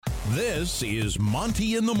This is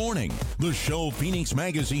Monty in the Morning, the show Phoenix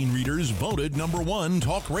Magazine readers voted #1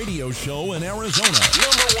 talk radio show in Arizona.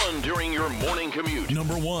 #1 during your morning commute.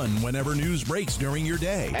 #1 whenever news breaks during your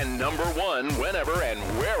day. And #1 whenever and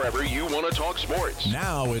wherever you want to talk sports.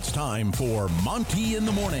 Now it's time for Monty in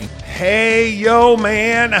the Morning. Hey, yo,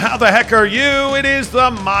 man, how the heck are you? It is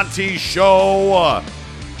the Monty Show.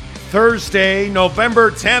 Thursday,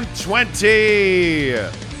 November 10th, 2022.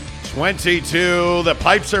 The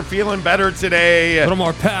Pipes are feeling better today. A little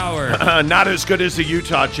more power. Not as good as the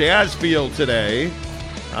Utah Jazz feel today.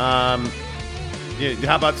 How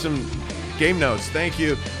about some game notes? Thank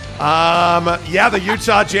you. The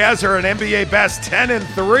Utah Jazz are an NBA best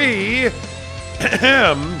 10-3.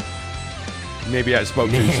 Maybe I spoke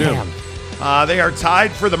too soon. They are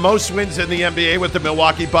tied for the most wins in the NBA with the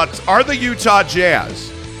Milwaukee Bucks. Are the Utah Jazz,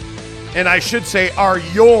 and I should say, are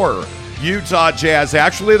your Utah Jazz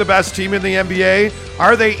actually the best team in the NBA?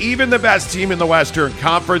 Are they even the best team in the Western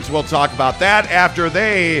Conference? We'll talk about that after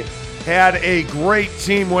they had a great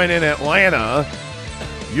team win in Atlanta.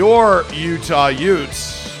 Your Utah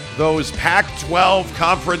Utes, those Pac-12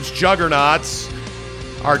 conference juggernauts,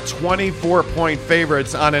 are 24-point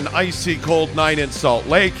favorites on an icy cold night in Salt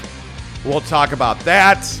Lake. We'll talk about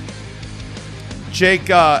that. Jake,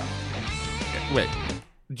 wait.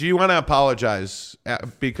 Do you want to apologize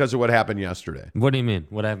because of what happened yesterday? What do you mean?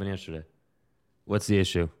 What happened yesterday? What's the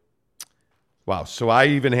issue? Wow. So I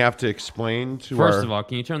even have to explain to First of all,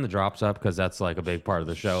 can you turn the drops up? Because that's like a big part of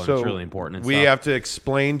the show, and it's really important. And we have to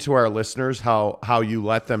explain to our listeners how you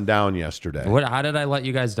let them down yesterday. How did I let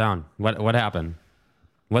you guys down? What happened?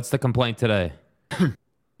 What's the complaint today?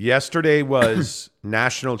 Yesterday was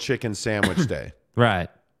National Chicken Sandwich Day. Right.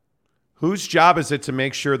 Whose job is it to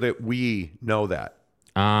make sure that we know that?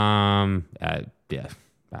 Mine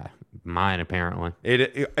apparently.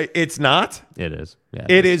 It's not. It is. Yeah,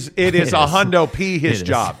 it is a hundo P his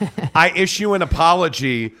job. I issue an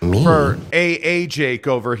apology for AA Jake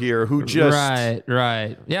over here who just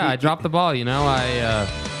right. Yeah, I dropped the ball. He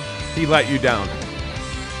let you down.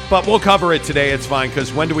 But we'll cover it today. It's fine,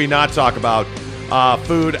 because when do we not talk about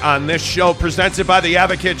food on this show? Presented by the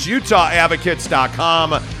Advocates,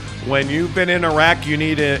 UtahAdvocates.com. When you've been in Iraq, you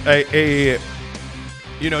need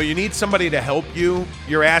you need somebody to help you.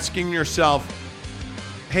 You're asking yourself,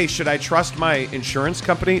 hey, should I trust my insurance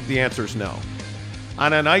company? The answer is no.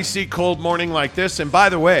 On an icy cold morning like this, and by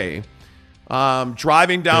the way,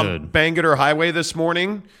 driving down Bangerter Highway this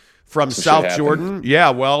morning from South Jordan.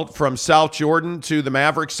 Yeah, well, from South Jordan to the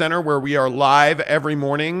Maverick Center, where we are live every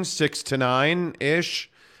morning, 6 to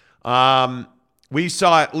 9-ish. We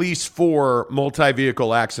saw at least 4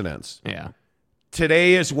 multi-vehicle accidents. Yeah.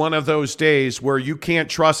 Today is one of those days where you can't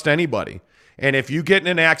trust anybody. And if you get in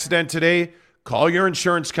an accident today, call your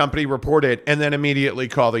insurance company, report it, and then immediately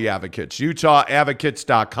call the Advocates.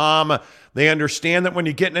 UtahAdvocates.com. They understand that when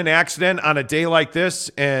you get in an accident on a day like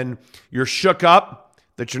this and you're shook up,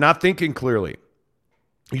 that you're not thinking clearly.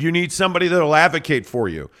 You need somebody that will advocate for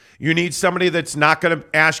you. You need somebody that's not going to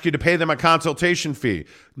ask you to pay them a consultation fee.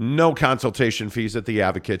 No consultation fees at the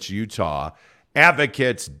Advocates, Utah.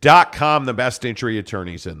 Advocates.com, the best injury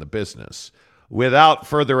attorneys in the business. Without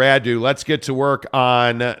further ado, let's get to work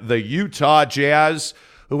on the Utah Jazz,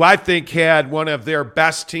 who I think had one of their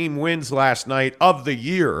best team wins last night of the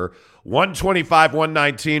year,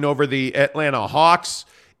 125-119 over the Atlanta Hawks.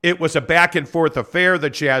 It was a back-and-forth affair. The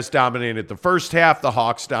Jazz dominated the first half. The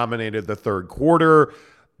Hawks dominated the third quarter.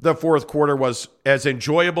 The fourth quarter was as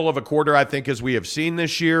enjoyable of a quarter, I think, as we have seen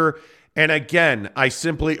this year. And again, I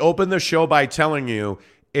simply open the show by telling you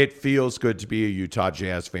it feels good to be a Utah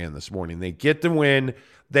Jazz fan this morning. They get the win.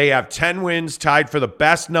 They have 10 wins, tied for the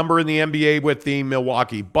best number in the NBA with the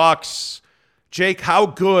Milwaukee Bucks. Jake, how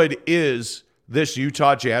good is this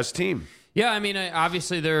Utah Jazz team? Yeah, I mean,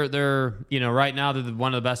 obviously they're right now they're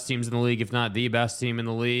one of the best teams in the league, if not the best team in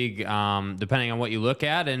the league, depending on what you look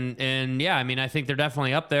at. And yeah, I mean, I think they're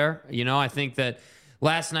definitely up there. I think that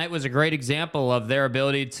last night was a great example of their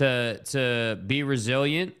ability to be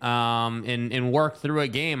resilient and work through a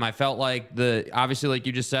game. I felt like obviously, like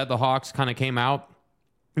you just said, the Hawks kind of came out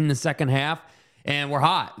in the second half and were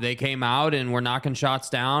hot. They came out and were knocking shots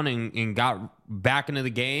down and got back into the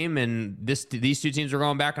game. And these two teams were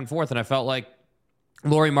going back and forth. And I felt like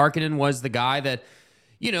Lauri Markkanen was the guy that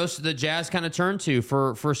so the Jazz kind of turn to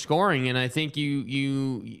for scoring. And I think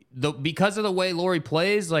because of the way Laurie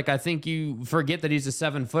plays, like I think you forget that he's a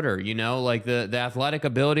 7-footer, like the athletic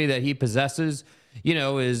ability that he possesses,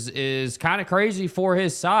 is kind of crazy for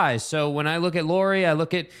his size. So when I look at Laurie, I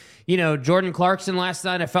look at, Jordan Clarkson last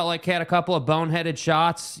night, I felt like he had a couple of boneheaded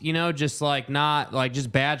shots, just like not like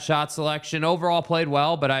just bad shot selection. Overall played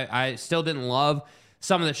well, but I still didn't love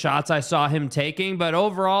some of the shots I saw him taking. But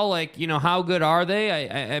overall, like, how good are they?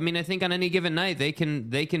 I mean, I think on any given night they can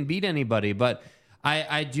beat anybody. But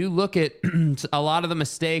I do look at a lot of the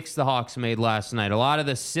mistakes the Hawks made last night, a lot of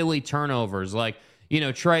the silly turnovers, like,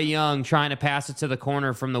 Trae Young trying to pass it to the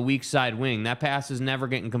corner from the weak side wing. That pass is never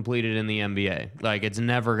getting completed in the NBA. Like, it's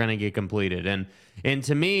never going to get completed. And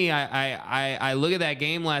to me, I look at that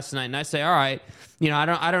game last night and I say, all right, I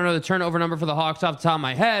don't know the turnover number for the Hawks off the top of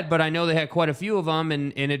my head, but I know they had quite a few of them,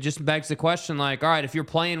 and it just begs the question, like, all right, if you're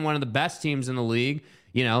playing one of the best teams in the league,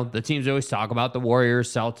 the teams always talk about the Warriors,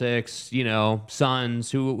 Celtics, Suns,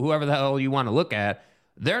 whoever the hell you want to look at,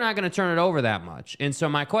 they're not going to turn it over that much. And so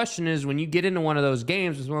my question is, when you get into one of those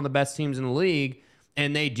games with one of the best teams in the league,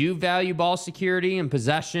 and they do value ball security and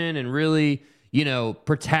possession and really,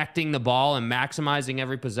 protecting the ball and maximizing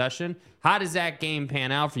every possession, how does that game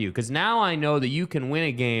pan out for you? Because now I know that you can win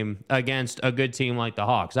a game against a good team like the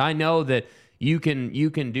Hawks. I know that you can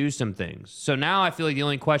do some things. So now I feel like the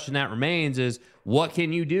only question that remains is, what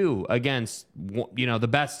can you do against, the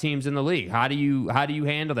best teams in the league? How do you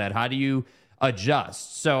handle that? How do you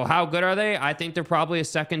adjust? So how good are they? I think they're probably a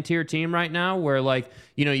second-tier team right now where, like,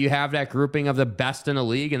 you have that grouping of the best in the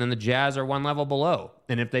league, and then the Jazz are one level below.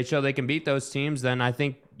 And if they show they can beat those teams, then I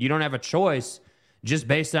think you don't have a choice just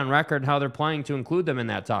based on record how they're playing to include them in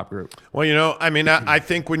that top group. Well, I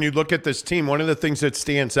think when you look at this team, one of the things that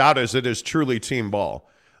stands out is it is truly team ball.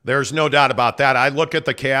 There's no doubt about that. I look at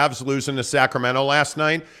the Cavs losing to Sacramento last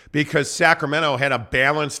night because Sacramento had a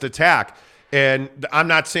balanced attack. And I'm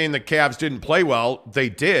not saying the Cavs didn't play well. They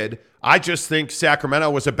did. I just think Sacramento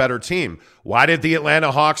was a better team. Why did the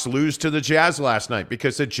Atlanta Hawks lose to the Jazz last night?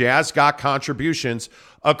 Because the Jazz got contributions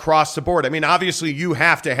across the board. I mean, obviously, you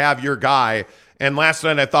have to have your guy. And last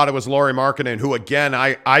night, I thought it was Lauri Markkanen, who, again,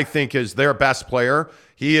 I think is their best player.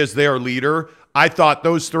 He is their leader. I thought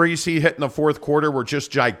those threes he hit in the fourth quarter were just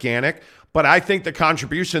gigantic. But I think the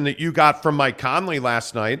contribution that you got from Mike Conley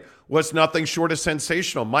last night was nothing short of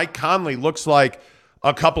sensational. Mike Conley looks like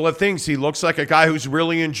a couple of things. He looks like a guy who's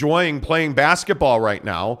really enjoying playing basketball right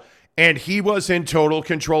now, and he was in total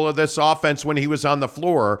control of this offense when he was on the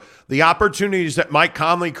floor. The opportunities that Mike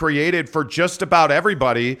Conley created for just about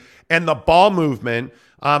everybody and the ball movement,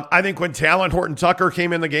 I think when Talon Horton-Tucker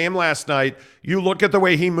came in the game last night, you look at the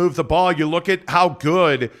way he moved the ball, you look at how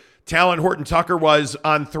good Talon Horton-Tucker was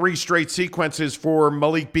on 3 straight sequences for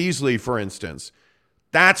Malik Beasley, for instance.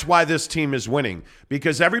 That's why this team is winning,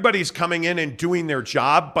 because everybody's coming in and doing their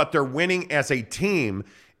job, but they're winning as a team.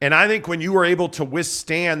 And I think when you were able to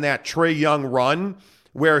withstand that Trae Young run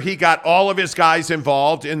where he got all of his guys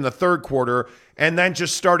involved in the third quarter and then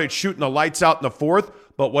just started shooting the lights out in the fourth,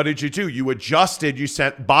 but what did you do? You adjusted, you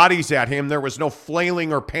sent bodies at him. There was no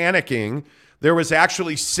flailing or panicking. There was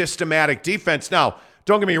actually systematic defense. Now,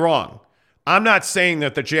 don't get me wrong. I'm not saying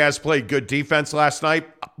that the Jazz played good defense last night,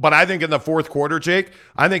 but I think in the fourth quarter, Jake,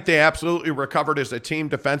 I think they absolutely recovered as a team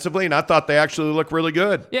defensively, and I thought they actually looked really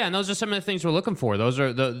good. Yeah, and those are some of the things we're looking for. Those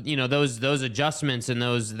are those adjustments and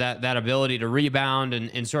that ability to rebound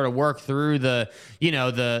and sort of work through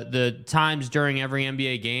the times during every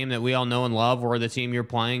NBA game that we all know and love where the team you're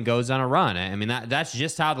playing goes on a run. I mean, that's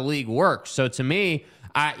just how the league works. So to me,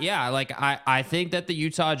 I think that the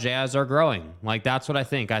Utah Jazz are growing. Like, that's what I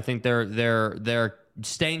think. I think they're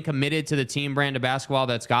staying committed to the team brand of basketball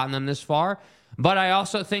that's gotten them this far. But I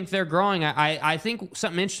also think they're growing. I think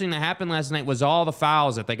something interesting that happened last night was all the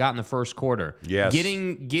fouls that they got in the first quarter. Yes.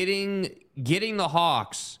 Getting the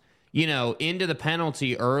Hawks, into the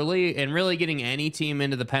penalty early and really getting any team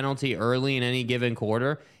into the penalty early in any given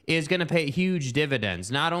quarter is going to pay huge dividends.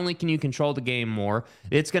 Not only can you control the game more,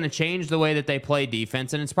 it's going to change the way that they play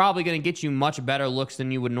defense, and it's probably going to get you much better looks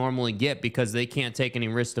than you would normally get because they can't take any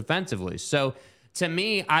risks defensively. So to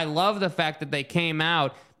me, I love the fact that they came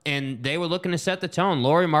out and they were looking to set the tone.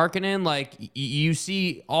 Lauri Markkanen, like, you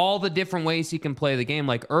see all the different ways he can play the game.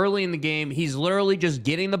 Like, early in the game, he's literally just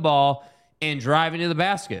getting the ball and driving to the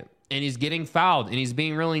basket. And he's getting fouled, and he's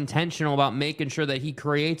being really intentional about making sure that he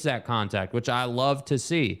creates that contact, which I love to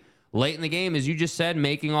see. Late in the game, as you just said,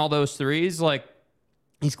 making all those threes, like,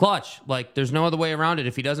 he's clutch. Like, there's no other way around it.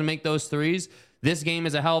 If he doesn't make those threes, this game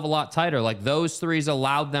is a hell of a lot tighter. Like, those threes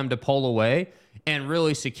allowed them to pull away and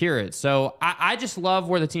really secure it. So I just love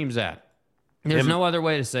where the team's at. There's no other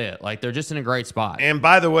way to say it. Like, they're just in a great spot. And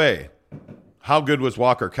by the way, how good was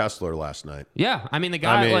Walker Kessler last night? Yeah, I mean, the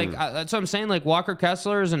guy, that's what I'm saying. Like, Walker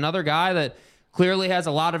Kessler is another guy that clearly has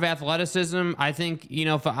a lot of athleticism. I think,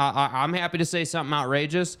 if I'm happy to say something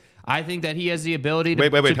outrageous. I think that he has the ability to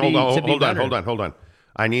hold on.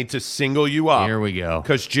 I need to single you up. Here we go.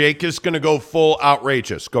 Because Jake is going to go full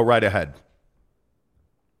outrageous. Go right ahead.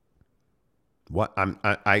 What?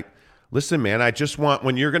 Listen, man, I just want,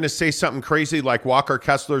 when you're going to say something crazy like Walker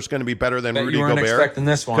Kessler is going to be better than Rudy Gobert. You weren't expecting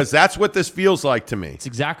this one. Because that's what this feels like to me. It's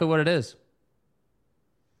exactly what it is.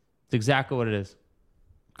 It's exactly what it is.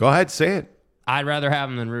 Go ahead, say it. I'd rather have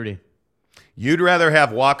him than Rudy. You'd rather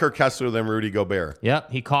have Walker Kessler than Rudy Gobert.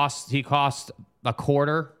 Yep, he costs a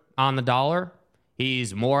quarter on the dollar.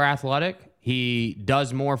 He's more athletic. He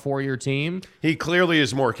does more for your team. He clearly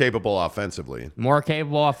is more capable offensively. More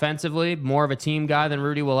of a team guy than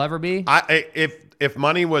Rudy will ever be. If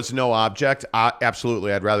money was no object,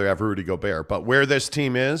 absolutely, I'd rather have Rudy Gobert. But where this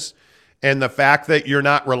team is, and the fact that you're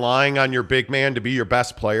not relying on your big man to be your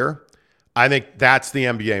best player, I think that's the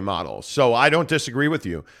NBA model. So I don't disagree with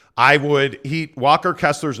you. Walker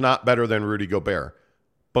Kessler's not better than Rudy Gobert.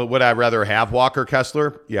 But would I rather have Walker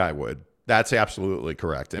Kessler? Yeah, I would. That's absolutely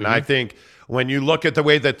correct. And I think when you look at the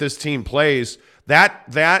way that this team plays, that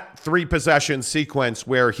 3-possession sequence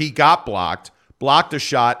where he got blocked a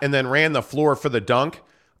shot, and then ran the floor for the dunk,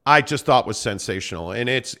 I just thought was sensational. And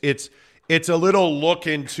it's a little look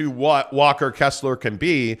into what Walker Kessler can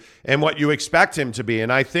be and what you expect him to be.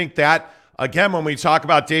 And I think that, again, when we talk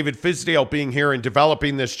about David Fizdale being here and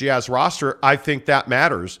developing this Jazz roster, I think that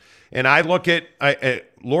matters. And I look at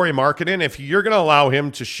Lauri Markkanen, if you're going to allow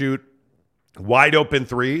him to shoot wide open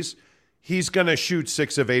threes, he's going to shoot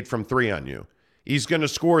 6 of 8 from 3 on you. He's going to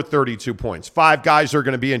score 32 points. 5 guys are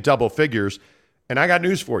going to be in double figures. And I got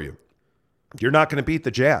news for you. You're not going to beat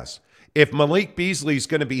the Jazz. If Malik Beasley's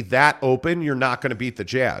going to be that open, you're not going to beat the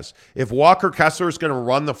Jazz. If Walker Kessler is going to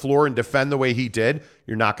run the floor and defend the way he did,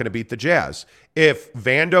 you're not going to beat the Jazz. If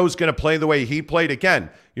Vando's going to play the way he played, again,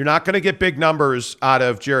 you're not going to get big numbers out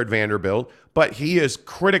of Jared Vanderbilt, but he is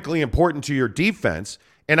critically important to your defense.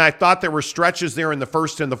 And I thought there were stretches there in the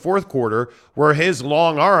first and the fourth quarter where his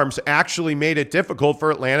long arms actually made it difficult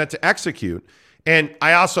for Atlanta to execute. And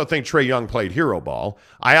I also think Trae Young played hero ball.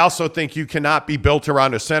 I also think you cannot be built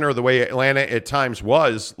around a center the way Atlanta at times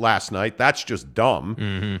was last night. That's just dumb.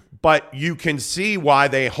 Mm-hmm. But you can see why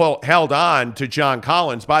they held on to John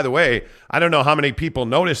Collins. By the way, I don't know how many people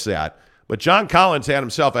noticed that, but John Collins had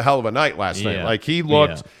himself a hell of a night last night. Like he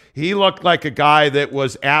looked like a guy that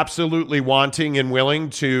was absolutely wanting and willing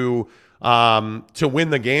to win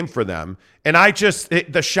the game for them. And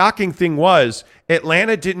the shocking thing was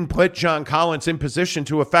Atlanta didn't put John Collins in position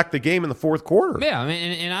to affect the game in the fourth quarter. Yeah, I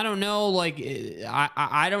mean, and I don't know,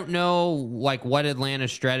 I don't know, what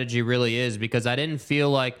Atlanta's strategy really is, because I didn't feel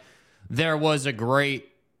like there was a great,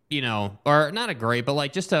 or not a great,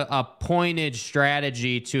 but just a pointed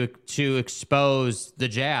strategy to expose the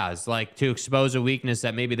Jazz, to expose a weakness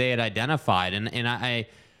that maybe they had identified. And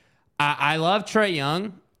I love Trae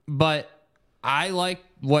Young, but I like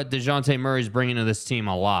what DeJounte Murray's bringing to this team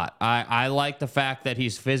a lot. I like the fact that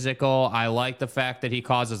he's physical. I like the fact that he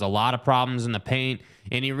causes a lot of problems in the paint,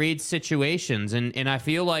 and he reads situations. And I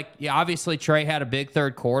feel like, obviously Trae had a big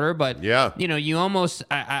third quarter, but you almost,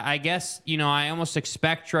 I guess, I almost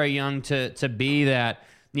expect Trae Young to be that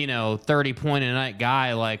 30-point-a-night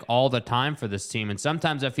guy all the time for this team. And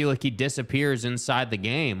sometimes I feel like he disappears inside the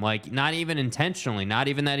game, not even intentionally, not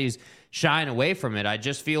even that he's shying away from it. I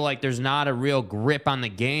just feel like there's not a real grip on the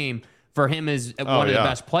game for him as one of the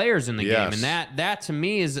best players in the game. And that to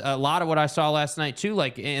me is a lot of what I saw last night too.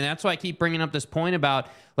 And that's why I keep bringing up this point about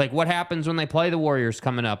what happens when they play the Warriors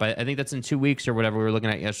coming up. I think that's in 2 weeks or whatever we were looking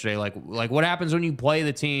at yesterday. Like what happens when you play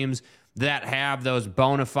the teams that have those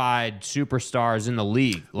bona fide superstars in the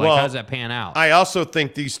league? How does that pan out? I also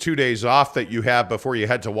think these 2 days off that you have before you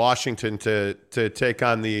head to Washington to take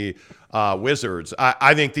on the Wizards,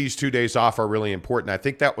 I think these 2 days off are really important. I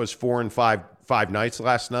think that was 4 and 5 nights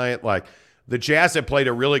last night. The Jazz had played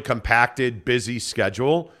a really compacted, busy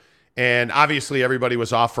schedule, and obviously everybody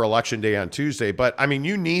was off for Election Day on Tuesday. But,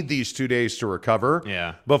 you need these 2 days to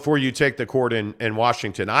recover before you take the court in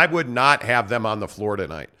Washington. I would not have them on the floor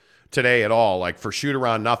today at all, for shoot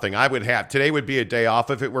around nothing. Today would be a day off.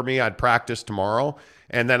 If it were me, I'd practice tomorrow,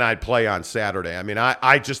 and then I'd play on Saturday.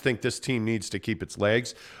 I just think this team needs to keep its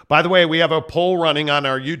legs. By the way, we have a poll running on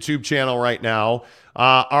our YouTube channel right now.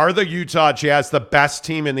 Are the Utah Jazz the best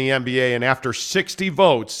team in the NBA? And after 60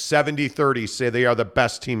 votes, 70-30 say they are the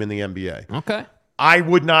best team in the NBA. Okay. I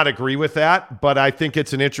would not agree with that, but I think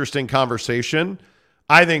it's an interesting conversation.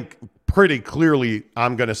 I think pretty clearly,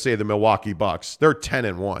 I'm going to say the Milwaukee Bucks. They're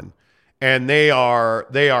 10-1, and they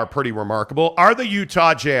are pretty remarkable. Are the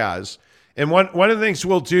Utah Jazz? And one of the things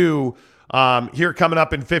we'll do here coming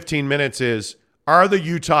up in 15 minutes is, are the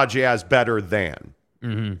Utah Jazz better than?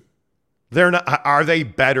 Mm-hmm. They're not. Are they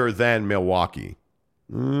better than Milwaukee?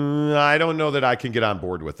 I don't know that I can get on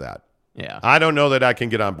board with that. Yeah. I don't know that I can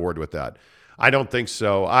get on board with that. I don't think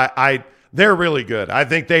so. They're really good. I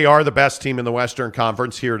think they are the best team in the Western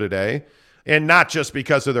Conference here today, and not just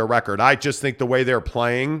because of their record. I just think the way they're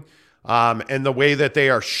playing and the way that they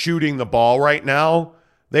are shooting the ball right now,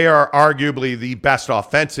 they are arguably the best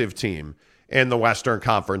offensive team in the Western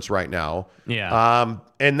Conference right now. Yeah.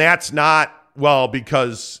 And that's not, well,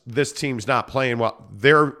 because this team's not playing well.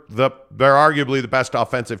 They're arguably the best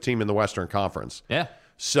offensive team in the Western Conference. Yeah.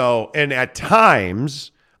 So, and at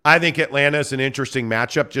times, I think Atlanta is an interesting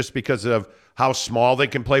matchup just because of how small they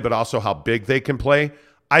can play, but also how big they can play.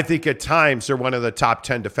 I think at times they're one of the top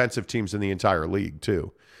 10 defensive teams in the entire league,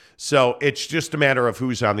 too. So it's just a matter of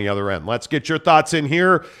who's on the other end. Let's get your thoughts in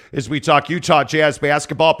here as we talk Utah Jazz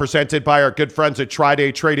basketball, presented by our good friends at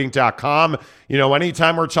TryDayTrading.com. You know,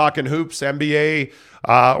 anytime we're talking hoops, NBA,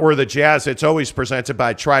 or the Jazz, it's always presented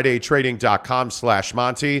by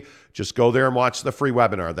TryDayTrading.com/Monty. Just go there and watch the free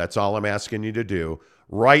webinar. That's all I'm asking you to do.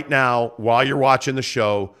 Right now, while you're watching the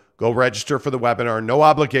show, go register for the webinar. No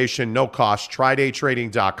obligation, no cost.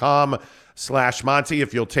 TryDayTrading.com/Monty.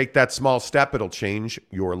 If you'll take that small step, it'll change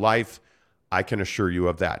your life. I can assure you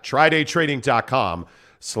of that.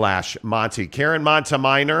 TryDayTrading.com/Monty. Karen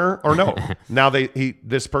Monteminer, or no, now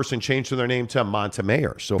this person changed their name to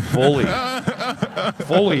Montemayor. So fully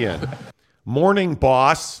in. Morning,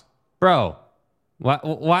 boss. Bro,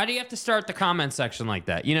 why do you have to start the comment section like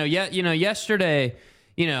that? Yesterday,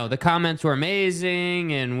 the comments were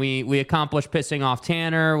amazing, and we accomplished pissing off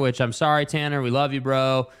Tanner, which I'm sorry, Tanner. We love you,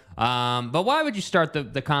 bro. But why would you start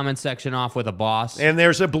the comment section off with a boss? And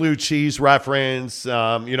there's a blue cheese reference.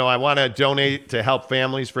 I want to donate to help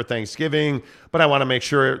families for Thanksgiving, but I want to make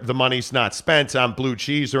sure the money's not spent on blue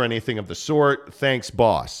cheese or anything of the sort. Thanks,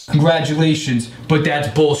 boss. Congratulations, but that's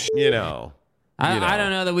bullshit. I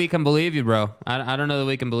don't know that we can believe you, bro. I don't know that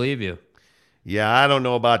we can believe you. Yeah, I don't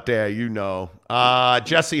know about that.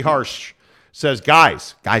 Jesse Harsh says,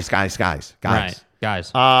 guys. Right,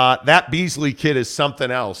 guys. That Beasley kid is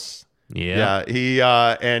something else. Yeah. He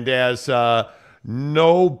and as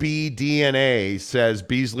No BDNA says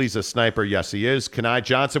Beasley's a sniper. Yes, he is. Kenai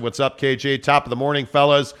Johnson, what's up, KJ? Top of the morning,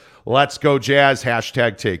 fellas. Let's go Jazz.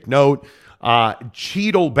 Hashtag take note.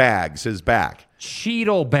 Cheetle Bags is back.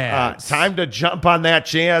 Cheetle Bags. Time to jump on that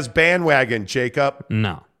Jazz bandwagon, Jacob.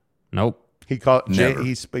 No. Nope. He called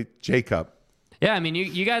Jacob. Yeah, I mean,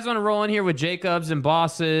 you guys want to roll in here with Jacobs and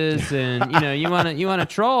bosses, and you want to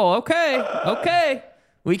troll. Okay,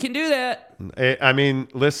 we can do that. I mean,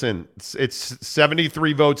 listen, it's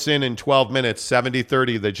 73 votes in 12 minutes,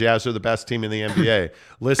 70-30. The Jazz are the best team in the NBA.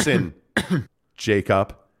 Listen,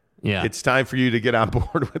 Jacob. Yeah, it's time for you to get on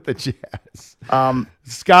board with the Jazz.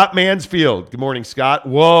 Scott Mansfield. Good morning, Scott.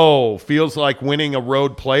 Whoa, feels like winning a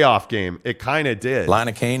road playoff game. It kind of did.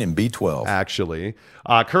 Lidocaine and B12. Actually.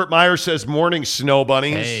 Kurt Meyer says, morning, Snow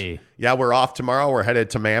Bunnies. Hey. Yeah, we're off tomorrow. We're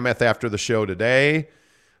headed to Mammoth after the show today,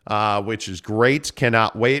 which is great.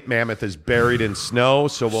 Cannot wait. Mammoth is buried in snow,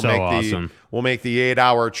 so we'll make the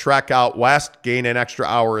 8-hour trek out west, gain an extra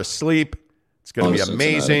hour of sleep. It's going to be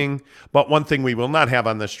amazing. Cincinnati. But one thing we will not have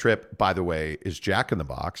on this trip, by the way, is Jack in the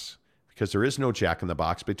Box, because there is no Jack in the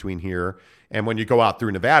Box between here and when you go out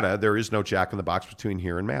through Nevada, there is no Jack in the Box between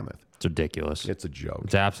here and Mammoth. It's ridiculous. It's a joke.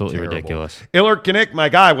 It's absolutely Terrible. ridiculous. Ilert Kinnick, my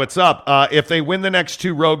guy, what's up? If they win the next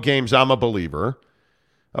 2 road games, I'm a believer.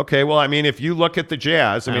 Okay, well, I mean, if you look at the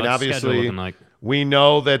Jazz, I mean, obviously, we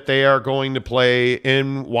know that they are going to play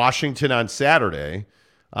in Washington on Saturday.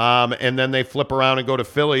 And then they flip around and go to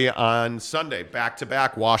Philly on Sunday,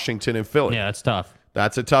 back-to-back Washington and Philly. Yeah, that's tough.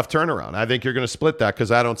 That's a tough turnaround. I think you're going to split that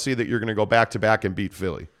because I don't see that you're going to go back-to-back and beat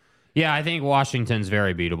Philly. Yeah, I think Washington's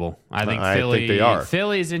very beatable. I think they are.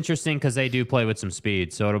 Philly is interesting because they do play with some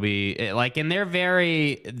speed. So it'll be like, and they're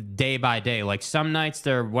very day by day. Like some nights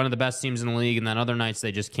they're one of the best teams in the league, and then other nights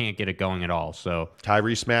they just can't get it going at all. So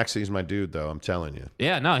Tyrese Maxey's my dude, though. I'm telling you.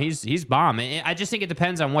 Yeah, no, he's bomb. I just think it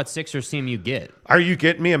depends on what Sixers team you get. Are you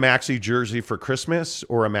getting me a Maxey jersey for Christmas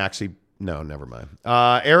or a Maxey? No, never mind.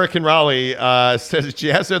 Eric and Raleigh says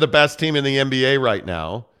Jazz are the best team in the NBA right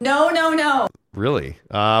now. No. Really?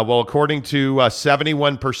 Well, according to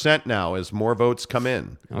 71% now as more votes come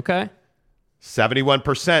in. Okay.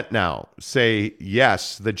 71% now say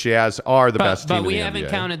yes, the Jazz are the best team in the NBA. But we haven't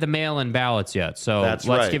counted the mail-in ballots yet, so That's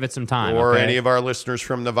let's right. give it some time. Or okay? any of our listeners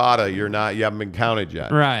from Nevada, you haven't been counted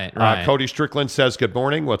yet. Right. Cody Strickland says, good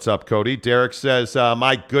morning. What's up, Cody? Derek says,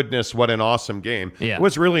 my goodness, what an awesome game. Yeah. It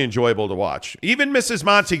was really enjoyable to watch. Even Mrs.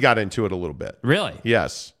 Monty got into it a little bit. Really?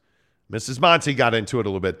 Yes. Mrs. Monty got into it a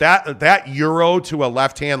little bit. That Euro to a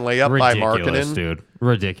left-hand layup by Markkanen. Dude.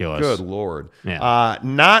 Ridiculous. Good Lord. Yeah.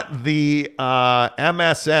 Not the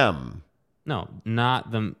MSM. No,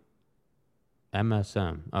 not the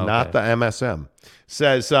MSM. Okay. Not the MSM.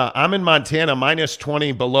 Says, I'm in Montana, minus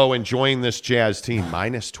 20 below, enjoying this Jazz team.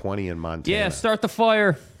 Minus 20 in Montana. Yeah, start the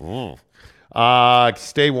fire.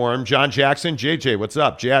 Stay warm. John Jackson, JJ, what's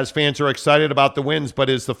up? Jazz fans are excited about the wins, but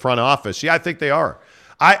is the front office? Yeah, I think they are.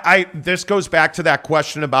 This goes back to that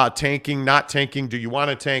question about tanking, not tanking. Do you want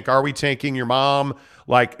to tank? Are we tanking your mom?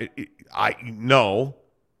 No.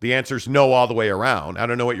 The answer is no all the way around. I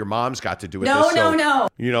don't know what your mom's got to do with this.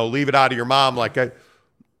 No. Leave it out of your mom. That's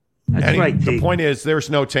right, The Dave. point is,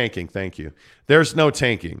 there's no tanking. Thank you. There's no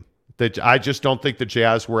tanking. I just don't think the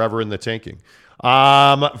Jazz were ever in the tanking.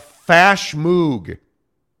 Fash Moog.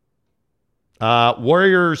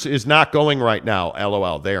 Warriors is not going right now.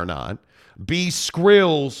 LOL. They are not. B.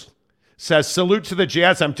 Skrills says, salute to the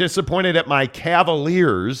Jazz. I'm disappointed at my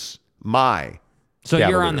Cavaliers. So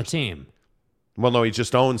you're on the team. Well, no, he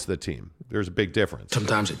just owns the team. There's a big difference.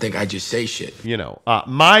 Sometimes I think I just say shit.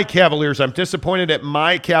 My Cavaliers, I'm disappointed at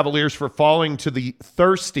my Cavaliers for falling to the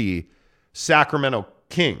thirsty Sacramento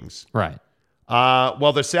Kings. Right.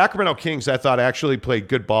 Well, the Sacramento Kings, I thought, actually played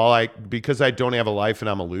good ball. Because I don't have a life and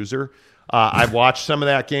I'm a loser, I watched some of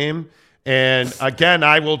that game. And again,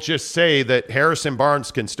 I will just say that Harrison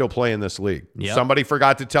Barnes can still play in this league. Yep. Somebody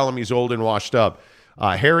forgot to tell him he's old and washed up.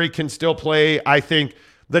 Harry can still play. I think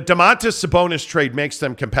the Domantas Sabonis trade makes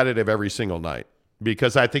them competitive every single night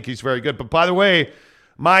because I think he's very good. But by the way,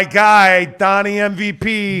 my guy, Donnie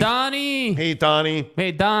MVP. Donnie. Hey, Donnie.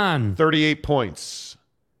 Hey, Don. 38 points,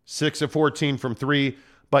 6 of 14 from 3.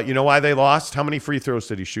 But you know why they lost? How many free throws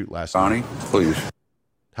did he shoot last night? Donnie, please.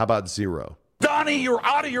 How about 0? Donnie, you're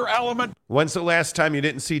out of your element. When's the last time you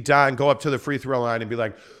didn't see Don go up to the free throw line and be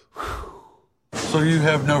like, So you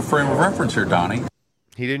have no frame of reference here, Donnie.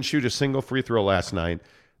 he didn't shoot a single free throw last night.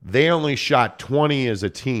 They only shot 20 as a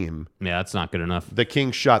team. Yeah, that's not good enough. The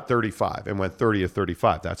Kings shot 35 and went 30 of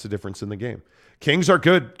 35. That's the difference in the game. Kings are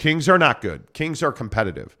good. Kings are not good. Kings are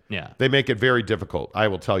competitive. Yeah. They make it very difficult. I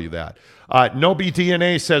will tell you that. No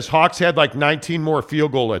BDNA says Hawks had like 19 more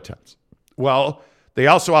field goal attempts. Well, they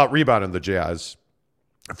also out-rebounded the Jazz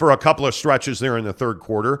for a couple of stretches there in the third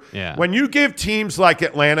quarter. Yeah. When you give teams like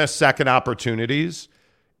Atlanta second opportunities,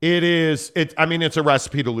 it's a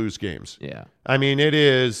recipe to lose games. Yeah. It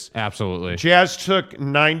is. Absolutely. Jazz took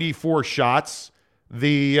 94 shots.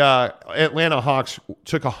 The Atlanta Hawks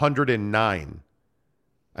took 109.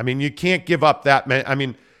 You can't give up that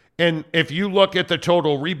many. And if you look at the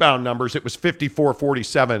total rebound numbers, it was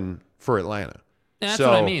 54-47 for Atlanta. That's what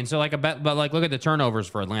I mean. So look at the turnovers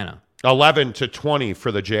for Atlanta. 11 to 20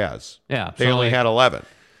 for the Jazz. Yeah. They only had 11.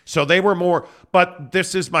 So they were more, but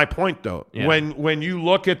this is my point though. Yeah. When you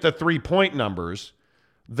look at the 3-point numbers,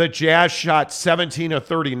 the Jazz shot 17 of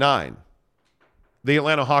 39. The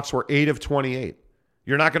Atlanta Hawks were 8 of 28.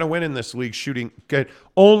 You're not going to win in this league shooting good,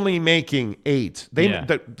 only making 8.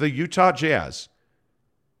 The Utah Jazz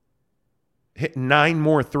hit 9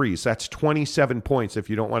 more threes. That's 27 points if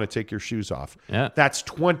you don't want to take your shoes off. Yeah. That's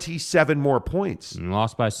 27 more points. And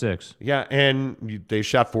lost by 6. Yeah, and they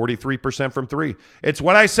shot 43% from 3. It's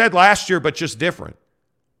what I said last year, but just different.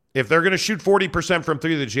 If they're going to shoot 40% from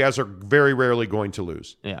 3, the Jazz are very rarely going to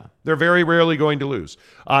lose. Yeah. They're very rarely going to lose.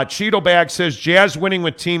 Cheeto Bag says, Jazz winning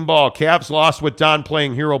with team ball. Cavs lost with Don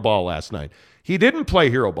playing hero ball last night. He didn't play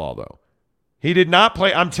hero ball, though. He did not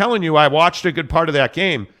play. I'm telling you, I watched a good part of that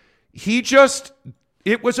game.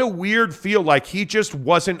 It was a weird feel, like he just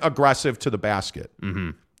wasn't aggressive to the basket.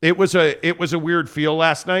 Mm-hmm. It was a weird feel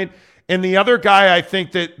last night. And the other guy I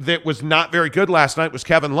think that was not very good last night was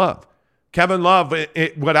Kevin Love. Kevin Love,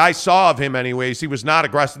 what I saw of him anyways, he was not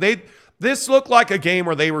aggressive. This looked like a game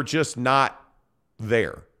where they were just not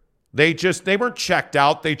there. They weren't checked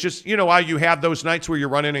out. They just, how you have those nights where you're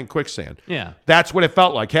running in quicksand. Yeah. That's what it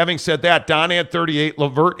felt like. Having said that, Don had 38,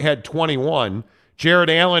 LeVert had 21, Jared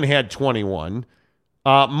Allen had 21,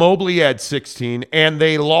 Mobley had 16, and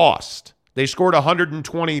they lost. They scored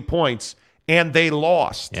 120 points, and they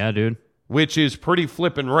lost. Yeah, dude. Which is pretty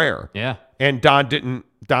flippin' rare. Yeah. And Don didn't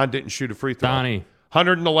shoot a free throw. Donnie.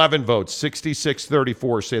 111 votes,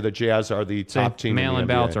 66-34 say the Jazz are the top team in the Mail-in NBA.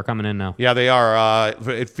 ballots are coming in now. Yeah, they are.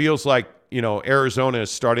 It feels like Arizona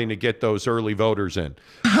is starting to get those early voters in.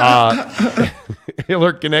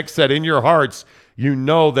 Hiller Connect said, in your hearts, you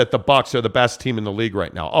know that the Bucs are the best team in the league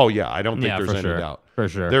right now. Oh, yeah. I don't think there's any doubt. For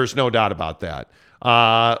sure. There's no doubt about that.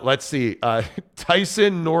 Let's see.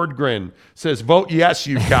 Tyson Nordgren says, vote yes,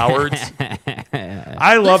 you cowards.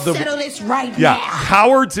 I love the settle this right yeah, now.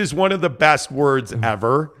 cowards is one of the best words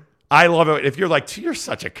ever. I love it. If you're like, you're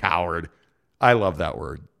such a coward. I love that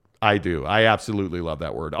word. I do. I absolutely love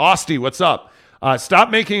that word. Austie, what's up?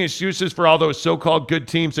 Stop making excuses for all those so-called good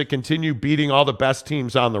teams that continue beating all the best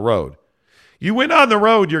teams on the road. You win on the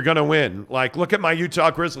road, you're going to win. Like, look at my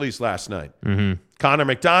Utah Grizzlies last night. Mm-hmm. Connor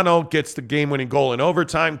McDonald gets the game-winning goal in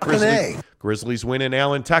overtime. Grizzlies win in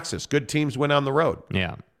Allen, Texas. Good teams win on the road.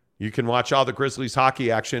 Yeah. You can watch all the Grizzlies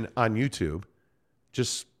hockey action on YouTube.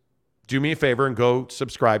 Just do me a favor and go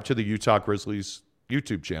subscribe to the Utah Grizzlies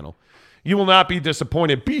YouTube channel. You will not be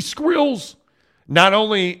disappointed. Be Skrills. Not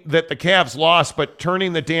only that the Cavs lost, but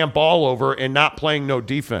turning the damn ball over and not playing no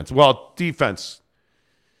defense. Well, defense.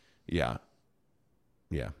 Yeah.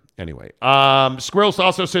 Anyway, Squirrels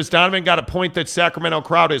also says Donovan got a point that Sacramento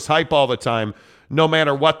crowd is hype all the time, no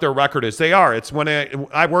matter what their record is. They are. It's when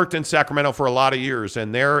I worked in Sacramento for a lot of years,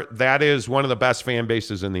 and that is one of the best fan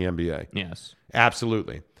bases in the NBA. Yes,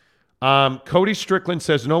 absolutely. Cody Strickland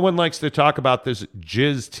says no one likes to talk about this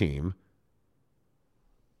Jizz team.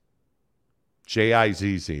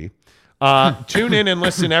 Jizz. Tune in and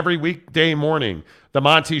listen every weekday morning. The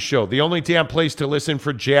Monty Show, the only damn place to listen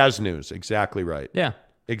for jazz news. Exactly right. Yeah.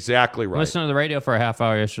 Exactly right. Listened to the radio for a half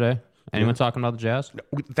hour yesterday. Anyone talking about the Jazz?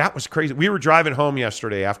 That was crazy. We were driving home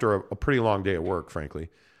yesterday after a pretty long day at work, frankly.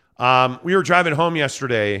 We were driving home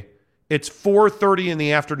yesterday. It's 4:30 in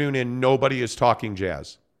the afternoon and nobody is talking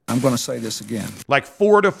Jazz. I'm going to say this again. Like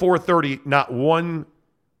 4 to 4:30, not one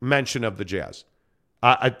mention of the Jazz.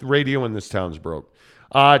 Radio in this town's broke.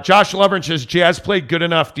 Josh Lovren says Jazz played good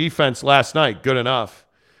enough defense last night. Good enough.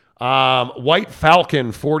 White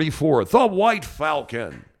Falcon 44. The White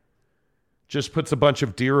Falcon. Just puts a bunch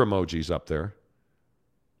of deer emojis up there.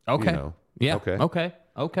 Okay. Yeah. Okay.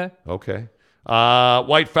 Okay.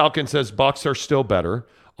 White Falcon says Bucks are still better.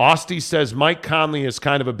 Austie says Mike Conley is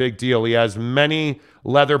kind of a big deal. He has many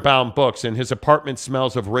leather-bound books, and his apartment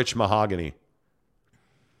smells of rich mahogany.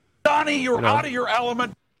 Donnie, you're out of your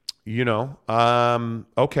element.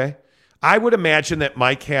 Okay. I would imagine that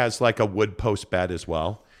Mike has like a wood post bed as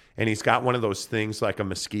well. And he's got one of those things like a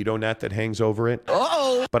mosquito net that hangs over it.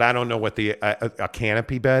 Oh. But I don't know what a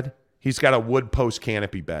canopy bed. He's got a wood post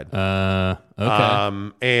canopy bed.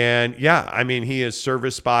 Okay. And yeah, I mean, he is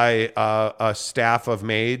serviced by a staff of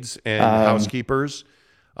maids and housekeepers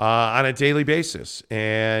on a daily basis.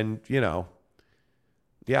 And, yeah.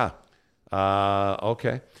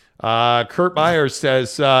 Okay. Kurt Myers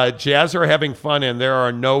says, Jazz are having fun and there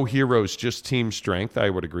are no heroes, just team strength. I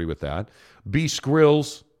would agree with that. B.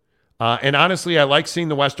 Skrills. And honestly, I like seeing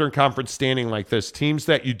the Western Conference standing like this. Teams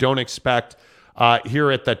that you don't expect here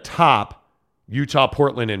at the top, Utah,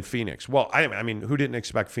 Portland, and Phoenix. Well, I mean, who didn't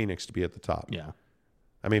expect Phoenix to be at the top? Yeah.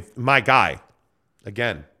 I mean, my guy,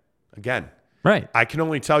 again. Right. I can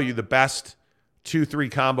only tell you the best 2-3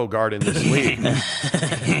 combo guard in this league.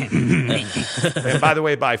 And by the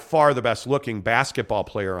way, by far the best looking basketball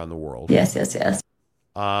player on the world. Yes.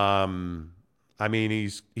 I mean,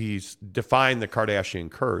 he's defined the Kardashian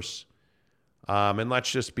curse. And let's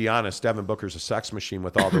just be honest, Devin Booker's a sex machine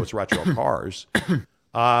with all those retro cars.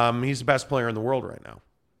 He's the best player in the world right now.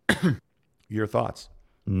 Your thoughts?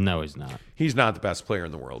 No, he's not. He's not the best player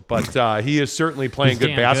in the world, but he is certainly playing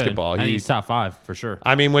good basketball. Good. He's top 5 for sure.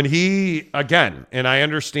 I mean, when again, and I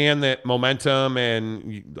understand that momentum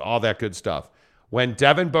and all that good stuff. When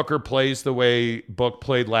Devin Booker plays the way Book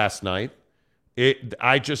played last night,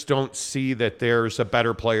 I just don't see that there's a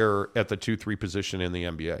better player at the 2-3 position in the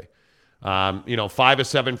NBA. 5 of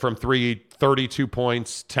 7 from 3, 32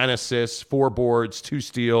 points, 10 assists, 4 boards, 2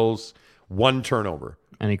 steals, 1 turnover.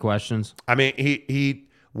 Any questions? I mean,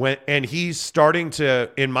 he's starting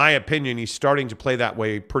to, in my opinion, he's starting to play that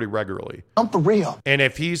way pretty regularly. I'm for real. And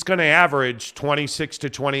if he's going to average 26 to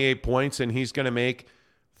 28 points and he's going to make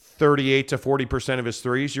 38 to 40% of his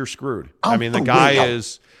threes, you're screwed. I mean, the guy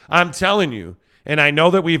is, I'm telling you, and I know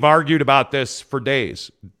that we've argued about this for days.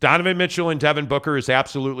 Donovan Mitchell and Devin Booker is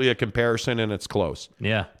absolutely a comparison, and it's close.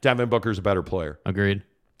 Yeah. Devin Booker's a better player. Agreed.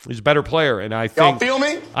 He's a better player, and I think... Y'all feel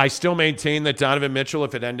me? I still maintain that Donovan Mitchell,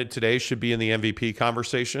 if it ended today, should be in the MVP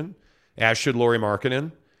conversation, as should Lauri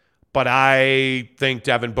Markkanen. But I think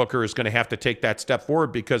Devin Booker is going to have to take that step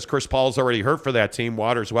forward because Chris Paul's already hurt for that team.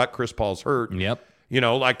 Water's wet. Chris Paul's hurt. Yep.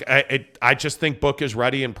 I just think Book is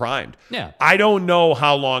ready and primed. Yeah. I don't know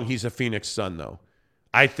how long he's a Phoenix Sun, though.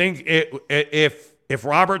 I think if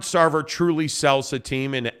Robert Sarver truly sells the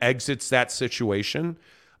team and exits that situation,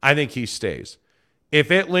 I think he stays.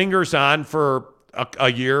 If it lingers on for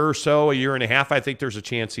a year or so, a year and a half, I think there's a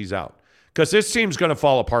chance he's out. Because this team's going to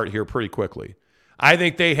fall apart here pretty quickly. I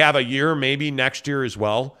think they have a year, maybe next year as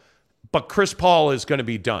well. But Chris Paul is going to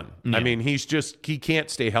be done. Yeah. I mean, he can't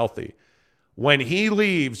stay healthy. When he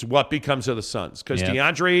leaves, what becomes of the Suns? Because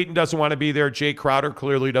DeAndre Ayton doesn't want to be there. Jay Crowder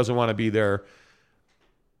clearly doesn't want to be there.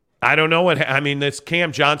 I don't know this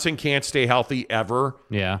Cam Johnson can't stay healthy ever.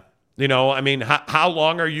 Yeah. How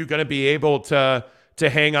long are you going to be able to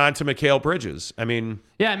hang on to Mikal Bridges?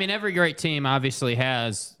 Every great team obviously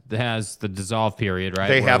has the dissolve period, right?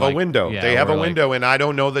 They have a window. They have a window, and I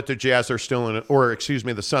don't know that the Jazz are still in,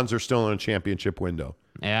 the Suns are still in a championship window.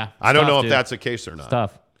 Yeah. I don't know if that's the case or not. It's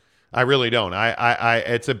tough. I really don't.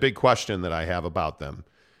 It's a big question that I have about them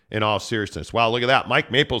in all seriousness. Wow, look at that.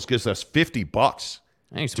 Mike Maples gives us $50.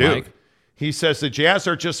 Thanks, dude. Mike. He says the Jazz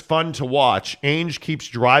are just fun to watch. Ainge keeps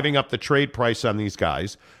driving up the trade price on these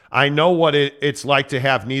guys. I know what it's like to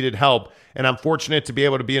have needed help, and I'm fortunate to be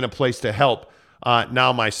able to be in a place to help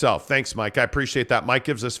now myself. Thanks, Mike. I appreciate that. Mike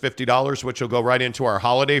gives us $50, which will go right into our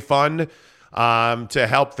holiday fund to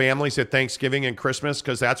help families at Thanksgiving and Christmas,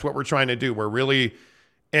 because that's what we're trying to do. We're really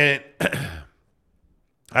 – and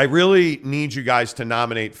I really need you guys to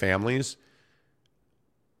nominate families.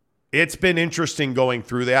 It's been interesting going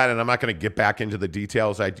through that, and I'm not going to get back into the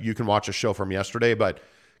details. You can watch a show from yesterday, but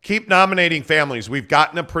keep nominating families. We've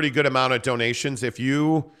gotten a pretty good amount of donations. If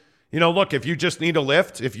you just need a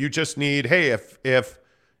lift, if you just need, hey, if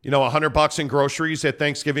 $100 in groceries at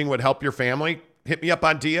Thanksgiving would help your family, hit me up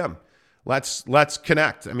on DM. Let's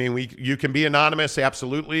connect. You can be anonymous,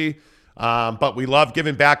 absolutely. But we love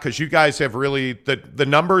giving back because you guys have really, the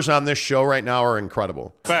numbers on this show right now are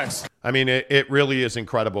incredible. Thanks. It really is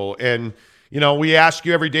incredible. And, we ask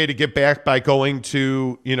you every day to give back by going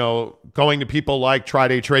to people like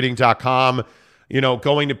TridayTrading.com,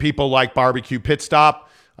 going to people like Barbecue Pit Stop,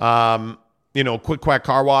 Quick Quack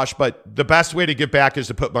Car Wash. But the best way to give back is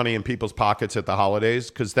to put money in people's pockets at the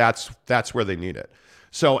holidays, because that's where they need it.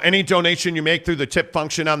 So any donation you make through the tip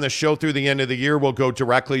function on the show through the end of the year will go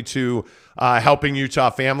directly to helping Utah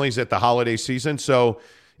families at the holiday season. So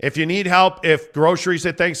if you need help, if groceries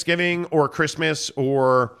at Thanksgiving or Christmas,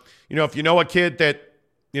 or, if you know a kid that,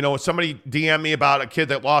 somebody DM me about a kid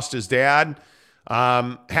that lost his dad,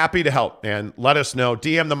 happy to help, and let us know.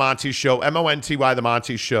 DM The Monty Show, MONTY The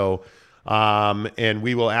Monty Show, and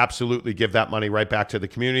we will absolutely give that money right back to the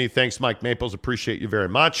community. Thanks, Mike Maples. Appreciate you very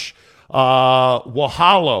much.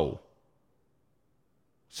 Wahalo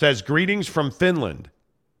says, greetings from Finland.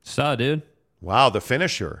 So, dude. Wow, the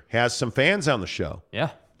Finisher has some fans on the show. Yeah.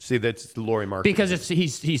 See, that's Laurie Mark. Because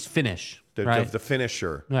he's Finnish, right? The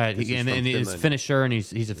Finisher. Right, and he's Finisher, and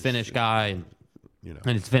he's a Finnish guy,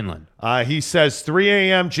 and it's Finland. He says, 3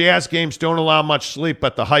 a.m. Jazz games don't allow much sleep,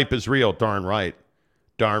 but the hype is real. Darn right.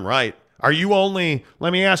 Darn right. Let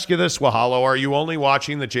me ask you this, Wahalo, are you only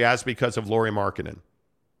watching the Jazz because of Laurie Markkinen?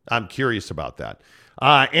 I'm curious about that.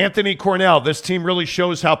 Anthony Cornell, this team really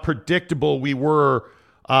shows how predictable we were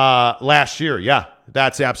last year. Yeah,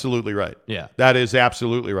 that's absolutely right. Yeah. That is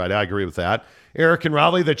absolutely right. I agree with that. Eric and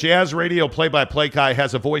Raleigh, the Jazz radio play-by-play guy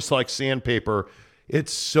has a voice like sandpaper.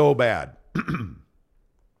 It's so bad.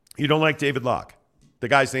 You don't like David Locke. The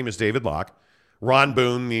guy's name is David Locke. Ron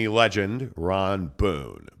Boone, the legend. Ron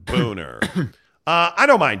Boone. Booner. I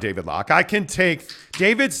don't mind David Locke. I can take –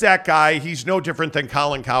 David's that guy. He's no different than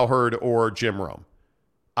Colin Cowherd or Jim Rome.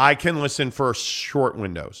 I can listen for short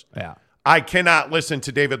windows. Yeah. I cannot listen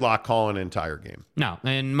to David Locke call an entire game. No,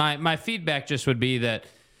 and my feedback just would be that,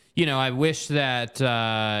 I wish that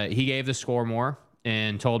he gave the score more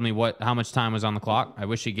and told me how much time was on the clock. I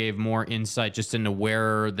wish he gave more insight just into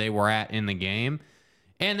where they were at in the game.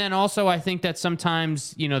 And then also I think that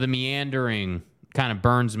sometimes, the meandering – kind of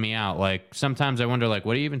burns me out. Like, sometimes I wonder, what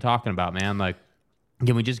are you even talking about, man? Like,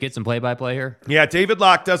 can we just get some play-by-play here? Yeah, David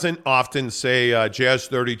Locke doesn't often say Jazz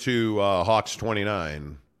 32, Hawks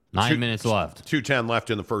 29. 9 minutes left. 2:10 left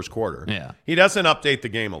in the first quarter. Yeah. He doesn't update the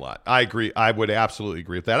game a lot. I agree. I would absolutely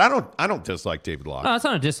agree with that. I don't dislike David Locke. No, it's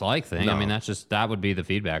not a dislike thing. No. That would be the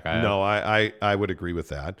feedback I have. No, I would agree with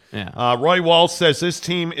that. Yeah. Roy Walsh says this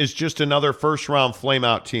team is just another first-round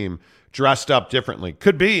flame-out team dressed up differently.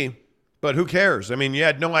 Could be. But who cares? You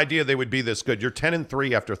had no idea they would be this good. You're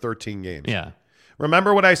 10-3 after 13 games. Yeah.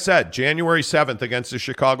 Remember what I said, January 7th against the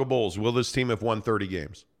Chicago Bulls, will this team have won 30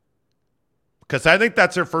 games? Because I think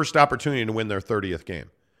that's their first opportunity to win their 30th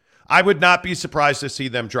game. I would not be surprised to see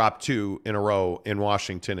them drop 2 in a row in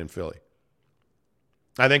Washington and Philly.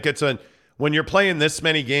 I think When you're playing this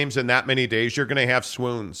many games in that many days, you're going to have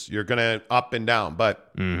swoons. You're going to up and down.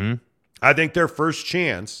 But I think their first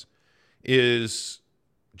chance is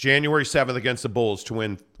January 7th against the Bulls to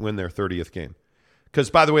win their 30th game. Because,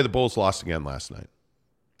 by the way, the Bulls lost again last night.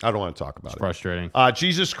 I don't want to talk about it. Frustrating.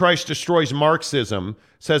 Jesus Christ Destroys Marxism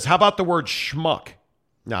says, how about the word schmuck?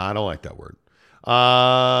 No, I don't like that word.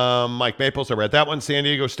 Mike Maples, I read that one. San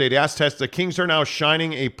Diego State ass test. The Kings are now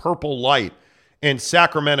shining a purple light in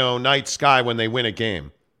Sacramento night sky when they win a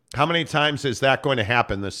game. How many times is that going to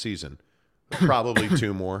happen this season? Probably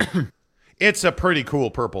 2 more. It's a pretty cool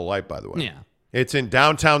purple light, by the way. Yeah. It's in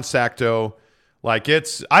downtown Sacto. Like I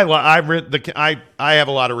have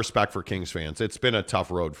a lot of respect for Kings fans. It's been a tough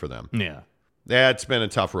road for them. Yeah. It's been a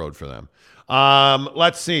tough road for them.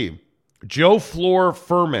 Let's see. Joe Floor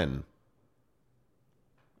Furman.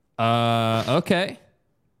 Okay.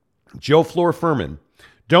 Joe Floor Furman.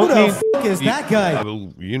 Who the fuck is that guy?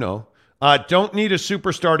 You know. Don't need a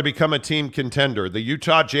superstar to become a team contender. The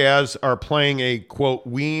Utah Jazz are playing a, quote,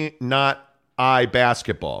 we not I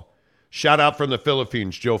basketball. Shout out from the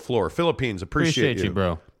Philippines, Joe Floor. Philippines, appreciate you,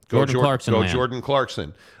 bro. Go Jordan Clarkson, Go man. Jordan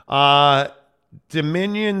Clarkson.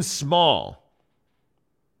 Dominion Small.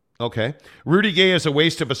 Okay. Rudy Gay is a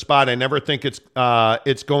waste of a spot. I never think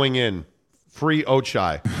it's going in. Free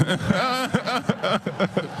Ochai.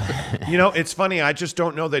 You know, it's funny. I just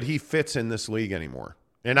don't know that he fits in this league anymore.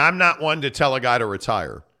 And I'm not one to tell a guy to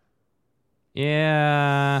retire.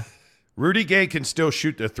 Yeah. Rudy Gay can still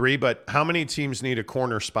shoot the 3, but how many teams need a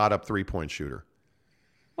corner spot up 3-point shooter?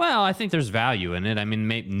 Well, I think there's value in it. I mean,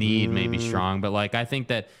 may be strong, but like I think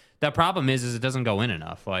that problem is it doesn't go in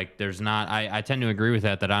enough. Like there's not. I tend to agree with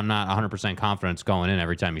that I'm not 100% confident it's going in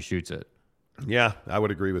every time he shoots it. Yeah, I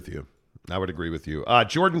would agree with you.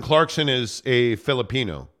 Jordan Clarkson is a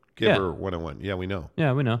Filipino. Give her 101. Yeah, we know.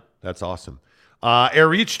 Yeah, we know. That's awesome.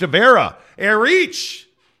 Erich Tavera. Erich,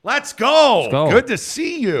 let's go. Good to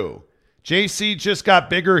see you. JC just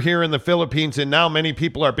got bigger here in the Philippines, and now many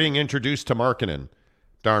people are being introduced to marketing.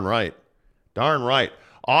 Darn right.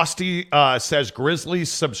 Austie says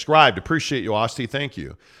Grizzlies subscribed. Appreciate you, Austie. Thank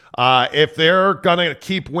you. If they're going to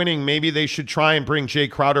keep winning, maybe they should try and bring Jay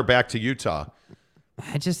Crowder back to Utah.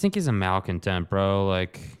 I just think he's a malcontent, bro.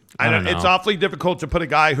 Like, I don't know. It's awfully difficult to put a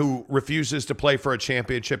guy who refuses to play for a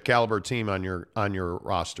championship caliber team on your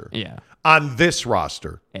roster. Yeah. On this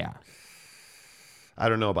roster. Yeah. I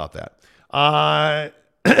don't know about that.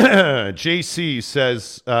 JC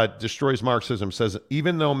says, destroys Marxism, says,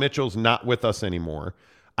 even though Mitchell's not with us anymore,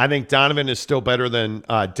 I think Donovan is still better than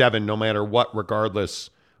Devin, no matter what, regardless,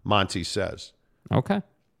 Monty says. Okay.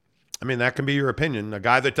 I mean, that can be your opinion. A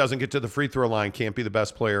guy that doesn't get to the free throw line can't be the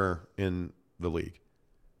best player in the league.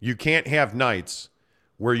 You can't have nights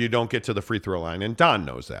where you don't get to the free throw line, and Don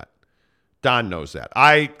knows that.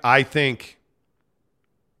 I think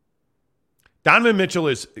Donovan Mitchell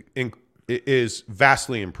is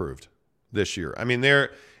vastly improved this year. I mean,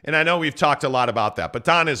 and I know we've talked a lot about that, but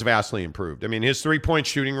Don is vastly improved. I mean, his 3-point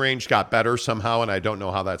shooting range got better somehow, and I don't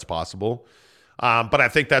know how that's possible. But I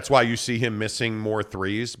think that's why you see him missing more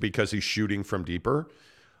threes, because he's shooting from deeper.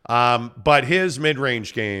 But his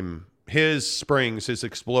mid-range game, his springs, his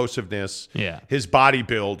explosiveness, his body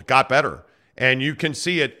build got better. And you can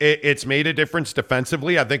see it. It's made a difference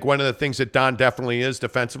defensively. I think one of the things that Don definitely is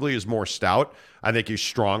defensively is more stout. I think he's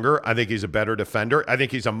stronger. I think he's a better defender. I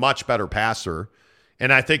think he's a much better passer.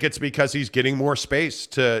 And I think it's because he's getting more space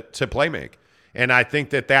to play make. And I think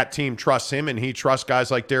that team trusts him, and he trusts guys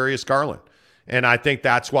like Darius Garland. And I think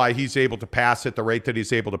that's why he's able to pass at the rate that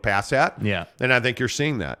he's able to pass at. Yeah. And I think you're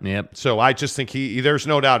seeing that. Yep. So I just think there's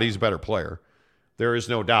no doubt he's a better player. There is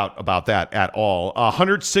no doubt about that at all.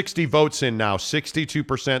 160 votes in now.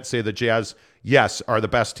 62% say the Jazz, yes, are the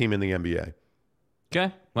best team in the NBA.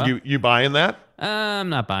 Okay. Well, you buying that? I'm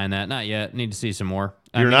not buying that. Not yet. Need to see some more.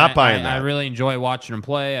 You're not buying that. I really enjoy watching them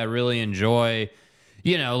play. I really enjoy,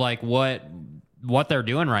 like what they're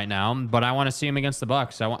doing right now. But I want to see them against the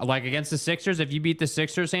Bucks. I want, like, against the Sixers. If you beat the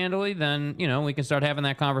Sixers handily, then we can start having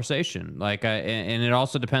that conversation. Like, and it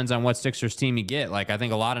also depends on what Sixers team you get. Like, I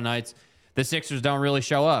think a lot of nights the Sixers don't really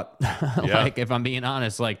show up. Like, if I'm being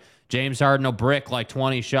honest, like James Harden will brick like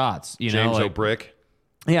 20 shots. James will brick.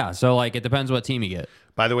 Yeah. So like, it depends what team you get.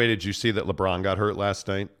 By the way, did you see that LeBron got hurt last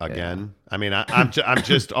night again? Yeah. I mean, I'm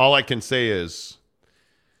just all I can say is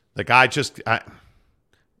the guy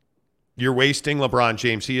you're wasting LeBron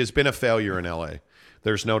James. He has been a failure in LA.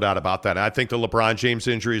 There's no doubt about that. I think the LeBron James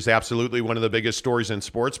injury is absolutely one of the biggest stories in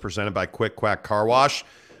sports, presented by Quick Quack Car Wash.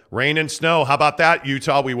 Rain and snow. How about that,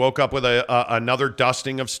 Utah? We woke up with another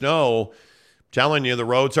dusting of snow. I'm telling you, the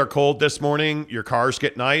roads are cold this morning. Your cars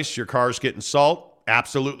get nice. Your car's getting salt.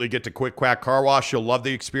 absolutely get to Quick Quack Car Wash. You'll love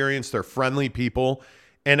the experience. They're friendly people.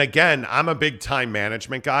 And again, I'm a big time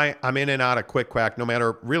management guy. I'm in and out of Quick Quack no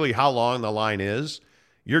matter really how long the line is.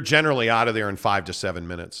 You're generally out of there in 5 to 7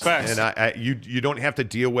 minutes. Facts. And you don't have to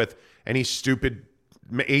deal with any stupid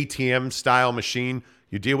ATM style machine.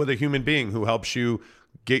 You deal with a human being who helps you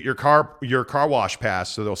get your car wash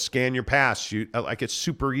pass. So they'll scan your pass. It's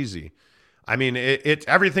super easy. I mean, it's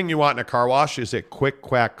everything you want in a car wash is at Quick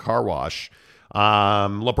Quack Car Wash.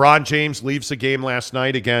 LeBron James leaves the game last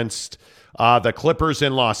night against the Clippers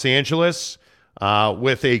in Los Angeles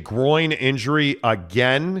with a groin injury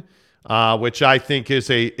again, which I think is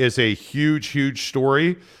a huge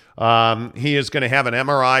story. He is going to have an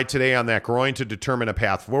MRI today on that groin to determine a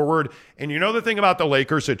path forward. And you know the thing about the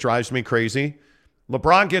Lakers that drives me crazy?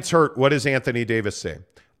 LeBron gets hurt. What does Anthony Davis say?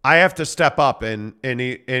 I have to step up. And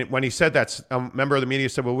when he said that, a member of the media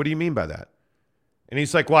said, well, what do you mean by that? And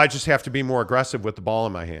he's like, well, I just have to be more aggressive with the ball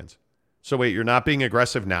in my hands. So wait, you're not being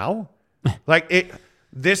aggressive now?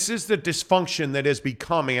 This is the dysfunction that has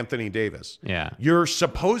become Anthony Davis. Yeah. You're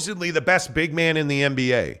supposedly the best big man in the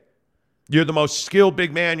NBA. You're the most skilled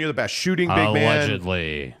big man. You're the best shooting big man.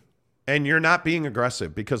 Allegedly. And you're not being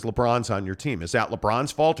aggressive because LeBron's on your team. Is that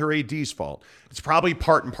LeBron's fault or AD's fault? It's probably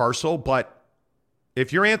part and parcel, but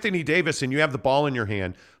if you're Anthony Davis and you have the ball in your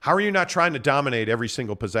hand, how are you not trying to dominate every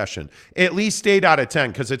single possession? At least 8 out of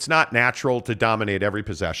 10, because it's not natural to dominate every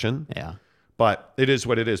possession. Yeah. But it is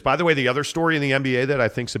what it is. By the way, the other story in the NBA that I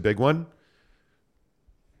think is a big one,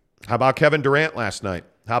 how about Kevin Durant last night?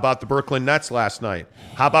 How about the Brooklyn Nets last night?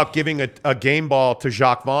 How about giving a game ball to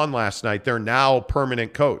Jacques Vaughn last night? They're now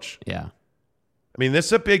permanent coach. Yeah. I mean, this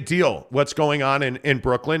is a big deal, what's going on in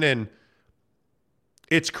Brooklyn. And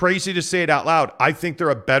it's crazy to say it out loud. I think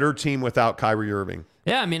they're a better team without Kyrie Irving.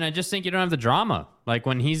 Yeah, I mean, I just think you don't have the drama. Like,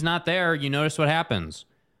 when he's not there, you notice what happens.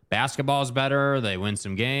 Basketball's better. They win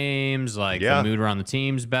some games. Like, the mood around the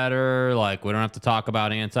team's better. Like, we don't have to talk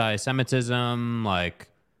about anti-Semitism. Like,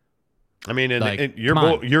 I mean, and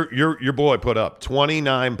your boy put up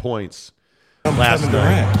 29 points last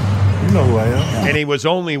night. You know who I am. And he was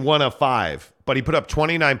only 1 of 5, but he put up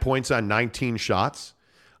 29 points on 19 shots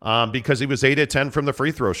because he was 8 of 10 from the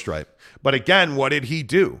free throw stripe. But again, what did he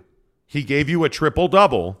do? He gave you a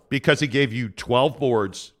triple-double because he gave you 12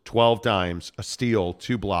 boards, 12 dimes, a steal,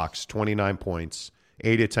 2 blocks, 29 points,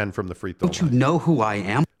 8 of 10 from the free throw line. Don't you know who I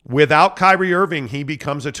am? Without Kyrie Irving, he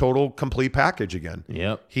becomes a total complete package again.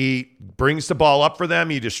 Yep. He brings the ball up for them.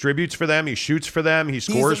 He distributes for them. He shoots for them. He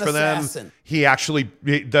scores for them. He actually,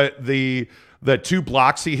 the 2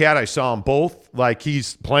 blocks he had, I saw them both. Like,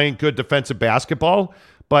 he's playing good defensive basketball.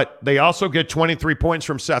 But they also get 23 points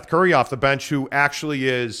from Seth Curry off the bench, who actually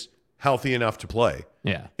is healthy enough to play.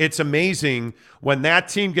 Yeah. It's amazing when that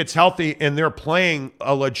team gets healthy and they're playing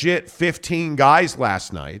a legit 15 guys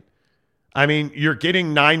last night. I mean, you're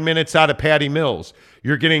getting 9 minutes out of Patty Mills.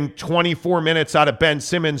 You're getting 24 minutes out of Ben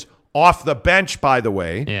Simmons off the bench, by the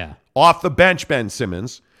way. Yeah. Off the bench, Ben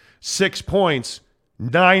Simmons. 6 points,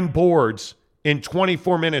 9 boards in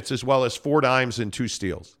 24 minutes, as well as 4 dimes and 2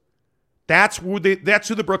 steals. That's who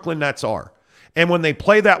the Brooklyn Nets are. And when they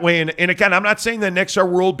play that way, and again, I'm not saying the Knicks are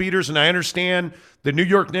world beaters, and I understand the New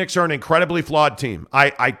York Knicks are an incredibly flawed team.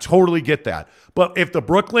 I totally get that. But if the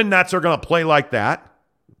Brooklyn Nets are going to play like that,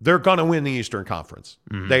 they're going to win the Eastern Conference.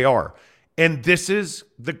 Mm-hmm. They are. And this is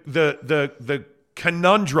the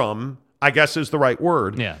conundrum, I guess is the right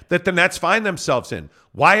word, that the Nets find themselves in.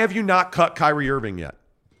 Why have you not cut Kyrie Irving yet?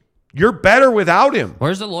 You're better without him.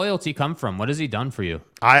 Where's the loyalty come from? What has he done for you?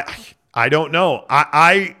 I don't know.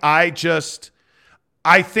 I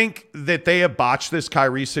think that they have botched this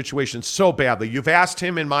Kyrie situation so badly. You've asked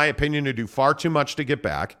him, in my opinion, to do far too much to get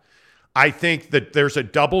back. I think that there's a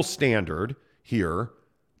double standard here.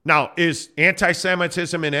 Now, is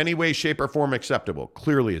anti-Semitism in any way, shape, or form acceptable?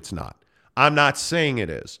 Clearly it's not. I'm not saying it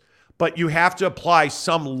is. But you have to apply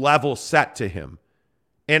some level set to him.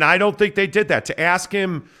 And I don't think they did that. To ask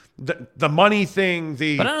him the money thing,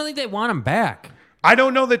 But I don't think they want him back. I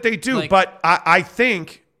don't know that they do, but I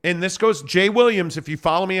think, and this goes, Jay Williams, if you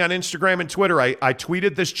follow me on Instagram and Twitter, I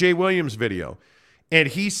tweeted this Jay Williams video, and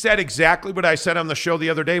he said exactly what I said on the show the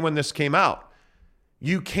other day when this came out.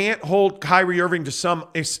 You can't hold Kyrie Irving to some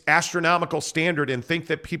astronomical standard and think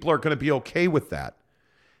that people are going to be okay with that.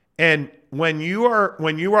 And when you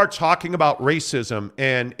are talking about racism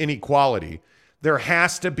and inequality, there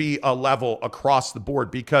has to be a level across the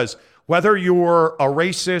board, because whether you're a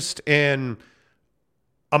racist and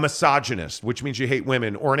a misogynist, which means you hate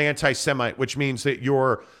women, or an anti-Semite, which means that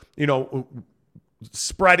you're,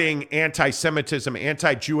 spreading anti-Semitism,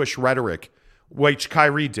 anti-Jewish rhetoric, which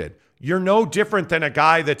Kyrie did. You're no different than a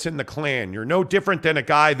guy that's in the Klan. You're no different than a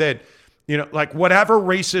guy that, like whatever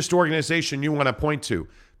racist organization you want to point to,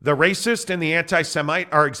 the racist and the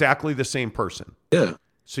anti-Semite are exactly the same person. Yeah.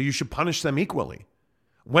 So you should punish them equally.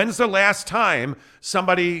 When's the last time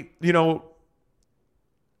somebody,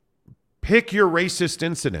 pick your racist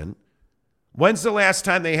incident? When's the last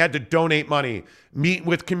time they had to donate money, meet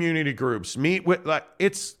with community groups,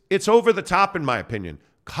 it's over the top in my opinion.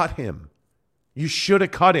 Cut him. You should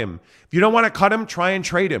have cut him. If you don't want to cut him, try and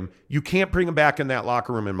trade him. You can't bring him back in that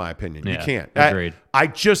locker room, in my opinion. Yeah, you can't. Agreed. I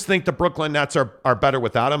just think the Brooklyn Nets are better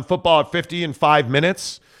without him. Football at 50 in 5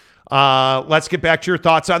 minutes. Let's get back to your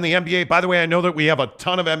thoughts on the NBA. By the way, I know that we have a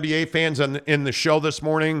ton of NBA fans in the show this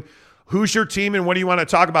morning. Who's your team and what do you want to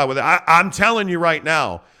talk about with it? I'm telling you right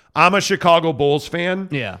now, I'm a Chicago Bulls fan.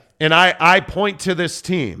 Yeah. And I point to this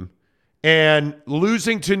team and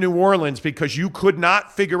losing to New Orleans because you could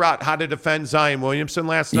not figure out how to defend Zion Williamson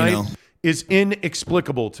last night is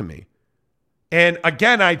inexplicable to me. And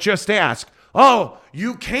again, I just ask,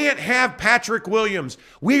 you can't have Patrick Williams.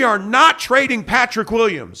 We are not trading Patrick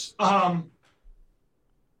Williams.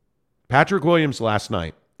 Patrick Williams last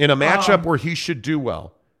night in a matchup where he should do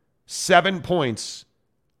well. 7 points,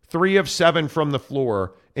 3 of 7 from the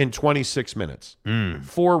floor in 26 minutes.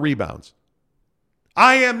 4 rebounds.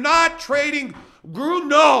 I am not trading.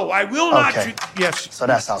 No, I will not. Yes. So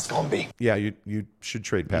that's how it's going to be. Yeah, you should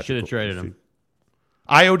trade Patrick. You should have traded him.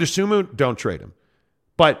 Io DeSumo, don't trade him.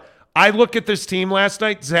 But I look at this team last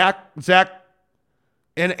night, Zach,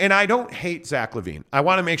 and I don't hate Zach LaVine. I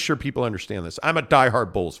want to make sure people understand this. I'm a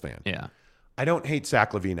diehard Bulls fan. Yeah. I don't hate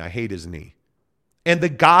Zach LaVine. I hate his knee. And the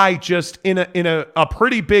guy just in a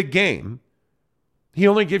pretty big game, he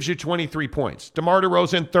only gives you 23 points. DeMar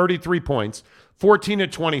DeRozan, 33 points, 14 to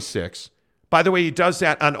 26. By the way, he does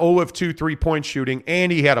that on 0 of 2 3-point shooting,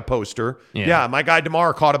 and he had a poster. Yeah, my guy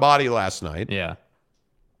DeMar caught a body last night. Yeah.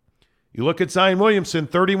 You look at Zion Williamson,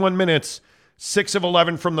 31 minutes, 6 of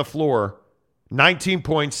 11 from the floor, 19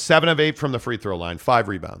 points, 7 of 8 from the free throw line, 5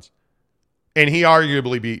 rebounds. And he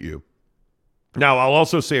arguably beat you. Now, I'll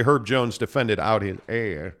also say Herb Jones defended out his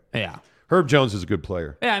air. Yeah. Herb Jones is a good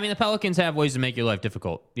player. Yeah, I mean, the Pelicans have ways to make your life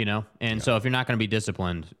difficult, And so if you're not going to be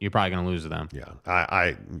disciplined, you're probably going to lose to them.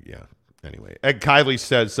 Yeah. Anyway, Ed Kiley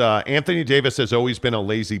says, Anthony Davis has always been a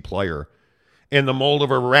lazy player. In the mold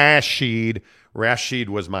of a Rashid. Rashid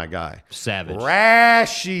was my guy. Savage.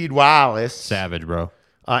 Rashid Wallace. Savage, bro.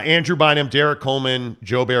 Andrew Bynum, Derek Coleman,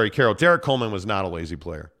 Joe Barry Carroll. Derek Coleman was not a lazy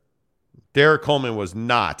player. Derek Coleman was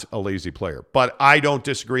not a lazy player. But I don't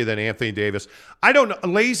disagree that Anthony Davis, I don't know.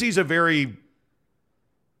 Lazy is a very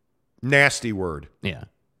nasty word. Yeah.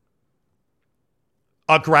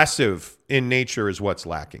 Aggressive in nature is what's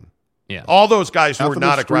lacking. Yeah. All those guys were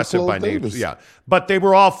not aggressive by nature. Yeah. But they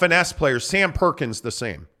were all finesse players. Sam Perkins, the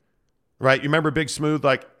same. Right? You remember Big Smooth?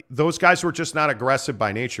 Like, those guys were just not aggressive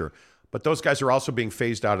by nature. But those guys are also being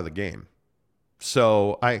phased out of the game.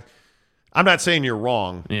 So I'm not saying you're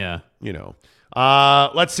wrong. Yeah.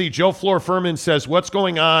 Let's see. Joe Floor Furman says, what's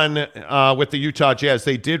going on with the Utah Jazz?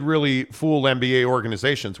 They did really fool NBA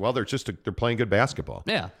organizations. Well, they're playing good basketball.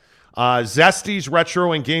 Yeah. Zesty's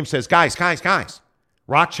Retro in Game says, guys.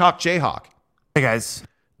 Rock Chalk Jayhawk. Hey, guys.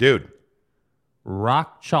 Dude.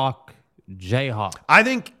 Rock Chalk Jayhawk. I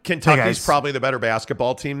think Kentucky's probably the better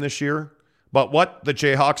basketball team this year. But what the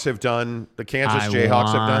Jayhawks have done, the Kansas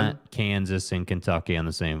Jayhawks have done. Kansas and Kentucky on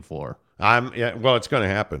the same floor. Well, it's going to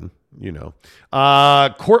happen,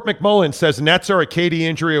 Court McMullen says Nets are a KD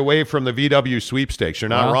injury away from the VW sweepstakes. You're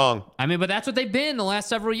not wrong. I mean, but that's what they've been the last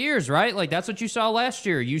several years, right? Like, that's what you saw last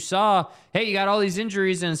year. You saw, hey, you got all these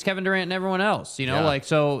injuries and it's Kevin Durant and everyone else,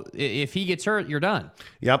 so if he gets hurt, you're done.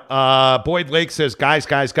 Yep. Boyd Lake says, guys,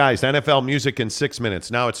 NFL music in 6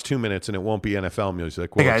 minutes. Now it's 2 minutes and it won't be NFL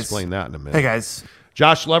music. We'll explain that in a minute. Hey, guys.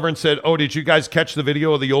 Josh Levern said, did you guys catch the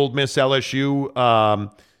video of the Old Miss LSU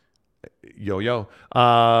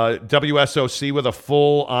WSOC with a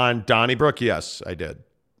full-on Donnybrook? Yes, I did.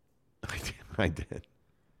 I did.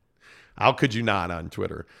 How could you not on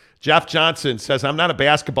Twitter? Jeff Johnson says, I'm not a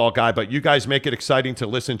basketball guy, but you guys make it exciting to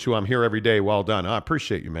listen to. I'm here every day. Well done. I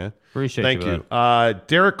appreciate you, man. Thank you.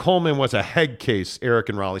 Derek Coleman was a head case, Eric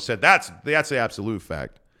and Raleigh said. That's the absolute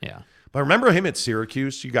fact. Yeah. But remember him at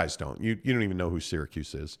Syracuse? You guys don't. You don't even know who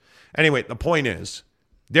Syracuse is. Anyway, the point is,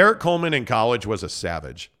 Derek Coleman in college was a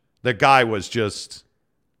savage. The guy was just,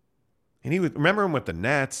 and remember him with the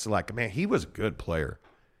Nets. Like, man, he was a good player.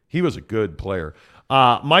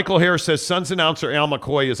 Michael Harris says Suns announcer Al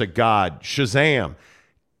McCoy is a god. Shazam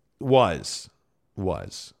was.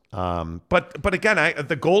 But again,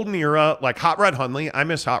 the golden era, like Hot Rod Hundley, I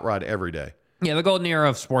miss Hot Rod every day. Yeah, the golden era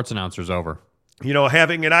of sports announcers over.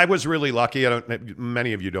 and I was really lucky.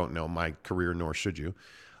 Many of you don't know my career, nor should you.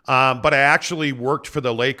 But I actually worked for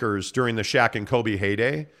the Lakers during the Shaq and Kobe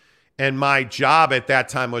heyday. And my job at that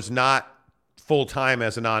time was not full-time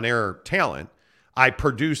as an on-air talent. I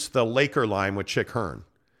produced the Laker line with Chick Hearn.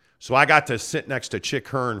 So I got to sit next to Chick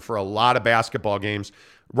Hearn for a lot of basketball games.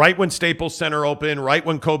 Right when Staples Center opened, right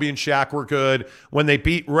when Kobe and Shaq were good, when they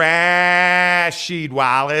beat Rasheed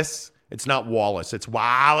Wallace. It's not Wallace, it's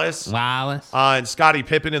Wallace. And Scottie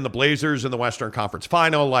Pippen and the Blazers in the Western Conference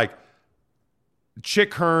Final. Like,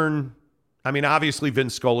 Chick Hearn, obviously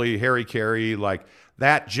Vince Scully, Harry Carey, like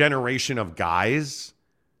that generation of guys,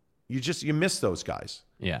 you miss those guys.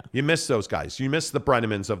 Yeah. You miss those guys. You miss the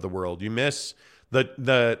Brennemans of the world. You miss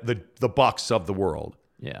the Bucks of the world.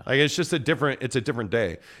 Yeah. Like, it's a different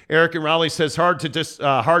day. Eric and Raleigh says, hard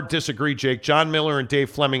disagree, Jake. John Miller and Dave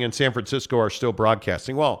Fleming in San Francisco are still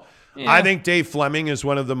broadcasting. Well, yeah. I think Dave Fleming is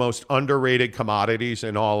one of the most underrated commodities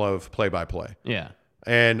in all of play-by-play. Yeah.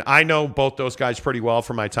 And I know both those guys pretty well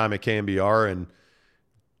from my time at KNBR, and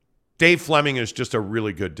Dave Fleming is just a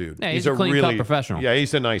really good dude. Yeah, he's a clean-cut professional. Yeah,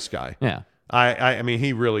 he's a nice guy. Yeah.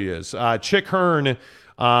 He really is. Chick Hearn,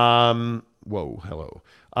 hello.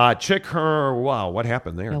 Chick Hearn, wow, what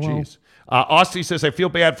happened there? Hello. Jeez. Austin says, I feel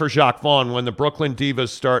bad for Jacques Vaughn when the Brooklyn Divas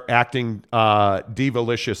start acting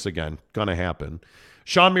divalicious again. Gonna happen.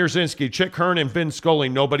 Sean Mierzinski, Chick Hearn and Vin Scully,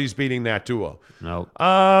 nobody's beating that duo. No.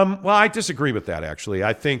 Well, I disagree with that, actually.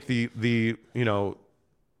 I think the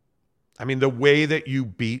way that you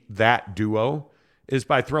beat that duo is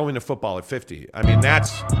by throwing the football at 50.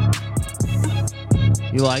 That's...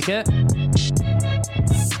 You like it?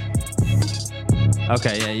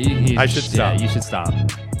 Okay, yeah, I should stop. Yeah, you should stop.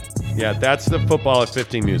 Yeah, that's the football at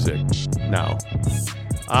 50 music now.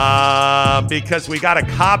 Because we got a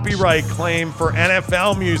copyright claim for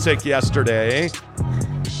NFL music yesterday.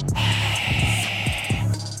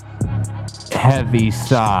 Heavy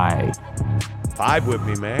sigh. Vibe with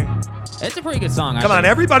me, man. It's a pretty good song. Come on,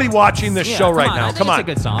 everybody watching this show right now. Come on. It's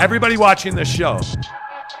a good song. Everybody watching this show.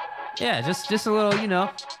 Yeah, just a little,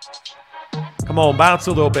 Come on, bounce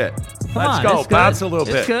a little bit. Let's go. Bounce a little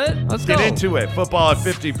bit. It's good. Let's get into it. Football at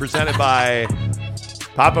 50 presented by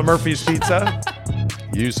Papa Murphy's Pizza.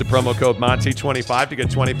 Use the promo code Monty25 to get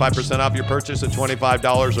 25% off your purchase at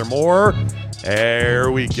 $25 or more.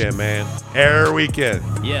 Every weekend, man. Every weekend.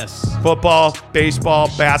 Yes. Football, baseball,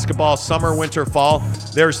 basketball, summer, winter, fall.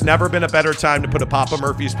 There's never been a better time to put a Papa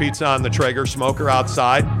Murphy's Pizza on the Traeger smoker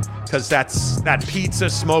outside, because that pizza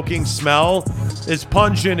smoking smell is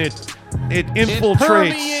pungent. It infiltrates. It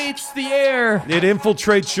permeates the air. It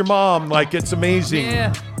infiltrates your mom. Like, it's amazing.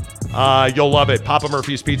 Yeah. You'll love it. Papa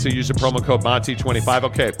Murphy's Pizza. Use the promo code Monty25.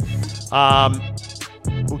 Okay.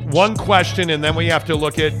 One question, and then we have to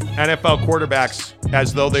look at NFL quarterbacks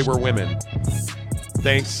as though they were women.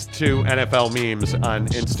 Thanks to NFL memes on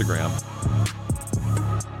Instagram.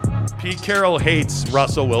 Pete Carroll hates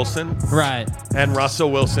Russell Wilson. Right. And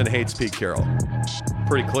Russell Wilson hates Pete Carroll.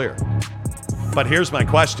 Pretty clear. But here's my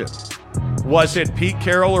question. Was it Pete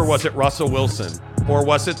Carroll or was it Russell Wilson? Or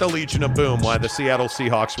was it the Legion of Boom why the Seattle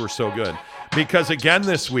Seahawks were so good? Because again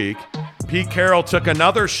this week, Pete Carroll took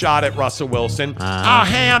another shot at Russell Wilson.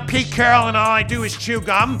 Hey, I'm Pete Carroll and all I do is chew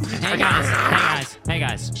gum. Hey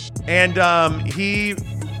guys. And he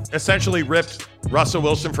essentially ripped Russell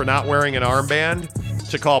Wilson for not wearing an armband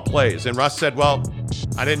to call plays. And Russ said, well,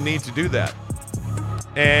 I didn't need to do that.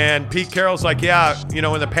 And Pete Carroll's like, yeah, in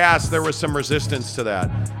the past there was some resistance to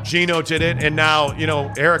that. Geno did it, and now,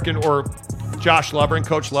 Eric or Josh Lovren,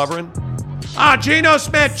 Coach Lovren. Geno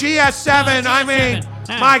Smith, GS7.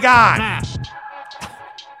 My God.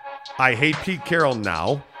 I hate Pete Carroll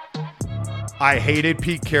now. I hated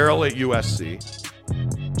Pete Carroll at USC.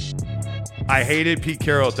 I hated Pete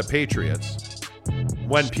Carroll at the Patriots.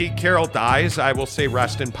 When Pete Carroll dies, I will say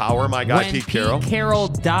rest in power, my guy Pete Carroll. When Pete Carroll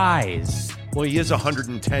dies. Well, he is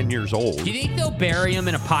 110 years old. Do you think they'll bury him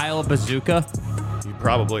in a pile of bazooka?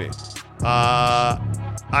 Probably.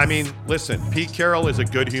 Listen, Pete Carroll is a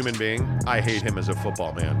good human being. I hate him as a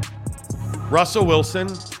football man. Russell Wilson,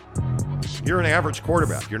 you're an average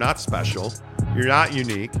quarterback. You're not special. You're not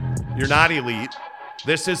unique. You're not elite.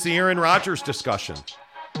 This is the Aaron Rodgers discussion.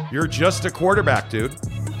 You're just a quarterback, dude.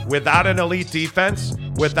 Without an elite defense,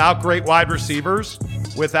 without great wide receivers,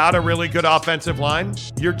 without a really good offensive line,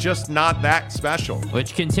 you're just not that special.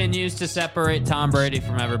 Which continues to separate Tom Brady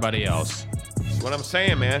from everybody else. That's what I'm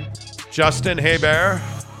saying, man. Justin Herbert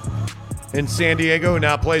in San Diego, who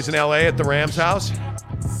now plays in LA at the Rams house.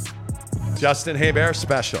 Justin Herbert,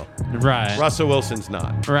 special. Right. Russell Wilson's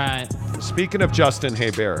not. Right. Speaking of Justin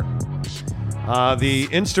Herbert, The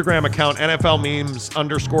Instagram account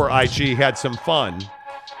NFL_memes_IG had some fun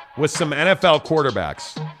with some NFL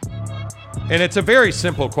quarterbacks. And it's a very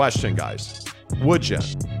simple question, guys. Would you?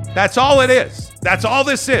 That's all it is. That's all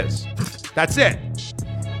this is. That's it.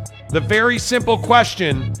 The very simple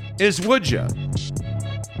question is, would you?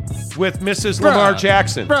 With Mrs. Lamar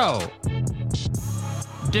Jackson. Bro.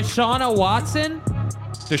 Deshaun Watson?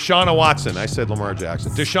 Deshaun Watson. I said Lamar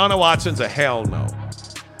Jackson. Deshaun Watson's a hell no.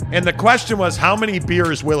 And the question was, how many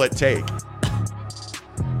beers will it take?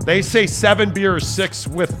 They say 7 beers, 6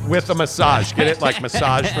 with a massage. Get it? Like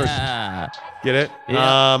massage first. Get it?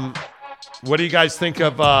 Yeah. What do you guys think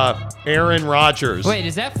of Aaron Rodgers? Wait,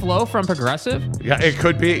 is that Flo from Progressive? Yeah, it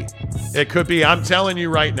could be. It could be. I'm telling you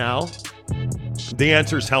right now, the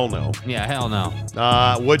answer's hell no. Yeah, hell no.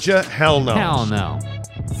 Would you? Hell no. Hell no.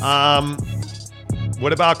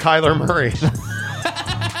 What about Kyler Murray?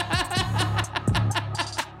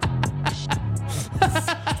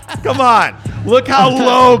 Come on. Look how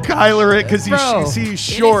low Kyler is because he's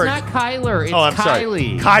short. It's not Kyler. It's I'm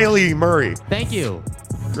Kylie. Sorry. Kylie Murray. Thank you.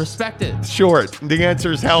 Respect it. Short. The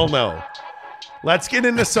answer is hell no. Let's get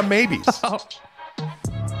into some maybes.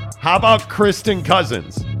 How about Kristen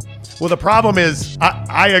Cousins? Well, the problem is,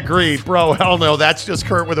 I agree, bro. Hell no. That's just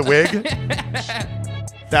Kurt with a wig.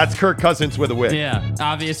 That's Kirk Cousins with a wig. Yeah,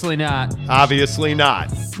 obviously not. Obviously not.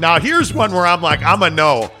 Now, here's one where I'm like, I'm a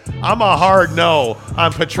no. I'm a hard no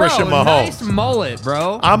on Patricia Mahomes. Nice mullet,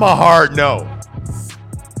 bro. I'm a hard no.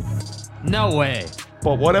 No way.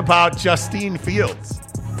 But what about Justine Fields?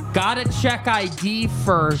 Gotta check ID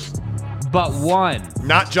first, but one.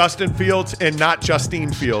 Not Justin Fields and not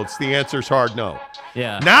Justine Fields. The answer's hard no.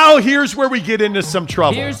 Yeah. Now here's where we get into some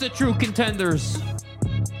trouble. Here's the true contenders.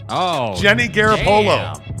 Oh. Jenny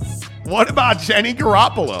Garoppolo. Damn. What about Jenny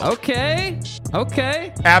Garoppolo?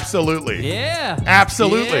 Okay. Absolutely. Yeah.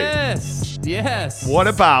 Absolutely. Yes. What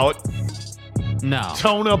about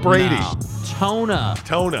Tona Brady? No.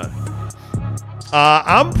 Tona.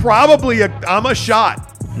 I'm a shot.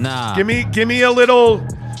 Nah. Give me a little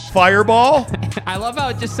fireball. I love how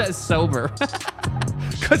it just says sober.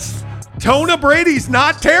 Because Tona Brady's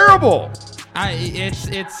not terrible.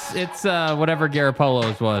 It's whatever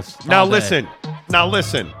Garoppolo's was. Now listen.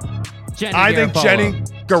 I think Jenny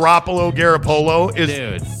Garoppolo is...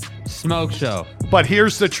 Dude, smoke show. But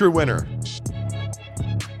here's the true winner.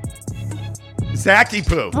 Zachy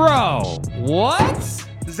Poo. Bro, what?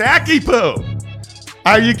 Zachy Poo.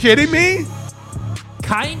 Are you kidding me?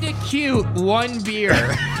 Kinda cute, one beer.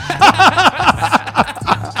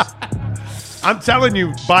 I'm telling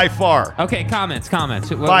you, by far. Okay, comments.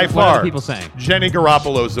 What are the people saying? Jenny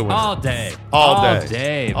Garoppolo's the winner. All day.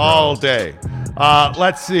 All day.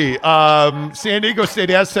 Let's see. San Diego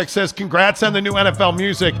State Aztec says, congrats on the new NFL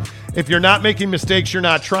music. If you're not making mistakes, you're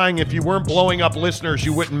not trying. If you weren't blowing up listeners,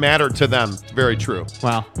 you wouldn't matter to them. Very true.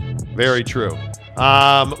 Wow. Very true.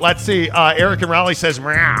 Let's see. Eric and Raleigh says,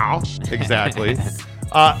 meow. Exactly.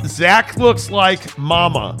 Zach looks like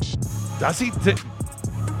Mama. Does he?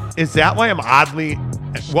 Is that why I'm oddly...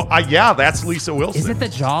 Well, yeah, that's Lisa Wilson. Is it the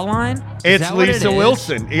jawline? It's Lisa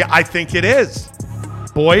Wilson. Yeah, I think it is.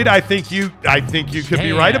 Boyd, I think you could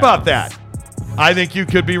be right about that. I think you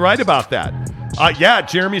could be right about that. Yeah,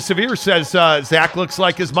 Jeremy Severe says Zach looks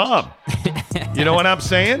like his mom. You know what I'm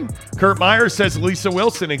saying? Kurt Meyer says Lisa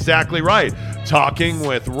Wilson. Exactly right. Talking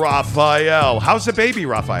with Raphael. How's the baby,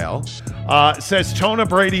 Raphael? Says Tona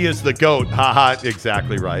Brady is the GOAT. Haha,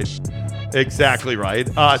 exactly right. Exactly right.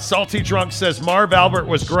 Salty Drunk says Marv Albert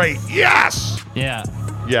was great. Yes! Yeah.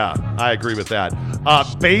 Yeah, I agree with that.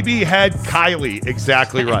 Baby head Kylie.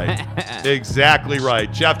 Exactly right. Exactly right.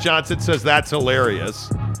 Jeff Johnson says that's hilarious.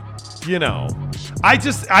 You know, I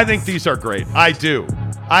think these are great. I do.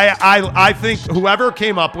 I think whoever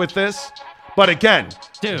came up with this, but again,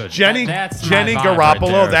 dude, Jenny Garoppolo, right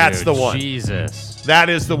there, that's dude. the one. Jesus. That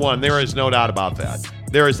is the one. There is no doubt about that.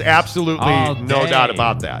 There is absolutely no doubt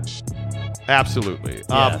about that. Absolutely.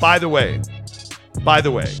 Yes. By the way,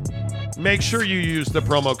 make sure you use the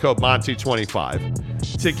promo code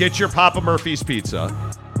Monty25 to get your Papa Murphy's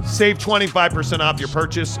pizza. Save 25% off your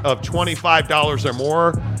purchase of $25 or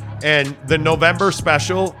more. And the November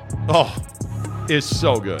special, is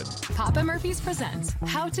so good. Papa Murphy's presents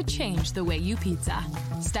How to Change the Way You Pizza.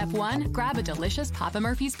 Step 1, grab a delicious Papa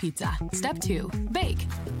Murphy's pizza. Step 2, bake.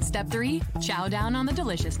 Step 3, chow down on the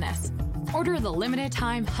deliciousness. Order the limited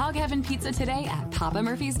time Hog Heaven pizza today at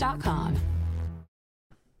papamurphys.com.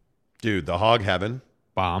 Dude, the Hog Heaven.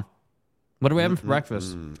 Bomb. What are we having for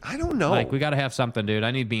breakfast? I don't know. Like, we got to have something, dude.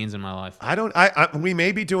 I need beans in my life. We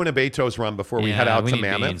may be doing a Beto's run before we head out to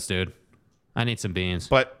Mammoth. Beans, dude. I need some beans.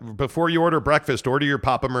 But before you order breakfast, order your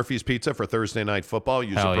Papa Murphy's Pizza for Thursday Night Football.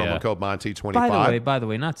 Use the promo code Monty25. By the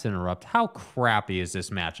way, not to interrupt, how crappy is this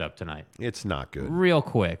matchup tonight? It's not good. Real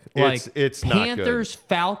quick. It's not good. Panthers,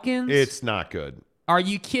 Falcons? It's not good. Are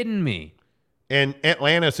you kidding me? And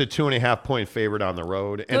Atlanta's a 2.5-point favorite on the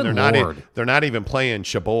road, and Good they're not even playing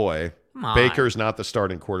Chaboy. Baker's not the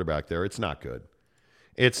starting quarterback there. It's not good.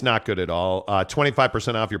 It's not good at all.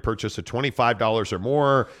 25% off your purchase of $25 or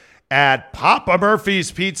more at Papa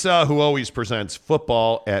Murphy's Pizza, who always presents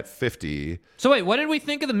football at 50. So wait, what did we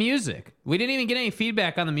think of the music? We didn't even get any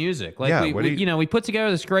feedback on the music. Like Yeah, we put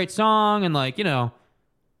together this great song and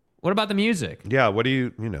what about the music? Yeah,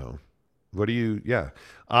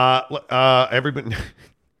 everybody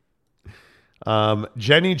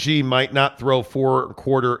Jenny G might not throw fourth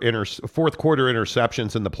quarter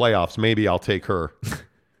interceptions in the playoffs. Maybe I'll take her.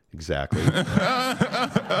 Exactly.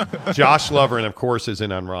 Josh Loverin, of course, is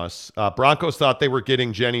in on Russ. Broncos thought they were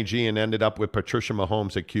getting Jenny G and ended up with Patricia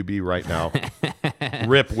Mahomes at QB right now.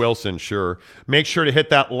 Rip Wilson, sure. Make sure to hit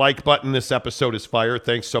that like button. This episode is fire.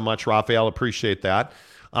 Thanks so much, Raphael. Appreciate that.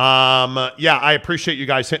 I appreciate you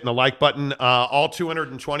guys hitting the like button. All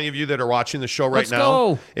 220 of you that are watching the show right now.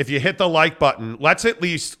 Go. If you hit the like button,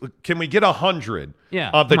 can we get 100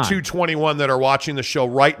 of the 221 that are watching the show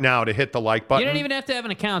right now to hit the like button? You don't even have to have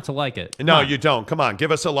an account to like it. No, you don't. Come on,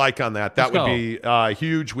 give us a like on that. That would be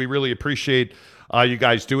huge. We really appreciate you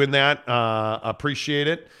guys doing that. Appreciate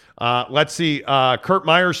it. Let's see. Kurt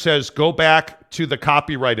Meyer says, go back to the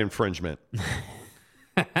copyright infringement.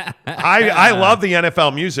 I love the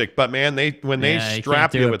NFL music, but man, when they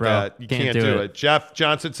strap you with that, you can't do it. Jeff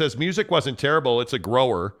Johnson says music wasn't terrible. It's a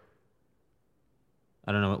grower.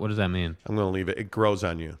 I don't know. What does that mean? I'm going to leave it. It grows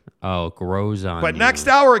on you. Oh, it grows on you. But next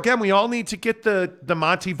hour, again, we all need to get the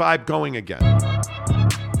Monty vibe going again.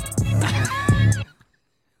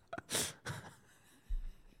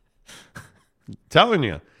 Telling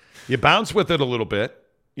you. You bounce with it a little bit.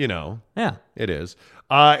 Yeah. It is.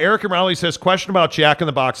 Eric and Raleigh says, question about Jack in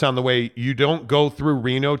the Box on the way. You don't go through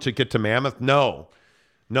Reno to get to Mammoth? No.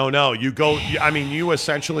 You go, you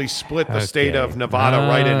essentially split the state of Nevada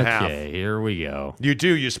right in half. Okay, here we go. You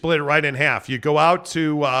do. You split it right in half. You go out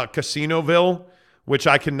to Casinoville, which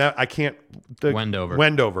I can't.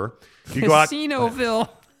 Wendover. You go out. Casinoville.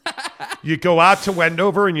 You go out to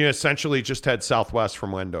Wendover, and you essentially just head southwest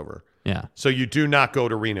from Wendover. Yeah. So you do not go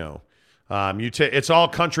to Reno. It's all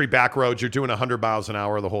country back roads. You're doing 100 miles an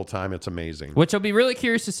hour the whole time. It's amazing. Which I'll be really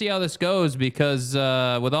curious to see how this goes because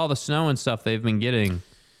with all the snow and stuff they've been getting.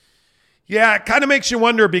 Yeah, it kind of makes you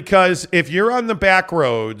wonder because if you're on the back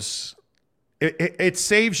roads, it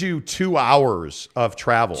saves you 2 hours of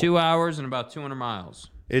travel. 2 hours and about 200 miles.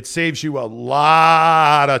 It saves you a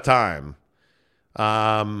lot of time.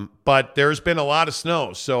 But there's been a lot of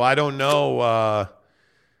snow, so I don't know.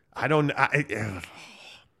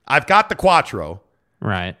 I've got the Quattro.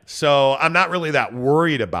 Right. So I'm not really that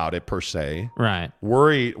worried about it per se. Right.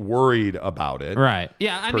 Worried about it. Right.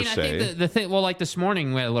 Yeah, I think the thing, like this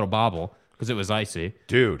morning we had a little bobble because it was icy.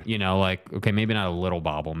 Dude. Maybe not a little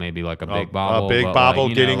bobble, maybe like a big bobble. A big bobble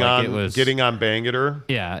getting on Bangerter.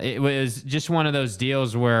 Yeah, it was just one of those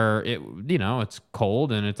deals where it's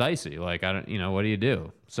cold and it's icy. Like, what do you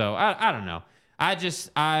do? So I don't know. That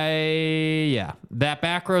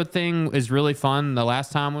back road thing is really fun. The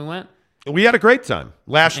last time we went, we had a great time.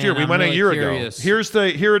 Last year, we went really a year curious. ago.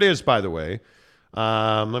 Here it is, by the way.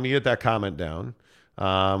 Let me get that comment down.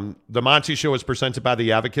 The Monty Show is presented by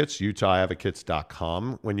the Advocates,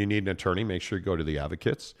 UtahAdvocates.com. When you need an attorney, make sure you go to the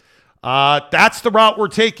Advocates. That's the route we're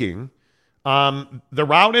taking. The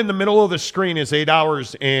route in the middle of the screen is 8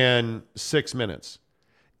 hours and 6 minutes.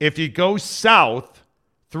 If you go south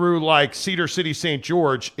through like Cedar City, St.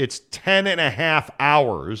 George, it's 10 and a half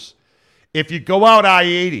hours. If you go out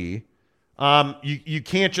I-80, you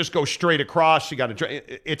can't just go straight across. You got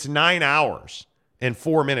to. It's 9 hours and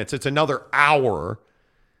 4 minutes. It's another hour.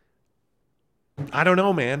 I don't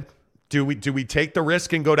know, man. Do we take the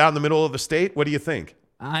risk and go down the middle of the state? What do you think?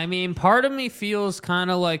 I mean, part of me feels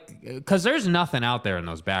kind of like because there's nothing out there in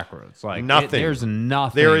those back roads. Like nothing. There's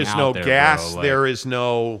nothing. There is out no there, gas. bro. There is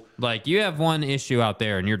no. Like you have one issue out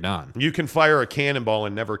there and you're done. You can fire a cannonball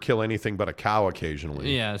and never kill anything but a cow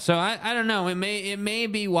occasionally. Yeah. So I don't know. It may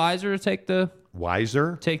be wiser to take the high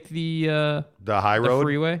road, the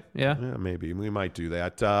freeway. Yeah. Maybe we might do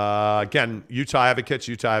that. Again, Utah Advocates,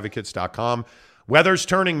 UtahAdvocates.com. Weather's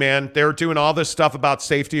turning, man. They're doing all this stuff about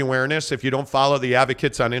safety awareness. If you don't follow the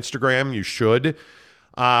Advocates on Instagram, you should.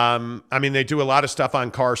 They do a lot of stuff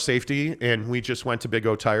on car safety, and we just went to Big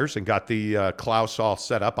O Tires and got the Klaus all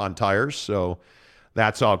set up on tires. So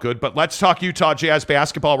That's all good. But let's talk Utah Jazz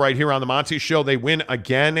basketball right here on the Monty Show. They win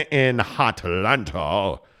again in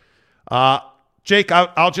Atlanta. Jake,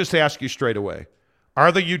 I'll just ask you straight away.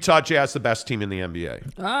 Are the Utah Jazz the best team in the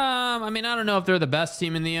NBA? I mean, I don't know if they're the best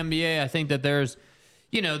team in the NBA. I think that there's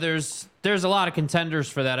a lot of contenders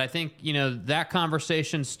for that. I think, that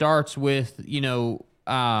conversation starts with, who has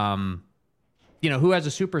a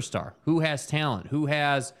superstar, who has talent, who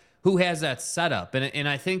has that setup. And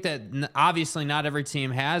I think that obviously not every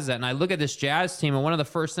team has that. And I look at this Jazz team, and one of the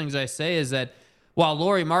first things I say is that while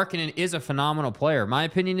Lauri Markkanen is a phenomenal player, my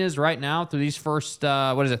opinion is right now through these first,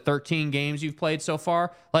 13 games you've played so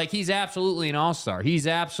far, like he's absolutely an all-star. He's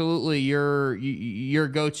absolutely your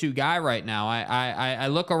go-to guy right now. I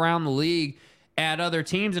look around the league at other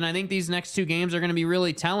teams, and I think these next two games are going to be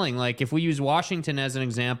really telling. Like if we use Washington as an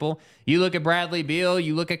example, you look at Bradley Beal,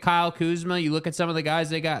 you look at Kyle Kuzma, you look at some of the guys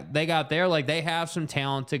they got there, like they have some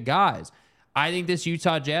talented guys. I think this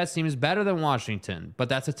Utah Jazz team is better than Washington, but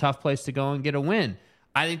that's a tough place to go and get a win.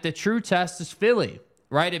 I think the true test is Philly,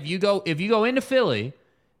 right? If you go into Philly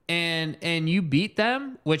and you beat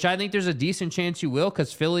them, which I think there's a decent chance you will,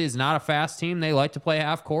 because Philly is not a fast team. They like to play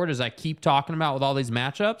half court, as I keep talking about with all these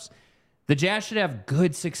matchups. The Jazz should have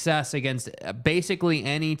good success against basically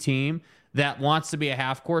any team that wants to be a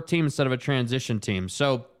half court team instead of a transition team.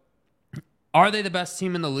 So are they the best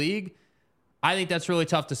team in the league? I think that's really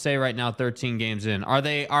tough to say right now, 13 games in. Are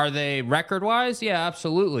they record-wise? Yeah,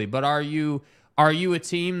 absolutely. But are you a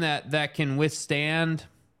team that can withstand,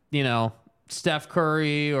 Steph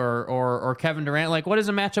Curry or Kevin Durant? Like, what does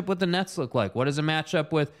a matchup with the Nets look like? What does a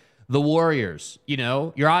matchup with the Warriors?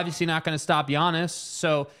 You're obviously not going to stop Giannis.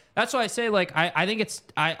 So that's why I say, like, I think it's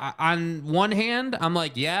on one hand, I'm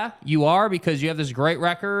like, yeah, you are, because you have this great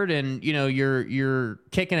record and you're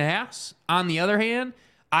kicking ass. On the other hand,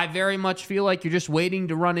 I very much feel like you're just waiting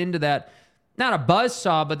to run into that, not a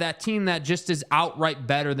buzzsaw, but that team that just is outright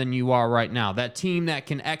better than you are right now. That team that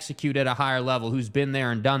can execute at a higher level, who's been there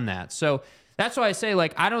and done that. So that's why I say,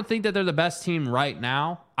 like, I don't think that they're the best team right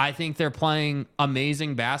now. I think they're playing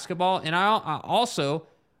amazing basketball. And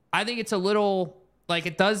I think it's a little, like,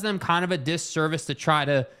 it does them kind of a disservice to try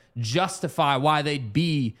to justify why they'd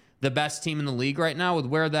be the best team in the league right now with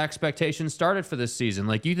where the expectations started for this season.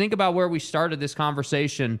 Like, you think about where we started this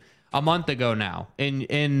conversation a month ago now.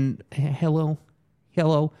 And hello.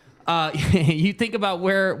 You think about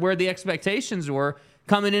where the expectations were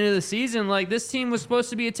coming into the season. Like, this team was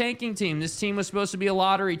supposed to be a tanking team. This team was supposed to be a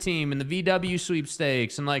lottery team in the VW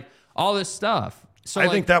sweepstakes and, like, all this stuff. So I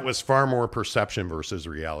think that was far more perception versus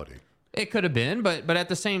reality. It could have been, but at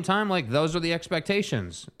the same time, like, those are the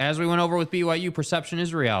expectations. As we went over with BYU, perception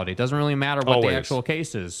is reality. It doesn't really matter what the actual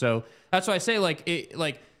case is. So that's why I say,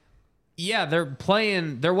 yeah,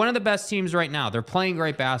 they're one of the best teams right now. They're playing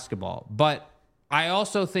great basketball. But I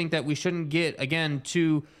also think that we shouldn't get, again,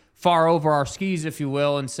 too far over our skis, if you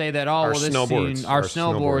will, and say that, our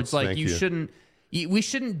snowboards, like, we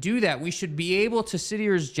shouldn't do that. We should be able to sit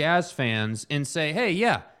here as Jazz fans and say, hey,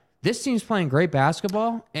 yeah, this team's playing great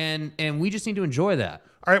basketball, and we just need to enjoy that.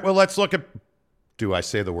 All right, well, let's look at, do I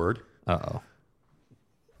say the word? Uh-oh.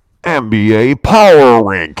 NBA Power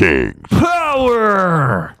Rankings.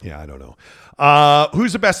 Power! Yeah, I don't know.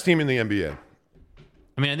 Who's the best team in the NBA?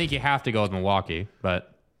 I mean, I think you have to go with Milwaukee,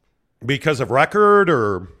 but... Because of record,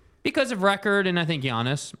 or... Because of record, and I think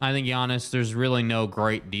Giannis. There's really no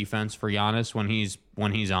great defense for Giannis when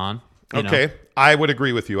he's on. Okay, I would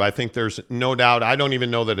agree with you. I think there's no doubt. I don't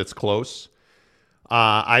even know that it's close.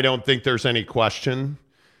 I don't think there's any question.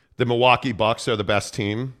 The Milwaukee Bucks are the best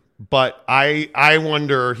team. But I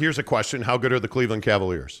wonder, here's a question, how good are the Cleveland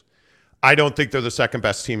Cavaliers? I don't think they're the second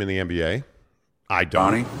best team in the NBA. I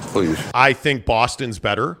don't. Donnie, please. I think Boston's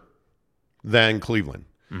better than Cleveland.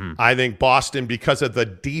 Mm-hmm. I think Boston, because of the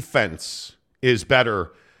defense, is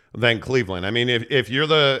better than Cleveland. I mean, if you're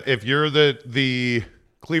the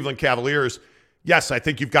Cleveland Cavaliers, yes, I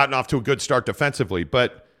think you've gotten off to a good start defensively,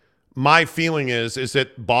 but my feeling is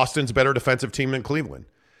that Boston's a better defensive team than Cleveland.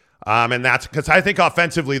 And that's because I think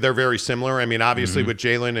offensively they're very similar. I mean, obviously with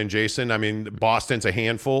Jalen and Jason, I mean, Boston's a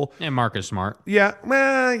handful. And Marcus Smart. Yeah,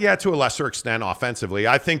 to a lesser extent offensively.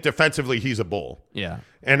 I think defensively he's a bull. Yeah.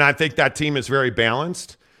 And I think that team is very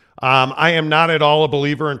balanced. I am not at all a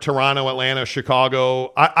believer in Toronto, Atlanta,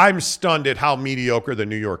 Chicago. I'm stunned at how mediocre the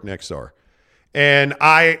New York Knicks are. And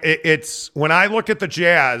it's when I look at the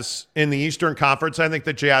Jazz in the Eastern Conference, I think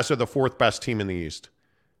the Jazz are the fourth best team in the East.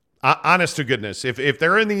 Honest to goodness, if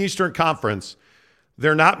they're in the Eastern Conference,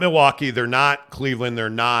 they're not Milwaukee, they're not Cleveland, they're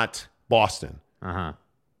not Boston. Uh-huh.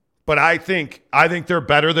 But I think they're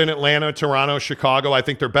better than Atlanta, Toronto, Chicago. I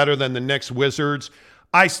think they're better than the Knicks, Wizards.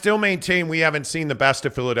 I still maintain we haven't seen the best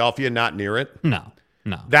of Philadelphia, not near it. No.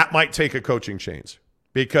 That might take a coaching change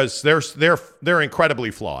because they're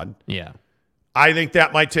incredibly flawed. Yeah. I think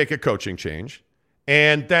that might take a coaching change.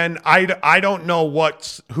 And then I don't know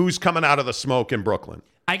who's coming out of the smoke in Brooklyn.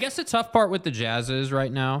 I guess the tough part with the Jazz is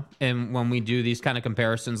right now, and when we do these kind of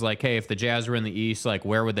comparisons, like, hey, if the Jazz were in the East, like,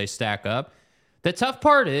 where would they stack up? The tough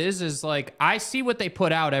part is like, I see what they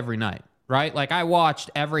put out every night, right? Like, I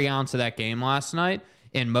watched every ounce of that game last night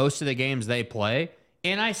in most of the games they play,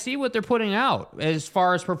 and I see what they're putting out as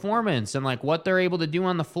far as performance and, like, what they're able to do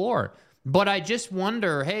on the floor. But I just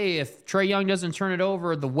wonder, hey, if Trae Young doesn't turn it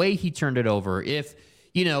over the way he turned it over, if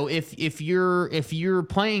you're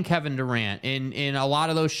playing Kevin Durant and a lot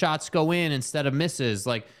of those shots go in instead of misses,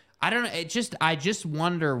 like, I don't know. I just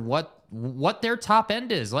wonder what their top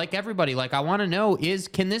end is. Like everybody, like, I want to know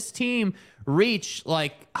can this team reach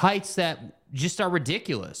like heights that just are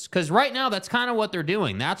ridiculous? Because right now that's kind of what they're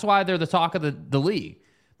doing. That's why they're the talk of the league,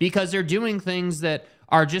 because they're doing things that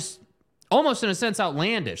are just almost in a sense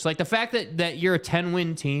outlandish. Like the fact that you're a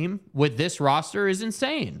 10-win team with this roster is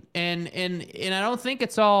insane. And I don't think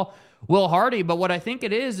it's all Will Hardy, but what I think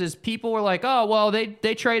it is people were like, oh, well,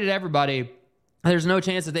 they traded everybody. There's no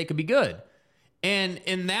chance that they could be good.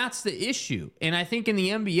 And that's the issue. And I think in the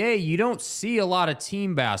NBA, you don't see a lot of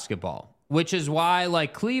team basketball, which is why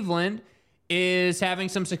like Cleveland is having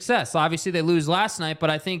some success. Obviously, they lose last night, but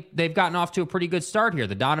I think they've gotten off to a pretty good start here.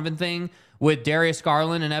 The Donovan thing with Darius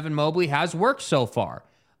Garland and Evan Mobley has worked so far.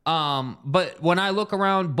 But when I look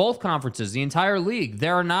around both conferences, the entire league,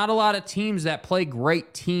 there are not a lot of teams that play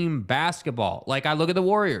great team basketball. Like I look at the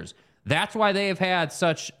Warriors. That's why they have had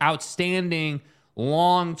such outstanding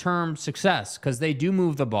long-term success, because they do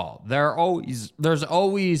move the ball. There's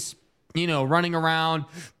always, running around,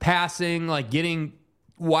 passing, like getting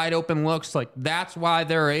wide open looks. Like that's why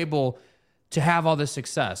they're able to have all this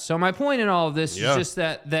success. So my point in all of this is just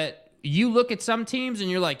that you look at some teams and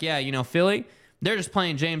you're like, yeah, Philly, they're just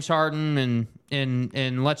playing James Harden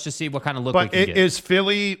and let's just see what kind of look we can get. Is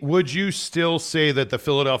Philly, would you still say that the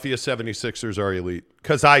Philadelphia 76ers are elite?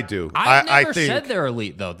 Because I do. I never said they're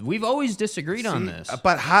elite, though. We've always disagreed on this.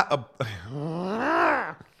 But how...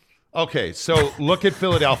 Okay, so look at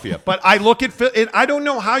Philadelphia. But I look at Philly, and I don't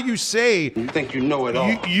know how you say... You think you know it all.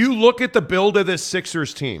 You look at the build of this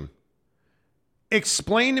Sixers team.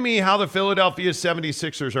 Explain to me how the Philadelphia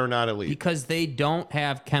 76ers are not elite. Because they don't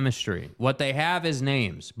have chemistry. What they have is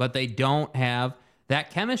names, but they don't have that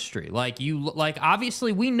chemistry. Like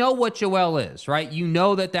obviously we know what Joel is, right? You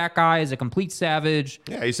know that guy is a complete savage.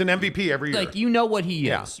 Yeah, he's an MVP every year. Like you know what he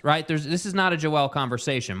is, right? This is not a Joel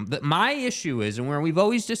conversation. My issue is, and where we've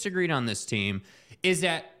always disagreed on this team, is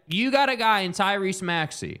that you got a guy in Tyrese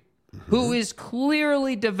Maxey who is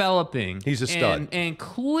clearly developing. He's a stud. And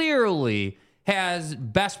clearly has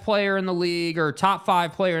best player in the league or top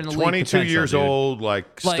 5 player in the league. 22 years old,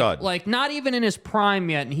 stud. Like not even in his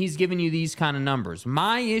prime yet, and he's giving you these kind of numbers.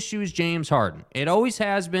 My issue is James Harden. It always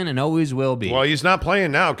has been and always will be. Well, he's not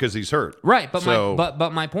playing now because he's hurt. Right,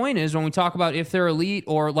 but my point is, when we talk about if they're elite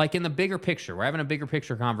or like in the bigger picture, we're having a bigger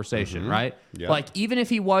picture conversation, right? Yeah. Like even if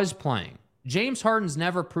he was playing, James Harden's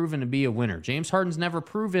never proven to be a winner. James Harden's never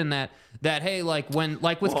proven that hey,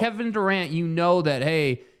 with Kevin Durant, you know that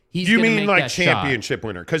hey, he's you mean make like that championship shot.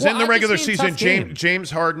 Winner? Because in the regular season,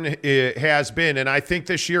 James Harden has been, and I think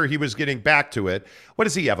this year he was getting back to it. What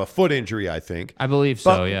does he have? A foot injury, I think. I believe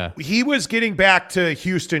so, yeah. He was getting back to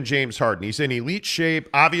Houston James Harden. He's in elite shape.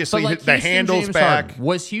 Obviously, the Houston handle's James back. Harden.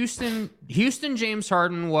 Was Houston James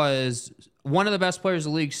Harden was one of the best players the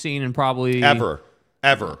league's seen in probably ever.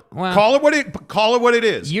 Well, call it what it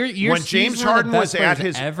is. When James Harden was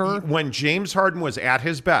at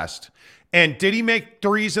his best. And did he make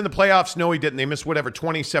threes in the playoffs? No, he didn't. They missed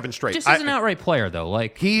 27 straight. Just as an outright player, though.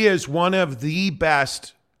 Like he is one of the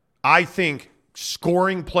best, I think,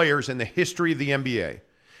 scoring players in the history of the NBA.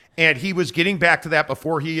 And he was getting back to that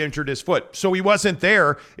before he injured his foot. So he wasn't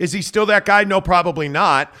there. Is he still that guy? No, probably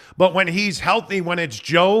not. But when he's healthy, when it's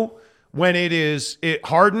Joe, when it is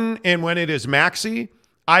Harden, and when it is Maxey,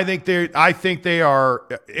 I think they are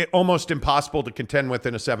almost impossible to contend with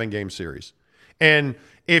in a 7-game series. And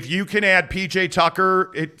if you can add PJ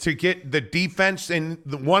Tucker to get the defense in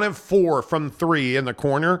the 1 of 4 from 3 in the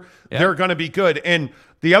corner, they're going to be good. And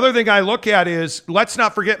the other thing I look at is, let's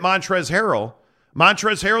not forget Montrezl Harrell.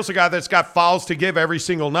 Montrezl Harrell's a guy that's got fouls to give every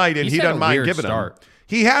single night, and he doesn't mind giving them.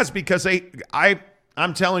 He has, because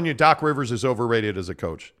I'm telling you, Doc Rivers is overrated as a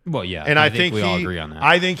coach. Well, yeah, and I think we all agree on that.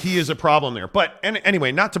 I think he is a problem there. But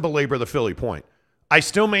anyway, not to belabor the Philly point, I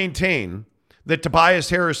still maintain that Tobias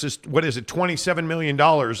Harris is, what is it, $27 million.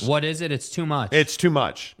 What is it? It's too much. It's too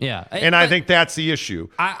much. Yeah. And I think that's the issue.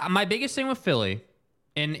 My biggest thing with Philly,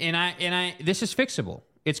 and I this is fixable.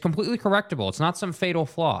 It's completely correctable. It's not some fatal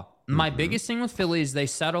flaw. My biggest thing with Philly is they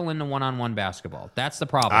settle into one-on-one basketball. That's the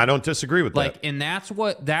problem. I don't disagree with that. And that's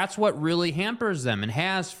what really hampers them and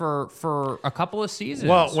has for a couple of seasons.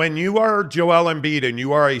 Well, when you are Joel Embiid and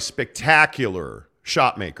you are a spectacular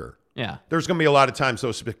shot maker, there's going to be a lot of times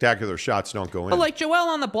those spectacular shots don't go in. But like Joel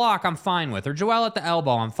on the block, I'm fine with, or Joel at the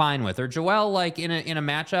elbow, I'm fine with, or Joel like in a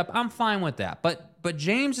matchup, I'm fine with that. But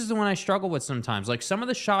James is the one I struggle with sometimes. Like some of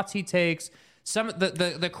the shots he takes, some of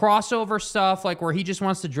the crossover stuff, like where he just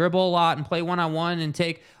wants to dribble a lot and play one-on-one and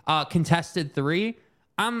take contested three.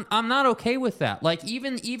 I'm not okay with that. Like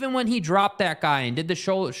even when he dropped that guy and did the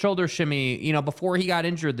shoulder shimmy, before he got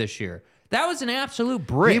injured this year, that was an absolute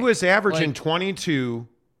brick. He was averaging 22,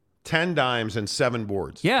 10 dimes, and 7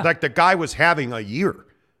 boards. Yeah. Like the guy was having a year.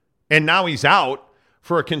 And now he's out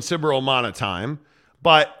for a considerable amount of time.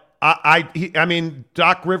 But I mean,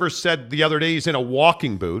 Doc Rivers said the other day he's in a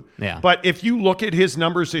walking boot. Yeah. But if you look at his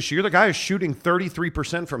numbers this year, the guy is shooting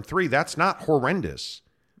 33% from 3. That's not horrendous.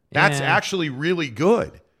 That's actually really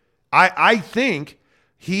good. I think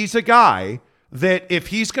he's a guy that if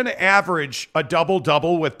he's going to average a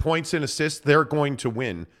double-double with points and assists, they're going to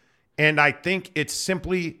win. And I think it's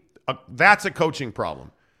simply that's a coaching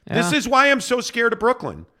problem. Yeah. This is why I'm so scared of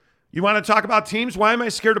Brooklyn. You want to talk about teams? Why am I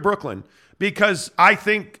scared of Brooklyn? Because I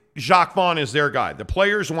think Jacques Vaughn is their guy. The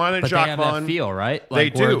players wanted Jacques Vaughn. But they have that feel, right?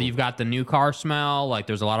 Like they do. You've got the new car smell. Like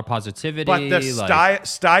there's a lot of positivity. But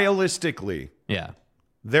stylistically,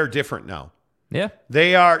 they're different now. Yeah.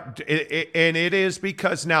 They are, and it is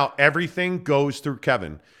because now everything goes through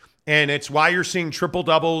Kevin. And it's why you're seeing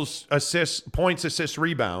triple-doubles, assists, points, assists,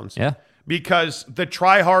 rebounds. Yeah. Because the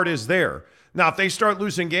try-hard is there. Now, if they start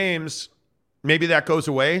losing games, maybe that goes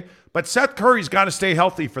away. But Seth Curry's got to stay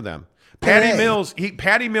healthy for them. Patty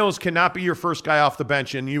Mills cannot be your first guy off the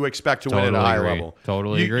bench and you expect to win at a high level.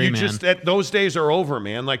 Totally agree, man. Just, those days are over,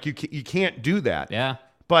 man. Like, you can't do that. Yeah.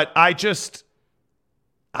 But I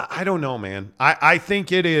don't know, man. I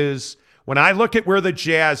think it is, when I look at where the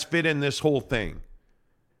Jazz fit in this whole thing,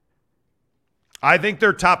 I think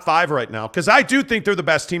they're top 5 right now because I do think they're the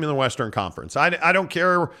best team in the Western Conference. I don't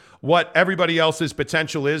care what everybody else's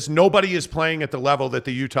potential is. Nobody is playing at the level that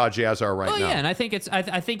the Utah Jazz are right now. Yeah, and I think it's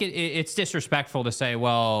disrespectful to say,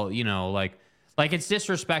 well, like it's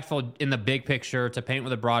disrespectful in the big picture to paint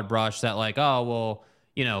with a broad brush that like, oh, well,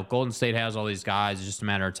 Golden State has all these guys. It's just a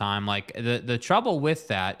matter of time. Like the trouble with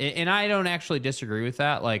that, and I don't actually disagree with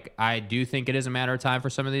that. Like I do think it is a matter of time for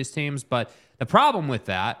some of these teams, but the problem with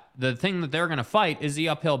that, the thing that they're going to fight is the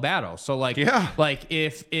uphill battle. So like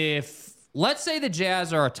if let's say the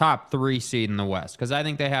Jazz are a top 3 seed in the West, because I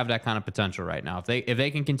think they have that kind of potential right now. If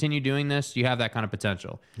they can continue doing this, you have that kind of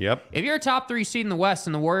potential. Yep. If you're a top 3 seed in the West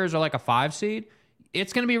and the Warriors are like a 5 seed,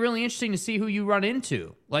 it's going to be really interesting to see who you run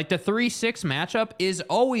into. Like the 3-6 matchup is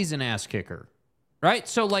always an ass kicker, right?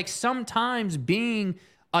 So like sometimes being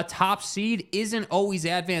a top seed isn't always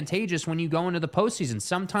advantageous when you go into the postseason.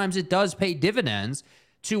 Sometimes it does pay dividends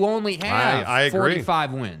to only have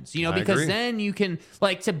 45 wins, because then you can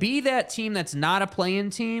like to be that team that's not a play-in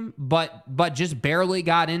team, but just barely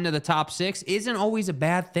got into the top 6 isn't always a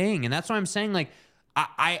bad thing. And that's why I'm saying like,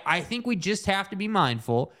 I think we just have to be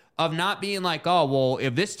mindful of not being like, oh, well,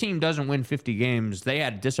 if this team doesn't win 50 games, they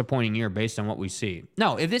had a disappointing year based on what we see.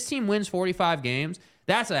 No, if this team wins 45 games,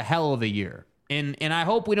 that's a hell of a year. And I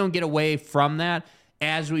hope we don't get away from that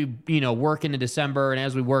as we, work into December and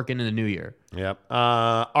as we work into the new year. Yep.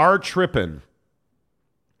 R. Trippin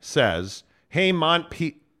says, hey,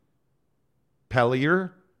 Montpellier.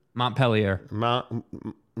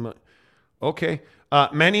 Okay.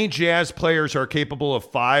 Many Jazz players are capable of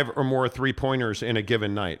 5 or more 3-pointers in a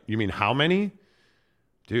given night. You mean how many?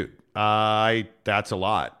 Dude, that's a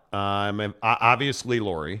lot. Obviously,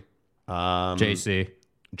 Laurie. JC.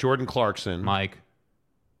 Jordan Clarkson.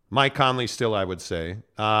 Mike Conley still, I would say.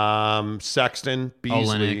 Sexton,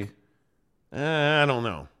 Beasley. I don't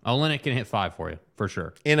know. Olynyk can hit 5 for you, for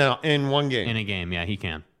sure. In one game? In a game, yeah, he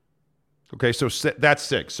can. Okay, so that's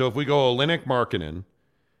 6. So if we go Olynyk, Markkanen,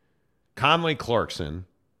 Conley, Clarkson,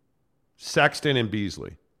 Sexton, and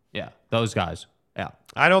Beasley. Yeah, those guys. Yeah.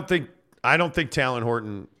 I don't think Talon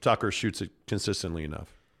Horton Tucker shoots it consistently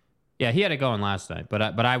enough. Yeah, he had it going last night, but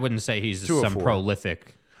I wouldn't say he's some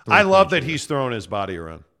prolific. I love that he's throwing his body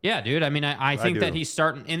around. Yeah, dude. I mean, I think that he's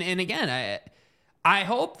starting. And again, I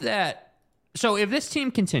hope that So if this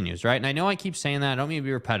team continues, right, and I know I keep saying that, I don't mean to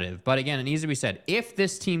be repetitive, but again, it needs to be said, if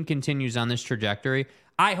this team continues on this trajectory,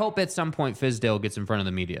 I hope at some point Fizdale gets in front of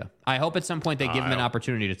the media. I hope at some point they give him an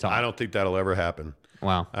opportunity to talk. I don't think that'll ever happen.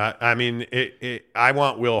 Wow. I mean, I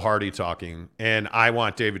want Will Hardy talking, and I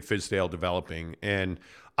want David Fizdale developing. And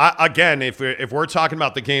again, if we're talking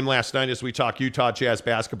about the game last night as we talk Utah Jazz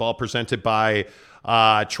basketball presented by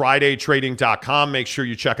TryDayTrading.com, make sure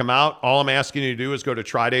you check them out. All I'm asking you to do is go to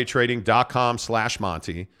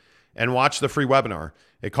TryDayTrading.com/Monty and watch the free webinar.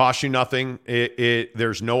 It costs you nothing.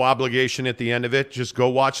 There's no obligation at the end of it. Just go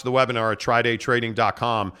watch the webinar at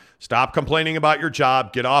TryDayTrading.com. Stop complaining about your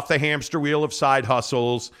job. Get off the hamster wheel of side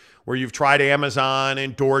hustles where you've tried Amazon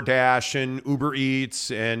and DoorDash and Uber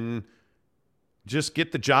Eats, and just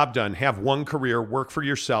get the job done. Have one career, work for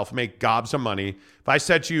yourself, make gobs of money. If I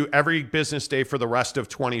said to you every business day for the rest of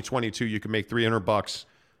 2022, you can make $300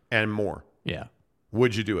 and more. Yeah.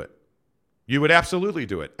 Would you do it? You would absolutely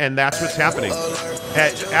do it. And that's what's happening.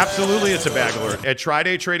 Absolutely, it's a bag alert. At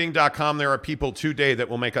TryDayTrading.com, there are people today that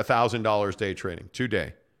will make $1,000 day trading.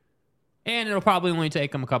 Today. And it'll probably only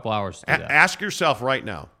take them a couple hours to do that. Ask yourself right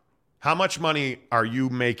now, how much money are you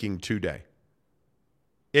making today?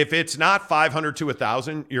 If it's not 500 to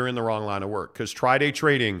 1,000, you're in the wrong line of work, because Tri-Day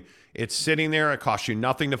Trading, it's sitting there. It costs you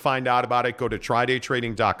nothing to find out about it. Go to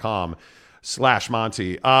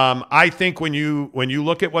TryDayTrading.com/Monty. I think when you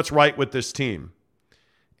look at what's right with this team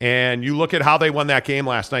and you look at how they won that game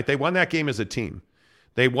last night, they won that game as a team.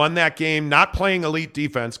 They won that game not playing elite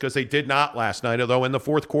defense, because they did not last night, although in the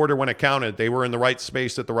fourth quarter when it counted, they were in the right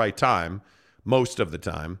space at the right time most of the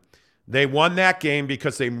time. They won that game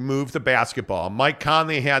because they moved the basketball. Mike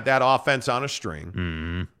Conley had that offense on a string.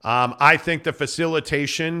 Mm-hmm. I think the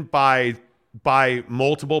facilitation by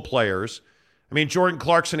multiple players. I mean, Jordan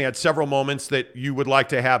Clarkson had several moments that you would like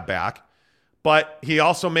to have back, but he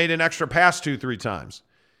also made an extra pass 2-3 times.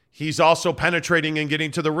 He's also penetrating and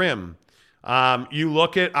getting to the rim. You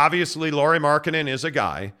look at, obviously, Lauri Markkanen is a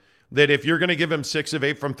guy that if you're going to give him 6 of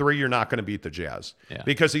 8 from 3, you're not going to beat the Jazz. Yeah.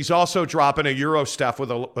 Because he's also dropping a Euro step with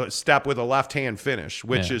a left-hand finish,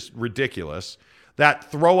 which is ridiculous. That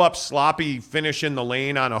throw-up sloppy finish in the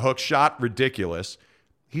lane on a hook shot, ridiculous.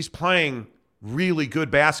 He's playing really good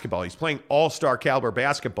basketball. He's playing all-star caliber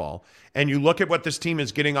basketball. And you look at what this team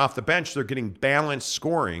is getting off the bench, they're getting balanced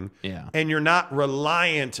scoring. Yeah. And you're not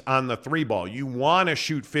reliant on the 3-ball. You want to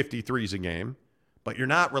shoot 53s a game, but you're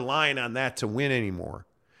not relying on that to win anymore.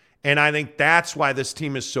 And I think that's why this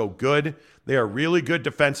team is so good. They are really good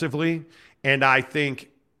defensively. And I think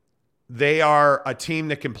they are a team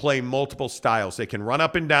that can play multiple styles. They can run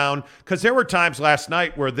up and down. Because there were times last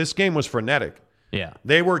night where this game was frenetic. Yeah.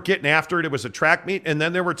 They were getting after it. It was a track meet. And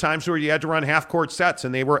then there were times where you had to run half-court sets,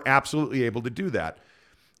 and they were absolutely able to do that.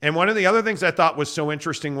 And one of the other things I thought was so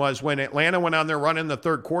interesting was when Atlanta went on their run in the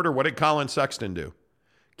third quarter, what did Colin Sexton do?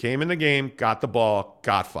 Came in the game, got the ball,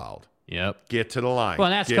 got fouled. Yep. Get to the line. Well,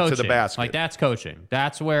 that's get coaching. to the basket. Like, that's coaching.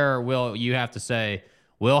 That's where you have to say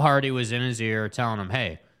Will Hardy was in his ear telling him,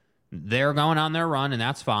 hey, they're going on their run, and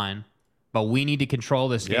that's fine, but we need to control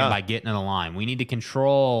this game by getting to the line. We need to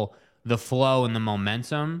control the flow and the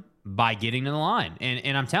momentum by getting to the line.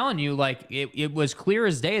 And I'm telling you, like, it was clear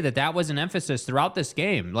as day that was an emphasis throughout this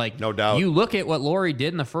game. Like, no doubt. You look at what Lauri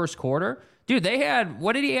did in the first quarter. Dude, they had,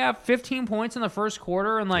 what did he have? 15 points in the first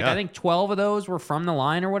quarter, and I think 12 of those were from the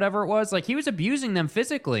line or whatever it was. Like, he was abusing them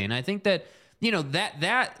physically, and I think that,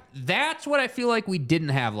 that's what I feel like we didn't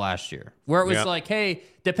have last year, where it was like, hey,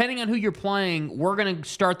 depending on who you're playing, we're going to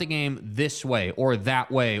start the game this way or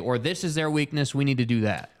that way, or this is their weakness, we need to do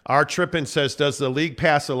that. Our Trippin says, does the League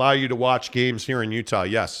Pass allow you to watch games here in Utah?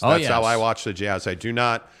 Yes, that's how I watch the Jazz. I do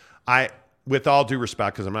not, with all due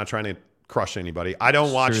respect, because I'm not trying to crush anybody, I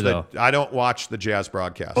don't watch the Jazz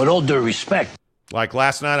broadcast. With all due respect. Like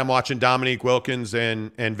last night, I'm watching Dominique Wilkins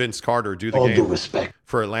and Vince Carter do the All game due respect.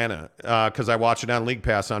 for Atlanta because I watch it on League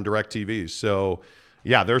Pass on DirecTV. So,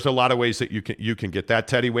 yeah, there's a lot of ways that you can get that.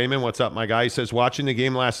 Teddy Wayman, what's up, my guy? He says, watching the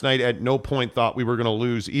game last night, at no point thought we were going to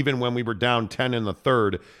lose, even when we were down 10 in the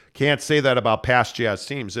third. Can't say that about past Jazz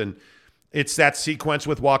teams. And it's that sequence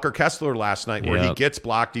with Walker Kessler last night where he gets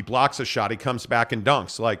blocked, he blocks a shot, he comes back and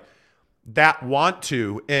dunks. Like, that want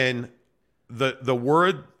to, and the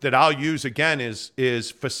word that I'll use again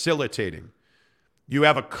is facilitating. You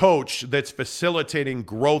have a coach that's facilitating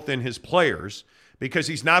growth in his players because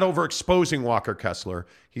he's not overexposing Walker Kessler.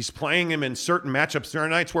 He's playing him in certain matchups. There are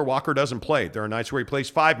nights where Walker doesn't play. There are nights where he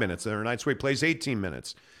plays 5 minutes. There are nights where he plays 18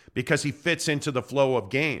 minutes because he fits into the flow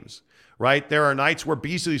of games, right? There are nights where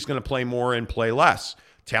Beasley's going to play more and play less.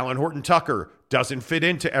 Talon Horton-Tucker doesn't fit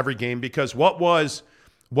into every game because what was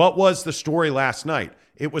the story last night?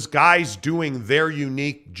 It was guys doing their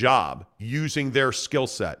unique job, using their skill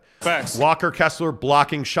set. Facts. Walker Kessler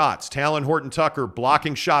blocking shots. Talon Horton-Tucker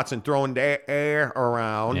blocking shots and throwing the air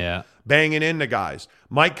around, banging into guys.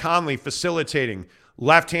 Mike Conley facilitating.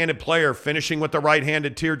 Left-handed player finishing with the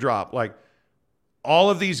right-handed teardrop. Like,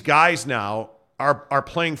 all of these guys now are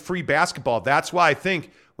playing free basketball. That's why I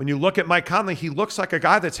think when you look at Mike Conley, he looks like a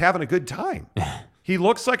guy that's having a good time. He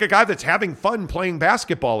looks like a guy that's having fun playing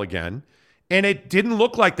basketball again. And it didn't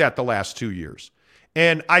look like that the last 2 years.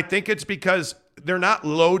 And I think it's because they're not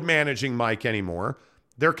load managing Mike anymore.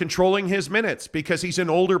 They're controlling his minutes because he's an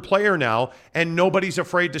older player now, and nobody's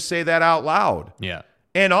afraid to say that out loud. Yeah.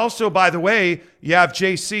 And also, by the way, you have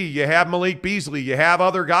JC, you have Malik Beasley, you have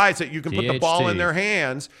other guys that you can put the ball in their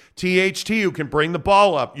hands. THT, who can bring the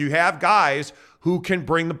ball up. You have guys who can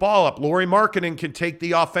bring the ball up. Lauri Markkanen can take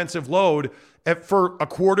the offensive load for a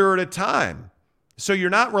quarter at a time. So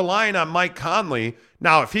you're not relying on Mike Conley.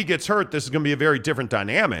 Now, if he gets hurt, this is going to be a very different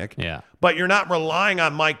dynamic. Yeah. But you're not relying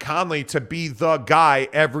on Mike Conley to be the guy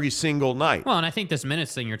every single night. Well, and I think this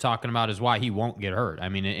minutes thing you're talking about is why he won't get hurt. I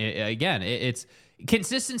mean, it's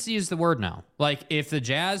consistency is the word now. Like, if the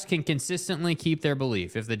Jazz can consistently keep their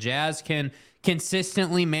belief, if the Jazz can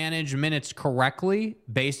consistently manage minutes correctly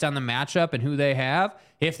based on the matchup and who they have,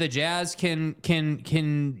 if the Jazz can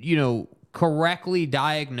correctly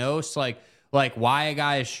diagnose like why a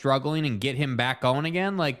guy is struggling and get him back going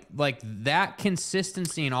again, like that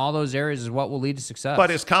consistency in all those areas is what will lead to success.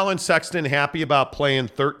 But is Colin Sexton happy about playing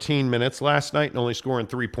 13 minutes last night and only scoring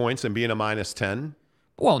 3 points and being a -10?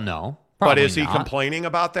 Well, no. But is he not. complaining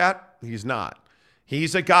about that? He's not.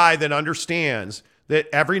 He's a guy that understands that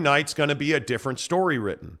every night's going to be a different story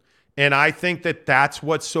written. And I think that that's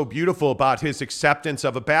what's so beautiful about his acceptance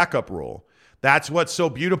of a backup role. That's what's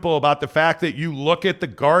so beautiful about the fact that you look at the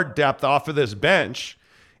guard depth off of this bench,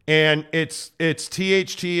 and it's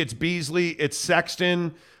THT, it's Beasley, it's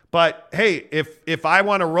Sexton. But hey, if I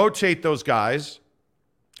want to rotate those guys,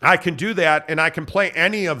 I can do that, and I can play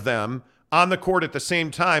any of them on the court at the same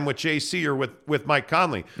time with JC or with Mike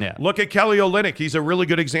Conley. Yeah. Look at Kelly Olynyk. He's a really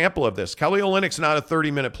good example of this. Kelly Olynyk's not a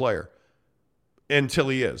 30-minute player until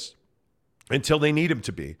he is, until they need him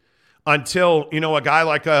to be. Until, a guy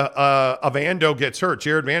like a Vando gets hurt.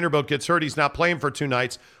 Jared Vanderbilt gets hurt. He's not playing for 2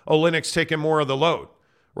 nights. Olynyk's taking more of the load,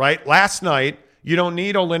 right? Last night, you don't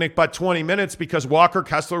need Olynyk but 20 minutes because Walker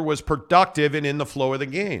Kessler was productive and in the flow of the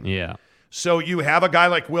game. Yeah. So you have a guy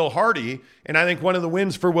like Will Hardy, and I think one of the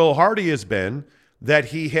wins for Will Hardy has been that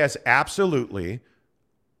he has absolutely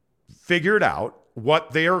figured out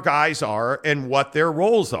what their guys are and what their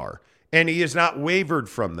roles are. And he has not wavered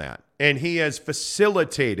from that. And he has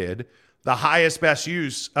facilitated the highest, best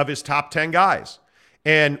use of his top 10 guys.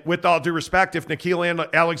 And with all due respect, if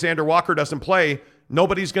Nickeil Alexander-Walker doesn't play,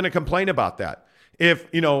 nobody's going to complain about that.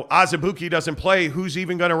 If, Azubuike doesn't play, who's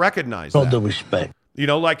even going to recognize that? All due respect.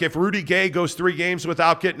 Like if Rudy Gay goes 3 games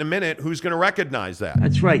without getting a minute, who's going to recognize that?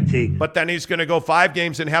 That's right, T. But then he's going to go 5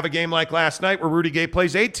 games and have a game like last night where Rudy Gay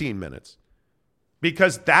plays 18 minutes.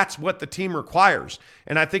 Because that's what the team requires.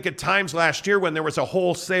 And I think at times last year when there was a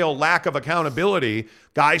wholesale lack of accountability,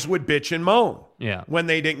 guys would bitch and moan when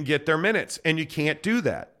they didn't get their minutes. And you can't do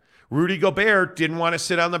that. Rudy Gobert didn't want to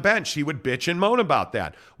sit on the bench. He would bitch and moan about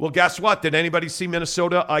that. Well, guess what? Did anybody see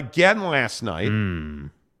Minnesota again last night?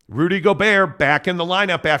 Rudy Gobert back in the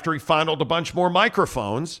lineup after he fondled a bunch more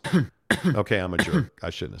microphones. Okay, I'm a jerk.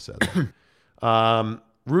 I shouldn't have said that.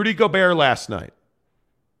 Rudy Gobert last night.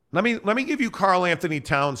 Let me give you Karl Anthony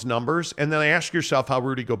Towns numbers, and then ask yourself how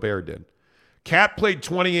Rudy Gobert did. Cat played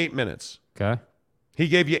 28 minutes. Okay. He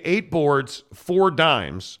gave you 8 boards, 4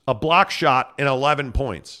 dimes, a block shot, and 11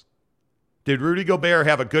 points. Did Rudy Gobert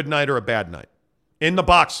have a good night or a bad night? In the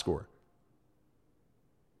box score.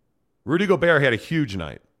 Rudy Gobert had a huge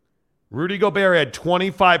night. Rudy Gobert had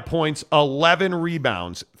 25 points, 11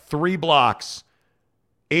 rebounds, 3 blocks,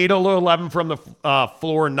 8 of 11 from the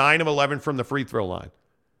floor, 9 of 11 from the free throw line.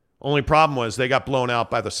 Only problem was they got blown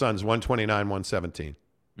out by the Suns, 129-117.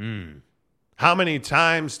 How many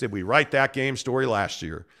times did we write that game story last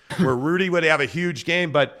year where Rudy would have a huge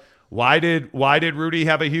game, but why did Rudy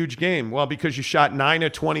have a huge game? Well, because you shot 9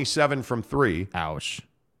 of 27 from 3. Ouch.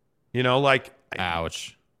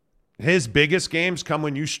 Ouch. His biggest games come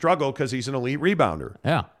when you struggle because he's an elite rebounder.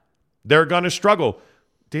 Yeah. They're going to struggle.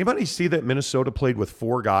 Did anybody see that Minnesota played with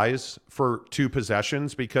 4 guys for 2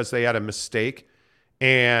 possessions because they had a mistake?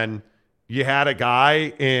 And you had a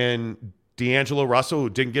guy in D'Angelo Russell who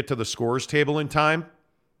didn't get to the scorers table in time,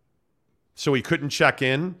 so he couldn't check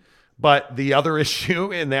in. But the other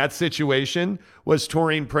issue in that situation was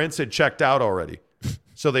Taurean Prince had checked out already.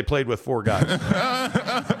 So they played with 4 guys.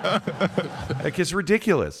 Like, it's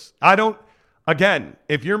ridiculous. I don't. Again,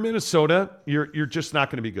 if you're Minnesota, you're just not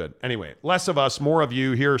going to be good. Anyway, less of us, more of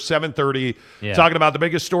you here. 7:30, talking about the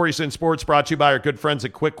biggest stories in sports. Brought to you by our good friends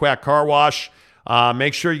at Quick Quack Car Wash.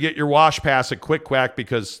 Make sure you get your wash pass at Quick Quack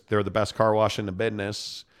because they're the best car wash in the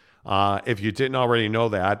business. If you didn't already know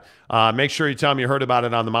that, make sure you tell them you heard about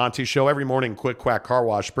it on the Monty Show. Every morning, Quick Quack Car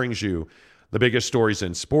Wash brings you the biggest stories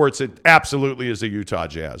in sports. It absolutely is the Utah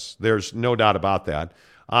Jazz. There's no doubt about that.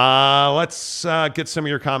 Let's get some of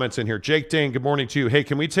your comments in here. Jake Dane, good morning to you. Hey,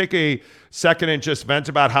 can we take a second and just vent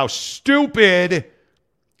about how stupid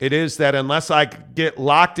it is that unless I get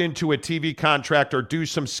locked into a TV contract or do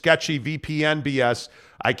some sketchy VPN BS,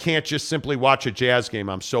 I can't just simply watch a Jazz game.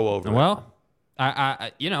 I'm so over it. Well,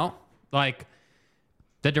 I like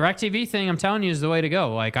the DirecTV thing, I'm telling you, is the way to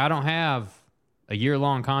go. Like, I don't have a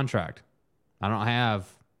year-long contract. I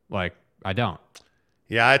don't.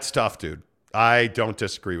 Yeah, it's tough, dude. I don't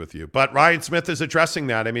disagree with you. But Ryan Smith is addressing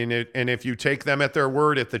that. I mean, and if you take them at their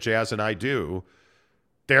word at the Jazz, and I do,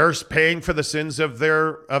 they're paying for the sins of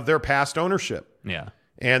their past ownership. Yeah.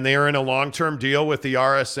 And they're in a long-term deal with the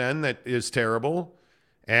RSN that is terrible.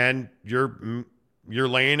 And you're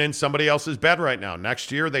laying in somebody else's bed right now.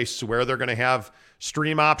 Next year, they swear they're going to have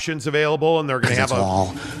stream options available, and they're going to have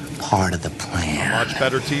all part of the plan. A much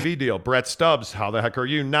better TV deal. Brett Stubbs, how the heck are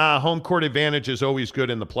you? Nah, home court advantage is always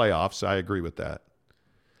good in the playoffs. I agree with that.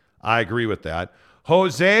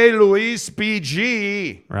 Jose Luis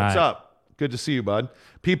BG. Right. What's up? Good to see you, bud.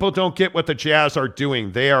 People don't get what the Jazz are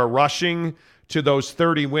doing. They are rushing to those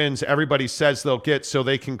 30 wins everybody says they'll get so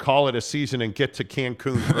they can call it a season and get to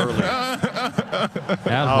Cancun early.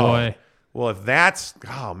 Boy. Well, if that's, if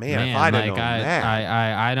I'd have known that.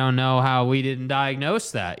 I don't know how we didn't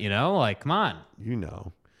diagnose that, Like, come on.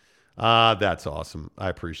 That's awesome. I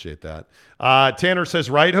appreciate that. Tanner says,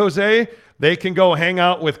 right, Jose? They can go hang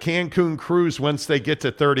out with Cancun Cruise once they get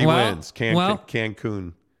to 30 wins.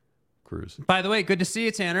 Cancun Cruise. By the way, good to see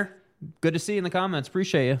you, Tanner. Good to see you in the comments.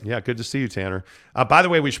 Appreciate you. Yeah, good to see you, Tanner. By the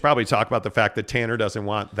way, we should probably talk about the fact that Tanner doesn't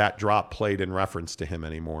want that drop played in reference to him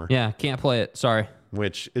anymore. Yeah, can't play it. Sorry.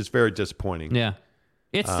 Which is very disappointing. Yeah.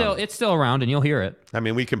 It's still around, and you'll hear it. I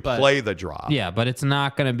mean, we can play the drop. Yeah, but it's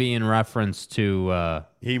not going to be in reference to...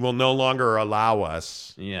 He will no longer allow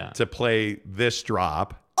us to play this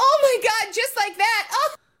drop. Oh, my God, just like that.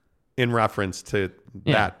 Oh. In reference to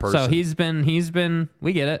that person. So he's been,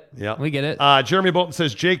 we get it. Yeah. We get it. Jeremy Bolton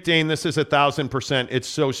says, Jake Dane, this is 1,000%. It's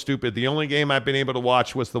so stupid. The only game I've been able to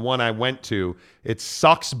watch was the one I went to. It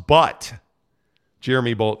sucks butt,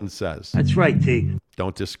 Jeremy Bolton says. That's right, T.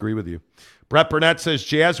 Don't disagree with you. Brett Burnett says,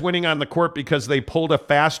 Jazz winning on the court because they pulled a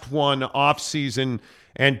fast one off season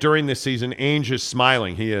and during the season. Ainge is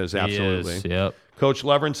smiling. He is, absolutely. He is, yep. Coach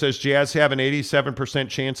Levern says Jazz have an 87%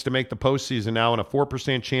 chance to make the postseason now and a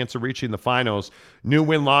 4% chance of reaching the finals. New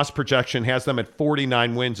win-loss projection has them at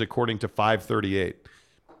 49 wins according to 538.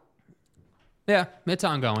 Yeah, it's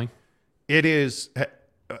ongoing. It is.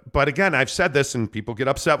 But again, I've said this and people get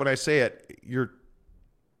upset when I say it. You're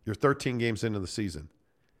 13 games into the season.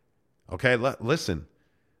 Okay, listen.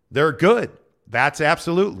 They're good. That's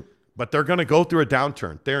absolutely. But they're going to go through a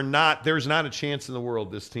downturn. There's not a chance in the world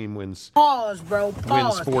this team wins. Pause, bro.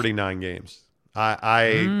 Pause. Wins 49 games.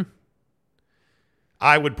 I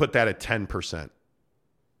would put that at 10%.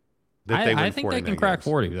 I think they can crack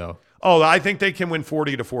 40 though. Oh, I think they can win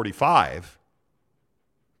 40 to 45.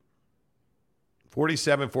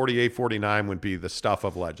 47, 48, 49 would be the stuff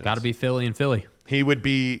of legends. Got to be Philly and Philly. He would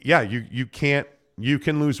be. Yeah, you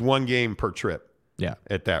can lose one game per trip. Yeah,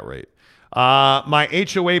 at that rate. My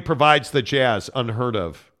HOA provides the Jazz, unheard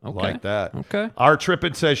of. Okay. Like that. Okay. Our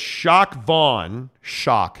Trippin says Shock Vaughn,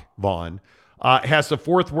 has the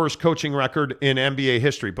fourth worst coaching record in NBA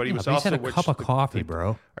history, but he was also had a cup of coffee,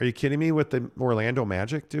 bro. Are you kidding me with the Orlando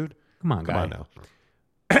Magic, dude? Come on now.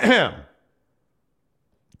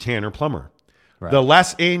 Tanner Plummer. Right. The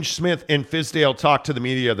less Ainge Smith and Fizdale talk to the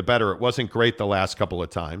media, the better. It wasn't great the last couple of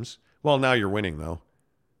times. Well, now you're winning, though.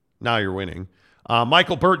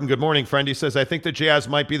 Michael Burton, good morning, friend. He says, I think the Jazz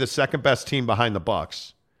might be the second best team behind the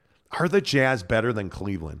Bucks. Are the Jazz better than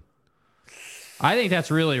Cleveland? I think that's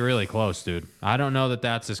really, really close, dude. I don't know that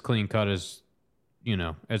that's as clean cut as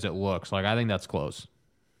it looks. Like, I think that's close.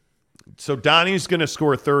 So Donnie's going to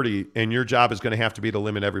score 30, and your job is going to have to be to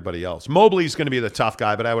limit everybody else. Mobley's going to be the tough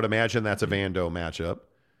guy, but I would imagine that's a Vando matchup.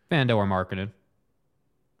 Vando or marketed.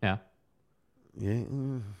 Yeah. Yeah.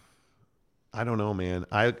 I don't know, man.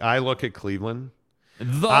 I look at Cleveland.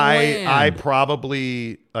 I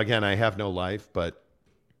probably, again, I have no life, but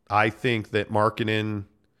I think that Markkanen,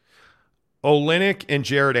 Olynyk, and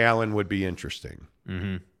Jared Allen would be interesting.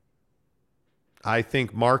 Mm-hmm. I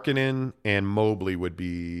think Markkanen and Mobley would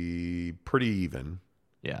be pretty even.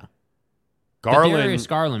 Yeah. Garland. The Darius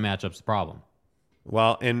Garland matchup's the problem.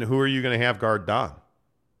 Well, and who are you going to have guard Don?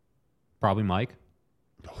 Probably Mike.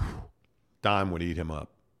 Don would eat him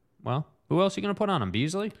up. Well, who else are you going to put on him?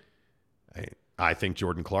 Beasley? I think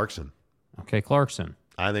Jordan Clarkson. Okay, Clarkson.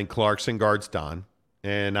 I think Clarkson guards Don.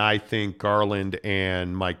 And I think Garland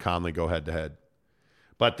and Mike Conley go head-to-head.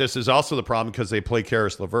 But this is also the problem because they play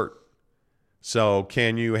Karis LeVert. So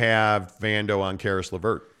can you have Vando on Karis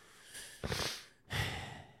LeVert?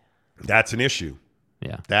 That's an issue.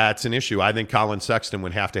 Yeah. That's an issue. I think Colin Sexton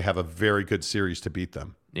would have to have a very good series to beat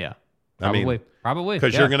them. Yeah. Probably.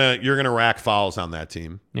 Because you're gonna rack fouls on that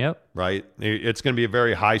team. Yep. Right? It's gonna be a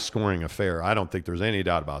very high scoring affair. I don't think there's any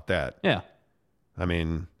doubt about that. Yeah. I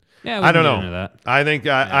mean, yeah, I don't know. Into that. I think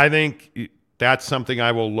that's something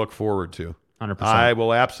I will look forward to. 100%. I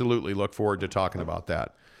will absolutely look forward to talking about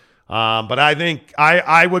that. But I think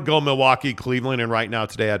I would go Milwaukee, Cleveland, and right now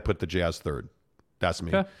today I'd put the Jazz third. That's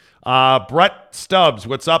me. Okay. Brett Stubbs,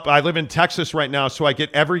 what's up? I live in Texas right now, so I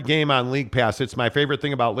get every game on League Pass. It's my favorite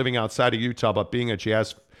thing about living outside of Utah, but being a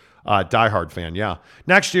Jazz diehard fan, yeah.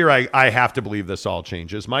 Next year, I have to believe this all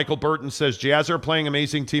changes. Michael Burton says, Jazz are playing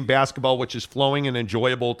amazing team basketball, which is flowing and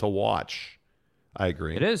enjoyable to watch. I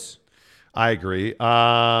agree. It is. I agree.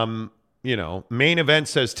 Main event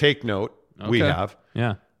says, take note. Okay. We have.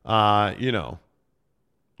 Yeah.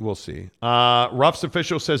 We'll see. Ruff's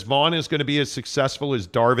official says Vaughn is going to be as successful as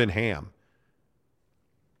Darvin Ham.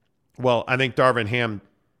 Well, I think Darvin Ham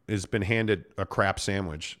has been handed a crap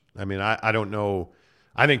sandwich. I mean, I don't know.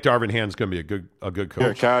 I think Darvin Ham's going to be a good coach.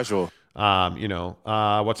 You're casual.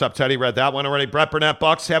 What's up, Teddy? Read that one already. Brett Burnett,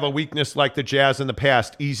 Bucks have a weakness like the Jazz in the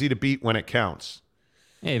past. Easy to beat when it counts.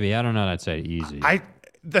 Maybe. I don't know. I'd say easy.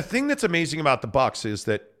 The thing that's amazing about the Bucks is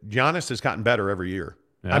that Giannis has gotten better every year.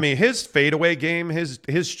 Yeah. I mean, his fadeaway game, his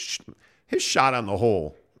shot on the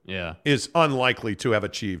hole, is unlikely to have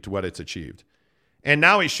achieved what it's achieved. And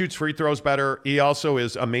now he shoots free throws better. He also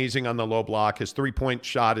is amazing on the low block. His three-point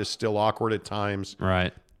shot is still awkward at times.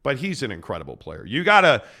 Right. But he's an incredible player. You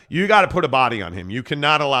gotta put a body on him. You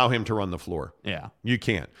cannot allow him to run the floor. Yeah. You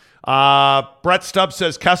can't. Brett Stubbs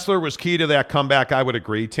says Kessler was key to that comeback. I would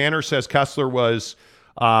agree. Tanner says Kessler was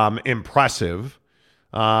impressive.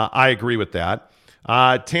 I agree with that.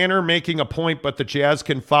 Tanner making a point, but the Jazz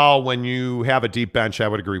can foul when you have a deep bench. I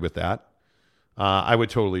would agree with that. I would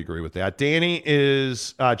totally agree with that. Danny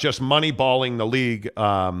is just money-balling the league,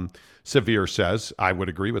 Severe says. I would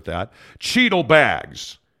agree with that. Cheadle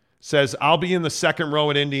Bags says, I'll be in the second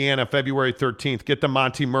row at Indiana February 13th. Get the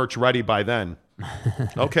Monty merch ready by then.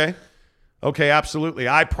 Okay, absolutely.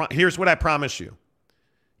 Here's what I promise you.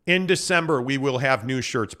 In December, we will have new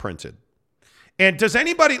shirts printed. And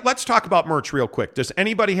let's talk about merch real quick. Does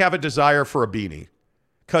anybody have a desire for a beanie?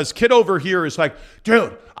 Because Kid over here is like,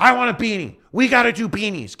 dude, I want a beanie. We got to do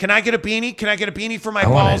beanies. Can I get a beanie? Can I get a beanie for my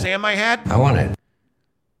balls and my head? I want it.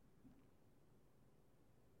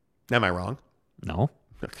 Am I wrong? No.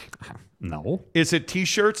 No. Is it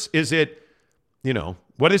T-shirts? Is it,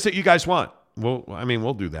 what is it you guys want? Well,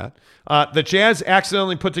 we'll do that. The Jazz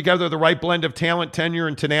accidentally put together the right blend of talent, tenure,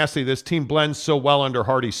 and tenacity. This team blends so well under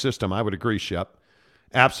Hardy's system. I would agree, Shep.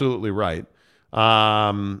 Absolutely right.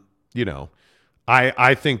 I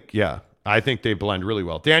think they blend really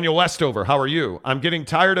well. Daniel Westover, how are you? I'm getting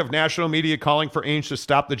tired of national media calling for Ainge to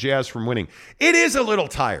stop the Jazz from winning. It is a little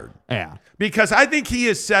tired. Yeah. Because I think he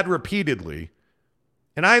has said repeatedly,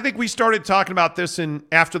 and I think we started talking about this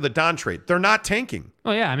after the Don trade, they're not tanking.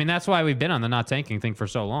 Oh, yeah. I mean, that's why we've been on the not tanking thing for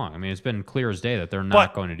so long. I mean, it's been clear as day that they're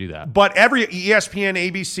not going to do that. But every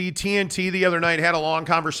ESPN, ABC, TNT the other night had a long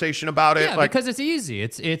conversation about it. Yeah, because it's easy.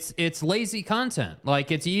 It's lazy content.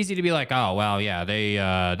 Like, it's easy to be like, oh, well, yeah,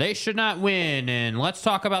 they should not win, and let's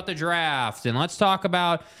talk about the draft, and let's talk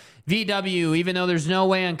about VW, even though there's no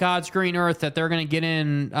way on God's green earth that they're going to get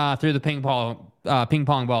in through the ping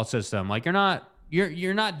pong ball system. Like, you're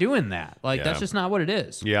not doing that. Like, that's just not what it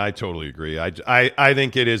is. Yeah, I totally agree. I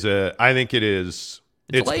think it is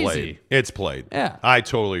it's lazy. Played. It's played. Yeah. I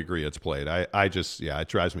totally agree. It's played. It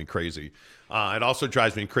drives me crazy. It also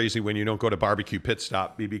drives me crazy when you don't go to Barbecue Pit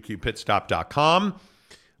Stop, bbqpitstop.com.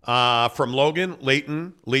 From Logan,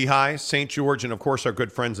 Layton, Lehigh, St. George, and of course our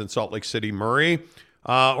good friends in Salt Lake City, Murray,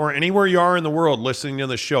 or anywhere you are in the world listening to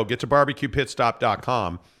the show, get to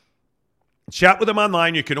barbecuepitstop.com. Chat with them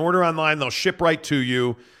online. You can order online. They'll ship right to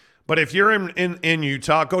you. But if you're in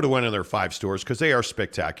Utah, go to one of their 5 stores because they are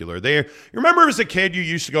spectacular. You remember as a kid, you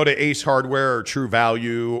used to go to Ace Hardware or True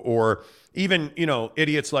Value, or even,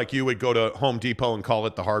 idiots like you would go to Home Depot and call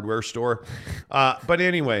it the hardware store. But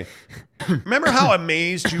anyway, remember how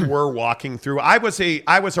amazed you were walking through? I was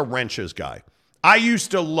a wrenches guy. I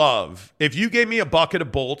used to love, if you gave me a bucket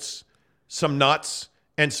of bolts, some nuts,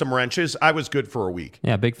 and some wrenches, I was good for a week.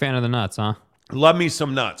 Yeah, big fan of the nuts, huh? Love me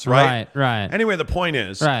some nuts, right? Right. Anyway, the point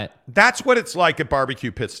is, right, that's what it's like at Barbecue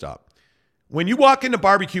Pit Stop. When you walk into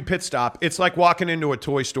Barbecue Pit Stop, it's like walking into a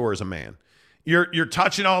toy store as a man. You're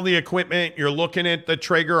touching all the equipment. You're looking at the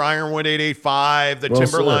Traeger Ironwood 885, the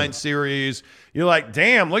Timberline series. You're like,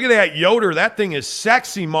 damn, look at that Yoder. That thing is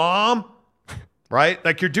sexy, Mom. Right?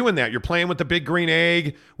 Like, you're doing that. You're playing with the big green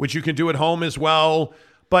egg, which you can do at home as well.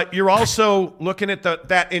 But you're also looking at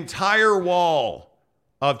that entire wall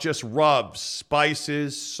of just rubs,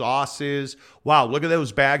 spices, sauces. Wow, look at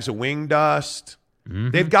those bags of wing dust.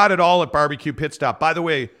 Mm-hmm. They've got it all at Barbecue Pit Stop. By the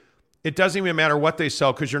way, it doesn't even matter what they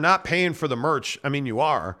sell because you're not paying for the merch. I mean, you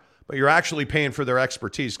are, but you're actually paying for their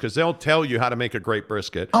expertise because they'll tell you how to make a great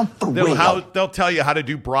brisket. They'll tell you how to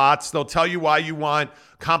do brats. They'll tell you why you want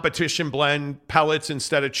competition blend pellets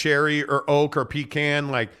instead of cherry or oak or pecan.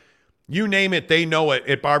 Like, you name it, they know it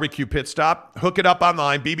at Barbecue Pit Stop. Hook it up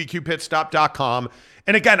online, bbqpitstop.com.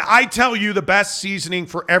 And again, I tell you the best seasoning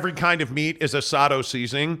for every kind of meat is asado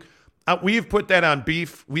seasoning. We have put that on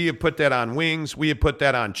beef. We have put that on wings. We have put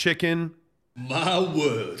that on chicken. My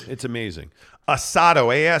word. It's amazing.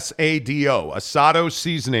 Asado, A-S-A-D-O, asado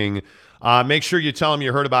seasoning. Make sure you tell them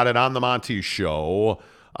you heard about it on the Monty Show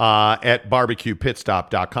at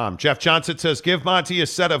barbecuepitstop.com. Jeff Johnson says, give Monty a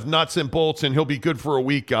set of nuts and bolts and he'll be good for a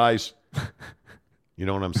week, guys. You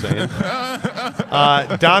know what I'm saying?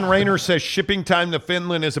 Don Rayner says shipping time to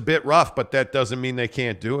Finland is a bit rough, but that doesn't mean they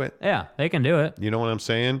can't do it. Yeah, they can do it. You know what I'm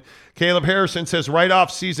saying? Caleb Harrison says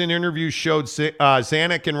right-off season interviews showed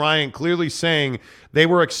Zanuck and Ryan clearly saying they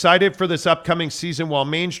were excited for this upcoming season while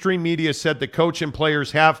mainstream media said the coach and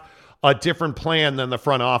players have a different plan than the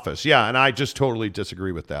front office. Yeah, and I just totally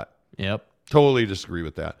disagree with that. Yep. Totally disagree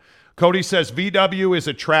with that. Cody says, VW is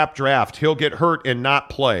a trap draft. He'll get hurt and not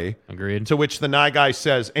play. Agreed. To which the Nye guy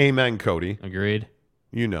says, amen, Cody. Agreed.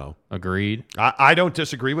 You know. Agreed. I don't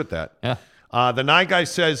disagree with that. Yeah. The Nye guy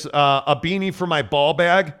says, a beanie for my ball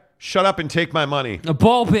bag. Shut up and take my money. A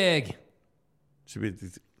ball bag.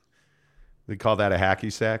 They call that a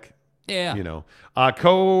hacky sack. Yeah. You know.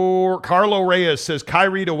 Carlo Reyes says,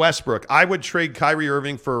 Kyrie to Westbrook. I would trade Kyrie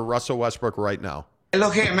Irving for Russell Westbrook right now.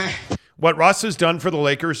 Look at me. What Russ has done for the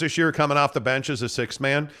Lakers this year, coming off the bench as a sixth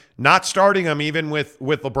man, not starting him even with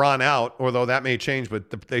LeBron out, although that may change,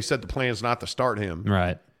 but they said the plan is not to start him.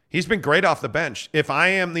 Right. He's been great off the bench. If I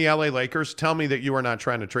am the LA Lakers, tell me that you are not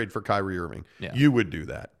trying to trade for Kyrie Irving. Yeah. You would do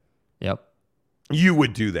that. Yep. You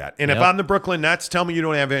would do that. And Yep. if I'm the Brooklyn Nets, tell me you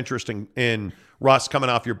don't have interest in Russ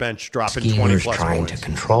coming off your bench, dropping Schemers 20 plus trying points. to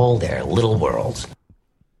control their little worlds.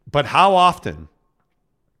 But how often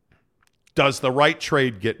does the right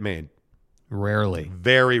trade get made? Rarely.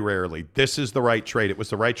 Very rarely. This is the right trade. It was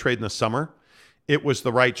the right trade in the summer. It was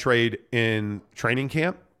the right trade in training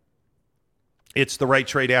camp. It's the right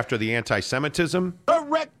trade after the anti-Semitism.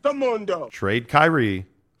 Correctamundo. Trade Kyrie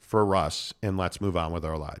for Russ, and let's move on with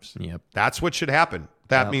our lives. Yep. That's what should happen.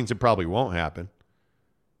 That means it probably won't happen.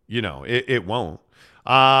 You know, it won't.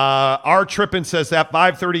 R. Trippin says that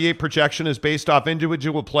 538 projection is based off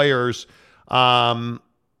individual players,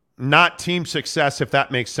 not team success, if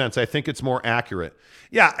that makes sense. I think it's more accurate.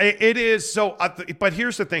 Yeah, it is. So, but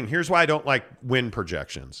here's the thing. Here's why I don't like win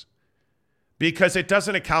projections. Because it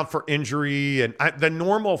doesn't account for injury and the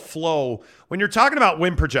normal flow. When you're talking about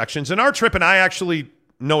win projections, and our trip, and I actually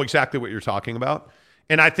know exactly what you're talking about,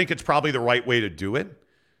 and I think it's probably the right way to do it.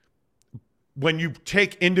 When you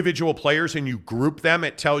take individual players and you group them,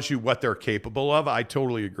 it tells you what they're capable of. I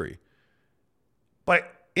totally agree.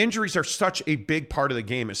 But injuries are such a big part of the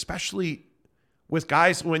game, especially with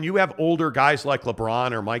guys, when you have older guys like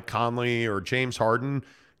LeBron or Mike Conley or James Harden,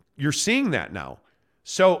 you're seeing that now.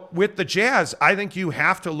 So with the Jazz, I think you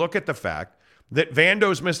have to look at the fact that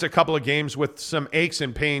Vando's missed a couple of games with some aches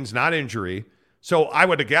and pains, not injury. So I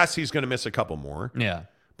would guess he's going to miss a couple more. Yeah.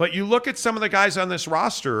 But you look at some of the guys on this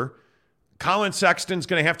roster, Colin Sexton's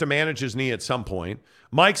going to have to manage his knee at some point.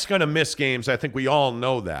 Mike's going to miss games. I think we all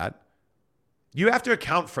know that. You have to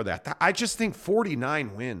account for that. I just think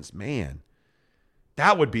 49 wins, man.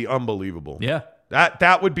 That would be unbelievable. Yeah.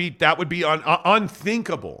 That would be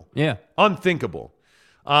unthinkable. Yeah. Unthinkable.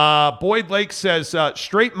 Boyd Lake says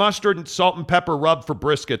straight mustard and salt and pepper rub for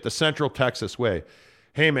brisket the Central Texas way.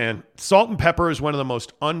 Hey, man, salt and pepper is one of the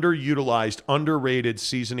most underutilized, underrated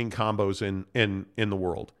seasoning combos in the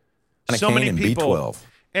world. So many people. B12.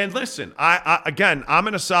 And listen, again, I'm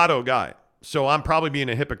an asado guy, so I'm probably being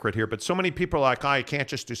a hypocrite here, but so many people are like, I can't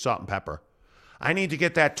just do salt and pepper. I need to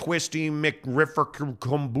get that twisty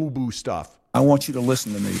McRiffer-Kumboo stuff. I want you to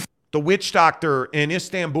listen to me. The witch doctor in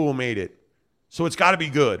Istanbul made it. So it's got to be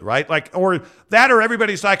good, right? Like, or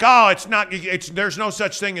everybody's like, oh, there's no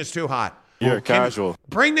such thing as too hot. You're casual.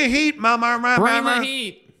 Bring the heat, mama. Bring the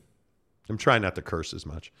heat. I'm trying not to curse as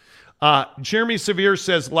much. Jeremy Sevier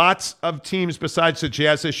says lots of teams besides the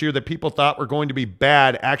Jazz this year that people thought were going to be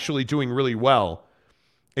bad actually doing really well.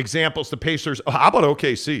 Examples, the Pacers. Oh, how about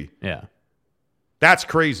OKC? Yeah. That's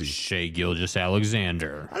crazy. Shai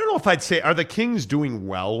Gilgeous-Alexander. I don't know if I'd say, are the Kings doing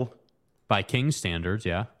well? By Kings standards,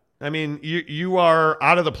 yeah. I mean, you are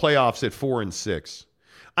out of the playoffs at 4-6.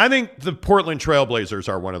 I think the Portland Trailblazers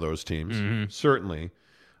are one of those teams, certainly.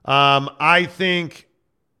 I think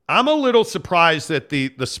I'm a little surprised that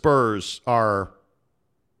the Spurs are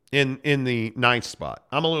in the 9th spot.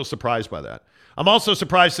 I'm a little surprised by that. I'm also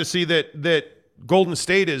surprised to see that Golden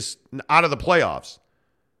State is out of the playoffs.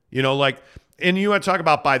 You know, like, and you want to talk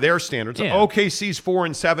about by their standards. Yeah. OKC's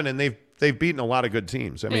 4-7, and they've beaten a lot of good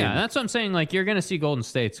teams. I mean, that's what I'm saying. Like, you're going to see Golden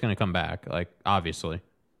State's going to come back, like, obviously.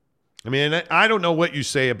 I mean, I don't know what you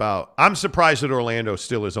say about. I'm surprised that Orlando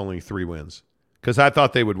still is only 3 wins because I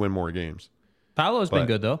thought they would win more games. Paolo's been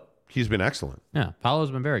good, though. He's been excellent. Yeah,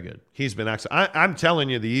 Paolo's been very good. He's been excellent. I'm telling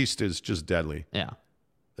you, the East is just deadly. Yeah.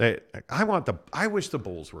 I wish the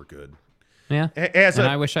Bulls were good. Yeah.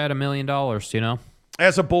 I wish I had $1 million, you know?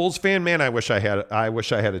 As a Bulls fan, man, I wish I had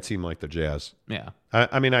a team like the Jazz. Yeah.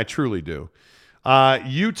 I mean, I truly do.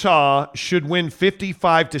 Utah should win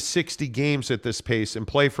 55 to 60 games at this pace and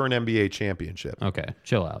play for an NBA championship. Okay,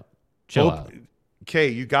 chill out. Chill out. Okay,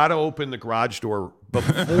 you got to open the garage door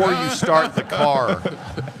before you start the car.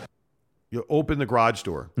 You open the garage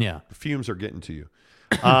door. Yeah. The fumes are getting to you.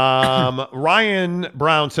 Ryan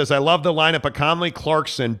Brown says, I love the lineup of Conley,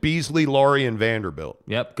 Clarkson, Beasley, Laurie, and Vanderbilt.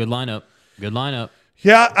 Yep, good lineup. Good lineup.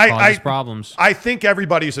 Yeah, problems. I think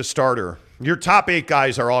everybody's a starter. Your top 8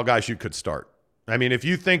 guys are all guys you could start. I mean, if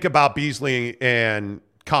you think about Beasley and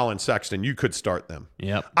Colin Sexton, you could start them.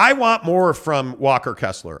 Yep. I want more from Walker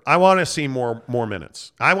Kessler. I want to see more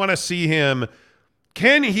minutes. I want to see him.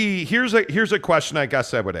 Can he? Here's a question I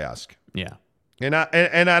guess I would ask. Yeah. And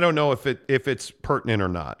I don't know if it's pertinent or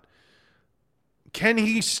not. Can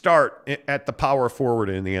he start at the power forward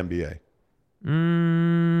in the NBA?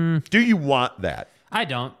 Do you want that? I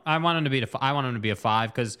don't. I want him to be a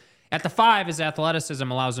 5 because at the 5, his athleticism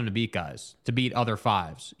allows him to beat guys, to beat other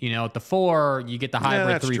 5s. You know, at the 4, you get the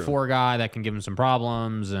hybrid 3-4 guy that can give him some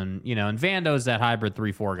problems, and and Vando's that hybrid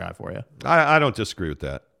 3-4 guy for you. I don't disagree with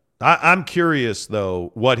that. I'm curious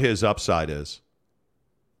though what his upside is,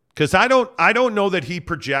 because I don't know that he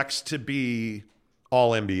projects to be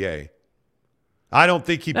all NBA. I don't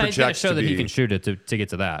think he projects to show that be, he can shoot it to get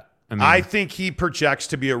to that. I think he projects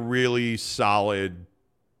to be a really solid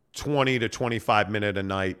 20 to 25 minute a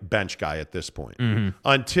night bench guy at this point.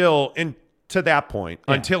 Until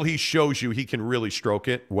he shows you he can really stroke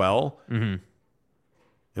it well. And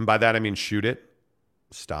by that I mean shoot it.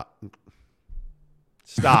 Stop it.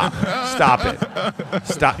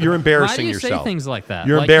 Stop. You're embarrassing yourself. Why do you say things like that?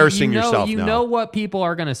 You're embarrassing yourself now. You know what people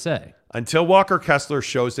are going to say. Until Walker Kessler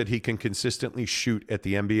shows that he can consistently shoot at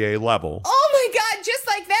the NBA level. Oh my God, just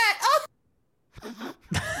like that. Oh.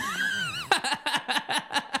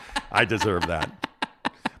 I deserve that.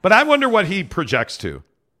 But I wonder what he projects to.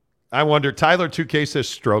 I wonder, Tyler 2K says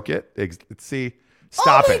stroke it. See,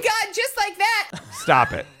 stop it. Oh my God, just like that.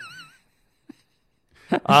 Stop it.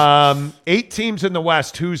 8 teams in the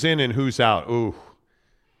West. Who's in and who's out? Ooh.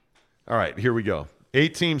 All right, here we go.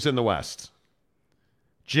 8 teams in the West.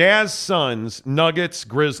 Jazz, Suns, Nuggets,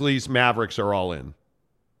 Grizzlies, Mavericks are all in.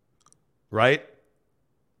 Right?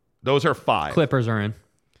 Those are 5. Clippers are in.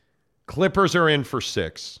 Clippers are in for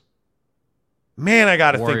 6. Man, I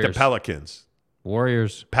got to think the Pelicans.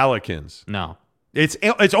 Warriors. Pelicans. No. It's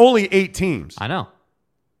only 8 teams. I know.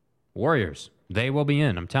 Warriors. They will be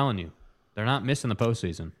in. I'm telling you. They're not missing the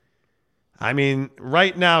postseason. I mean,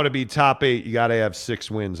 right now to be top 8, you got to have 6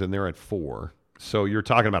 wins, and they're at 4. So you're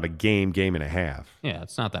talking about a game and a half. Yeah,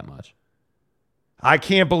 it's not that much. I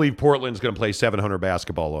can't believe Portland's going to play 700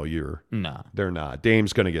 basketball all year. No. They're not.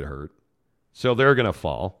 Dame's going to get hurt. So they're going to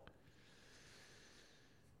fall.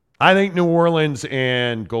 I think New Orleans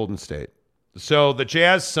and Golden State. So the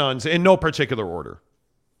Jazz, Suns, in no particular order.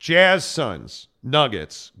 Jazz, Suns,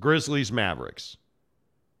 Nuggets, Grizzlies, Mavericks.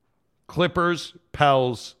 Clippers,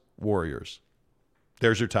 Pels, Warriors.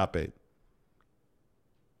 There's your top 8.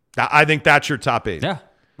 I think that's your top 8. Yeah.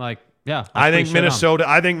 I think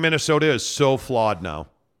Minnesota is so flawed now.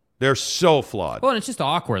 They're so flawed. Well, and it's just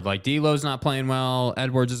awkward. Like, D'Lo's not playing well.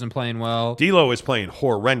 Edwards isn't playing well. D'Lo is playing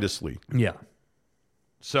horrendously. Yeah.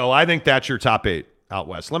 So I think that's your top 8 out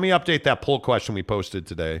west. Let me update that poll question we posted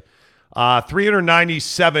today.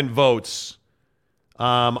 397 votes.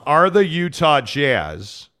 Are the Utah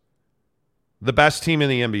Jazz the best team in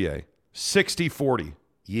the NBA? 60-40.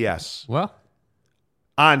 Yes. Well,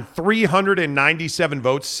 on 397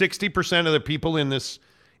 votes, 60% of the people in this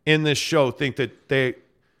show think that they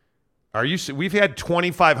are. We've had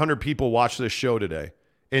 2,500 people watch this show today,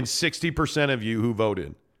 and 60% of you who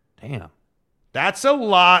voted. Damn. That's a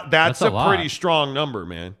lot. That's a lot. pretty strong number,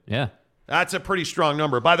 man. Yeah. That's a pretty strong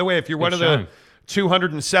number. By the way, if you're one of the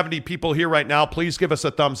 270 people here right now, please give us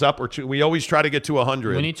a thumbs up. We always try to get to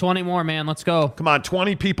 100. We need 20 more, man. Let's go. Come on,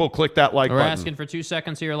 20 people click that like button. We're asking for 2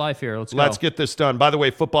 seconds of your life here. Let's go. Let's get this done. By the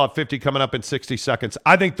way, football at 50 coming up in 60 seconds.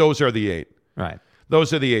 I think those are the 8. Right.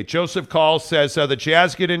 Those are the 8. Joseph Call says the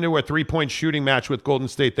Jazz get into a 3-point shooting match with Golden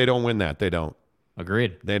State. They don't win that. They don't.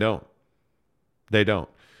 Agreed. They don't.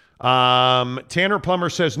 Tanner Plummer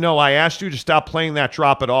says, no, I asked you to stop playing that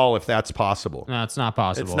drop at all if that's possible. No, it's not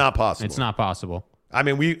possible. It's not possible. It's not possible. I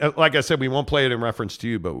mean, we like I said, we won't play it in reference to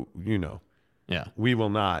you, but you know. Yeah. We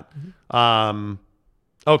will not.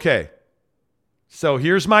 Okay. So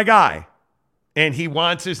here's my guy, and he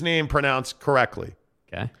wants his name pronounced correctly.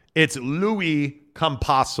 Okay. It's Louis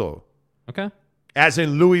Campazzo. Okay. As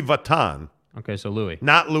in Louis Vuitton. Okay, so Louis.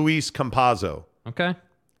 Not Luis Campazzo. Okay.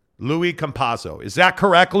 Louis Campazzo. Is that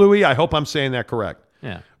correct, Louis? I hope I'm saying that correct.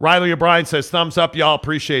 Yeah. Riley O'Brien says, thumbs up, y'all.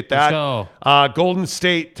 Appreciate that. Let's go. Golden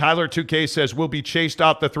State, Tyler 2K says, we'll be chased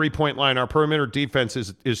off the three-point line. Our perimeter defense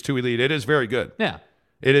is too elite. It is very good. Yeah.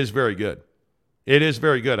 It is very good. It is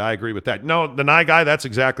very good. I agree with that. No, the Nye guy, that's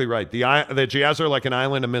exactly right. The Jazz are like an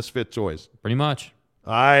island of misfit toys. Pretty much.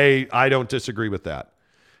 I don't disagree with that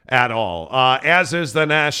at all. As is the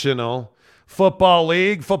National Football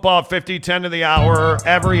League. Football 50, 10 to the hour,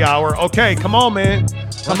 every hour. Okay, come on, man.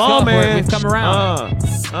 Come on, man. We've come around.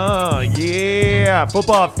 Yeah.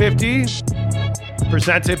 Football 50,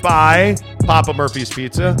 presented by Papa Murphy's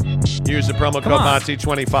Pizza. Use the promo code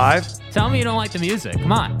Monty25. Tell me you don't like the music.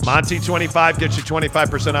 Come on. Monty25 gets you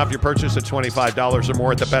 25% off your purchase at $25 or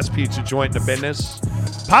more at the best pizza joint in the business.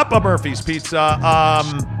 Papa Murphy's Pizza.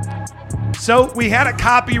 So we had a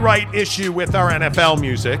copyright issue with our NFL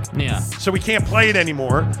music. Yeah. So we can't play it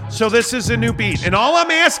anymore. So this is a new beat. And all I'm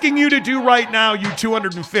asking you to do right now, you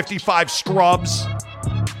 255 scrubs,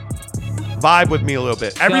 vibe with me a little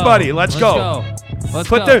bit. Everybody, let's go.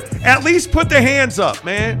 At least put the hands up,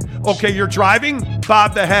 man. Okay, you're driving,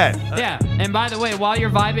 bob the head. Yeah. And by the way, while you're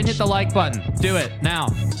vibing, hit the like button. Do it now.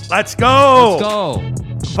 Let's go. Let's go.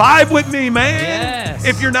 Vibe with me, man. Yes.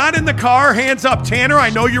 If you're not in the car, hands up. Tanner,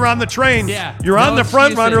 I know you're on the train. Yeah. You're on the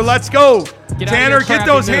front runner. Let's go. Tanner, get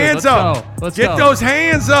those hands up. Get those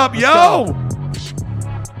hands up, yo.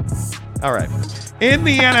 All right. In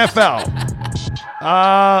the NFL,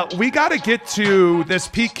 we got to get to this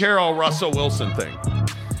Pete Carroll, Russell Wilson thing.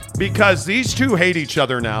 Because these two hate each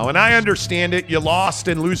other now, and I understand it. You lost,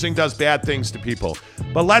 and losing does bad things to people.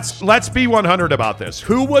 But let's be 100 about this.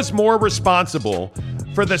 Who was more responsible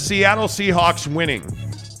for the Seattle Seahawks winning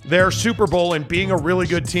their Super Bowl and being a really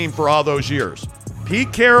good team for all those years?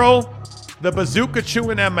 Pete Carroll, the bazooka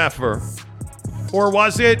chewing MFer, or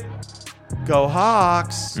was it Go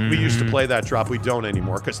Hawks? We used to play that drop. We don't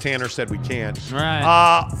anymore because Tanner said we can't.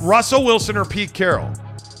 Right. Russell Wilson or Pete Carroll?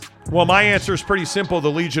 Well, my answer is pretty simple.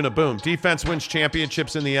 The Legion of Boom. Defense wins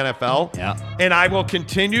championships in the NFL. Yeah. And I will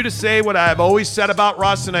continue to say what I've always said about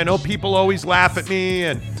Russ, and I know people always laugh at me.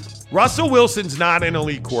 And Russell Wilson's not an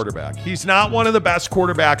elite quarterback. He's not one of the best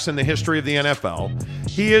quarterbacks in the history of the NFL.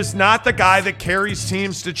 He is not the guy that carries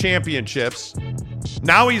teams to championships.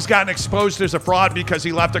 Now he's gotten exposed as a fraud because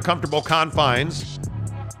he left a comfortable confines.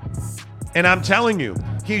 And I'm telling you,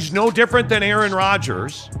 he's no different than Aaron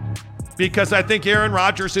Rodgers. Because I think Aaron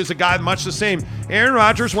Rodgers is a guy much the same. Aaron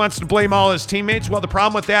Rodgers wants to blame all his teammates. Well, the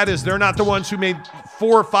problem with that is they're not the ones who made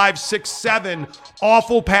 4, 5, 6, 7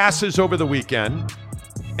 awful passes over the weekend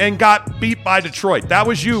and got beat by Detroit. That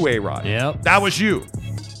was you, A-Rod. Yep. That was you.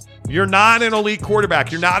 You're not an elite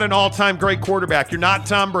quarterback. You're not an all-time great quarterback. You're not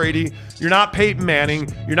Tom Brady. You're not Peyton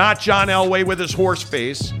Manning. You're not John Elway with his horse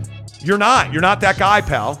face. You're not. You're not that guy,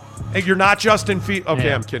 pal. And you're not Justin Fields. Okay,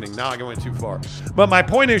 yeah. I'm kidding. Now I went too far. But my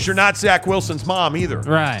point is you're not Zach Wilson's mom either.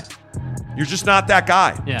 Right. You're just not that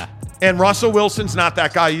guy. Yeah. And Russell Wilson's not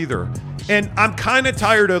that guy either. And I'm kind of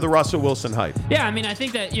tired of the Russell Wilson hype. Yeah, I mean, I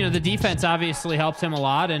think that the defense obviously helped him a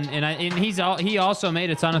lot, and he also made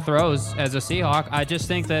a ton of throws as a Seahawk. I just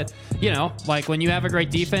think that like when you have a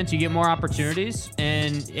great defense, you get more opportunities.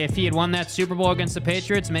 And if he had won that Super Bowl against the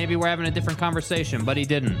Patriots, maybe we're having a different conversation. But he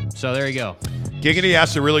didn't. So there you go. Giggity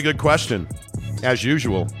asked a really good question, as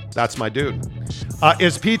usual. That's my dude.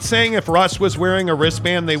 Is Pete saying if Russ was wearing a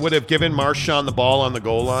wristband, they would have given Marshawn the ball on the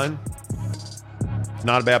goal line?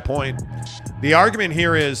 Not a bad point. The argument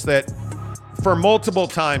here is that for multiple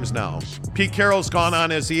times now, Pete Carroll's gone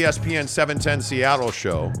on his ESPN 710 Seattle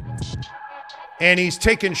show, and he's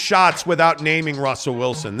taken shots without naming Russell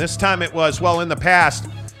Wilson. This time it was, well, in the past,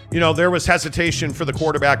 there was hesitation for the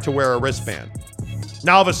quarterback to wear a wristband.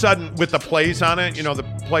 Now all of a sudden, with the plays on it,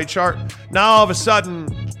 the play chart, now all of a sudden,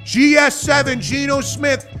 GS7, Geno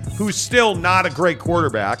Smith, who's still not a great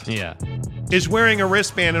quarterback, is wearing a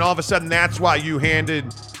wristband, and all of a sudden that's why you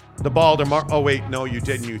handed the ball to oh, wait, no, you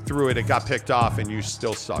didn't. You threw it. It got picked off, and you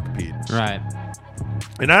still suck, Pete. Right.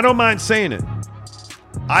 And I don't mind saying it.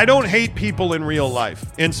 I don't hate people in real life.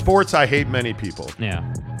 In sports, I hate many people.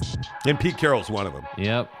 Yeah. And Pete Carroll's one of them.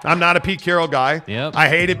 Yep. I'm not a Pete Carroll guy. Yep. I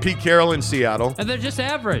hated Pete Carroll in Seattle. And they're just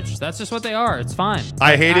average. That's just what they are. It's fine.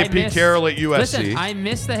 I hated Pete Carroll at USC. Listen, I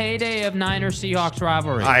miss the heyday of Niners-Seahawks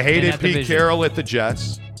rivalry. I hated Pete Carroll at the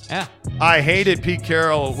Jets. Yeah. I hated Pete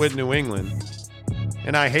Carroll with New England.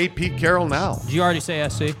 And I hate Pete Carroll now. Did you already say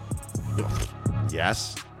SC?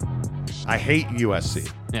 Yes. I hate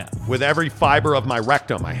USC. Yeah. With every fiber of my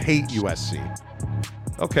rectum, I hate USC.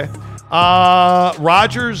 Okay.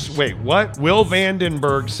 Rodgers, wait, what? Will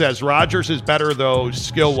Vandenberg says Rodgers is better, though,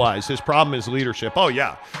 skill-wise. His problem is leadership. Oh,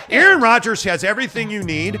 yeah. Aaron Rodgers has everything you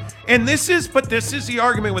need. And this is the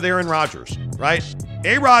argument with Aaron Rodgers, right?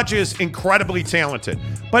 A-Rod is incredibly talented,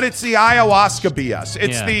 but it's the ayahuasca BS.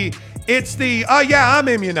 It's the I'm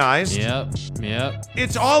immunized. Yep.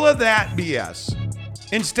 It's all of that BS.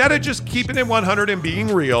 Instead of just keeping it 100 and being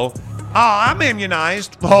real, I'm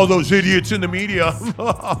immunized. Oh, those idiots in the media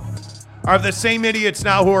are the same idiots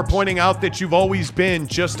now who are pointing out that you've always been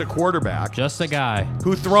just a quarterback. Just a guy.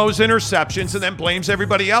 Who throws interceptions and then blames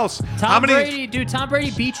everybody else. Tom Brady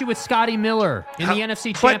beat you with Scotty Miller in the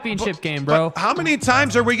NFC Championship game, bro. But how many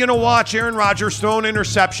times are we going to watch Aaron Rodgers throw an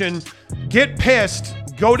interception, get pissed,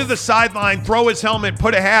 go to the sideline, throw his helmet,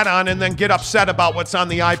 put a hat on, and then get upset about what's on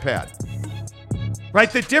the iPad?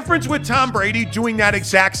 Right? The difference with Tom Brady doing that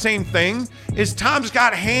exact same thing is Tom's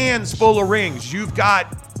got hands full of rings. You've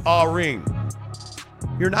got a ring.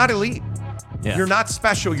 You're not elite. Yeah. You're not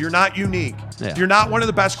special. You're not unique. Yeah. You're not one of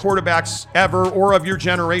the best quarterbacks ever or of your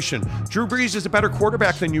generation. Drew Brees is a better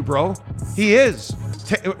quarterback than you, bro. He is.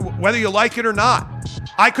 Whether you like it or not.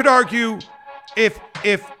 I could argue if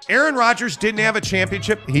Aaron Rodgers didn't have a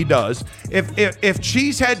championship, he does. If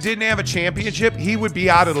Cheesehead didn't have a championship, he would be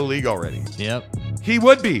out of the league already. Yep. He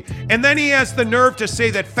would be. And then he has the nerve to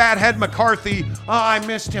say that Fathead McCarthy, I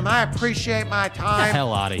missed him. I appreciate my time. Get the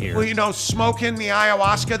hell out of here. Well, smoking the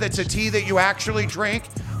ayahuasca that's a tea that you actually drink.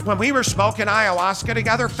 When we were smoking ayahuasca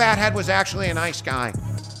together, Fathead was actually a nice guy.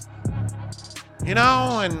 And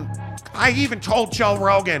I even told Joe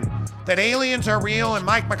Rogan that aliens are real and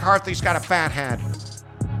Mike McCarthy's got a fat head.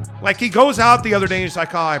 Like, he goes out the other day and he's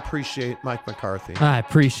like, I appreciate Mike McCarthy. I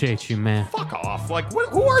appreciate you, man. Fuck off. Like,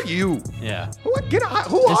 who are you? Yeah. Who are you?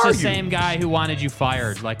 It's the same guy who wanted you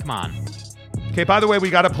fired. Like, come on. Okay, by the way,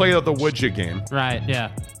 we got to play the would you game. Right,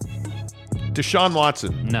 yeah. Deshaun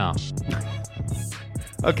Watson. No.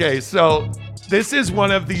 Okay, so this is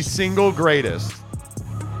one of the single greatest.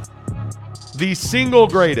 The single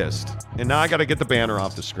greatest. And now I got to get the banner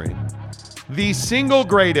off the screen. The single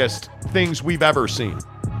greatest things we've ever seen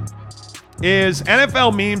is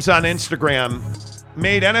NFL memes on Instagram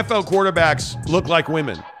made NFL quarterbacks look like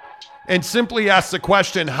women and simply asked the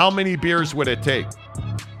question, how many beers would it take?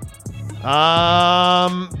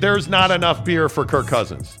 There's not enough beer for Kirk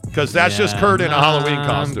Cousins because that's just Kurt in a Halloween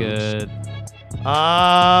costume.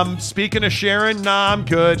 I'm good. Speaking of Sharon, I'm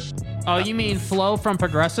good. Oh, you mean Flo from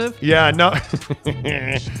Progressive? Yeah, no.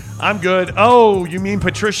 I'm good. Oh, you mean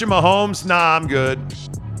Patricia Mahomes? Nah, I'm good.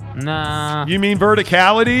 Nah. You mean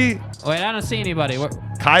verticality? Wait, I don't see anybody. What?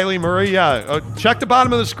 Kylie Murray, yeah. Check the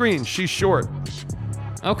bottom of the screen. She's short.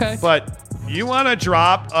 Okay. But you want to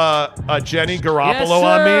drop a Jenny Garoppolo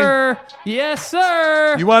on me? Yes,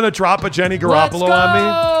 sir. You want to drop a Jenny Garoppolo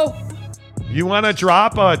on me? You want to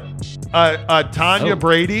drop a Tanya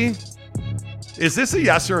Brady? Is this a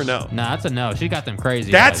yes or a no? No, that's a no. She got them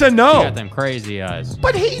crazy That's eyes. A no. She got them crazy eyes.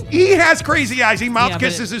 But he has crazy eyes. He mouth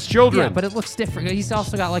kisses his children. Yeah, but it looks different. He's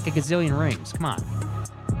also got like a gazillion rings. Come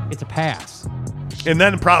on. It's a pass. And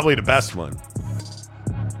then probably the best one.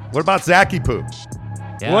 What about Zachy Poo?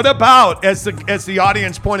 Yeah. What about, as the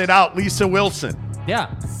audience pointed out, Lisa Wilson?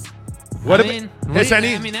 Yeah.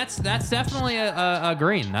 That's definitely a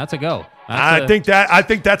green. That's a go. I think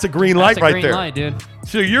that's a green light right there. Green light, dude.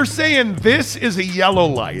 So you're saying this is a yellow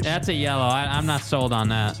light? That's a yellow. I'm not sold on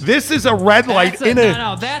that. This is a red light.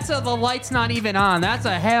 No. The light's not even on. That's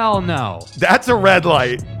a hell no. That's a red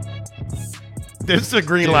light. This is a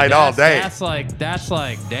green light all day. That's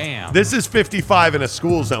like, damn. This is 55 in a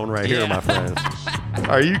school zone right here, my friends.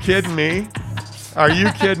 Are you kidding me? Are you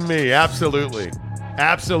kidding me? Absolutely.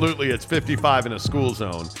 Absolutely, it's 55 in a school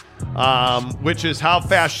zone, which is how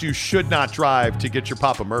fast you should not drive to get your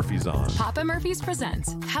Papa Murphy's on. Papa Murphy's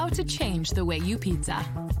presents How to Change the Way You Pizza.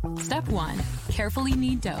 Step 1, carefully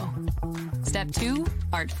knead dough. Step 2,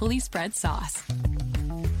 artfully spread sauce.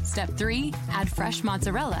 Step 3, add fresh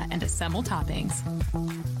mozzarella and assemble toppings.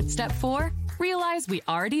 Step 4, realize we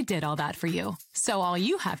already did all that for you, so all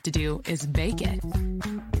you have to do is bake it.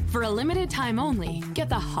 For a limited time only, get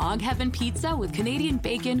the Hog Heaven Pizza with Canadian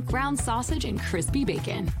bacon, ground sausage, and crispy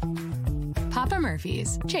bacon. Papa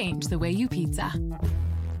Murphy's, change the way you pizza.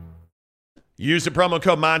 Use the promo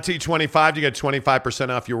code Monty25 to get 25%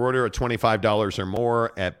 off your order at $25 or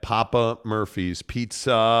more at Papa Murphy's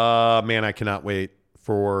Pizza. Man, I cannot wait.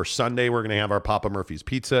 For Sunday, we're going to have our Papa Murphy's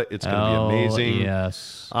Pizza. It's going to be amazing.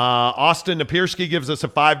 Yes. Austin Napierski gives us a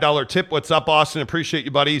 $5 tip. What's up, Austin? Appreciate you,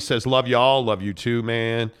 buddy. He says, love y'all. Love you too,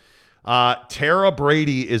 man. Tara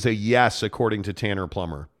Brady is a yes, according to Tanner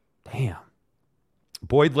Plummer. Damn.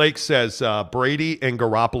 Boyd Lake says Brady and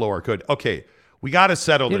Garoppolo are good. Okay, we got to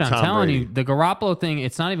settle the Tom Brady. I'm telling you, the Garoppolo thing,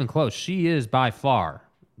 it's not even close. She is by far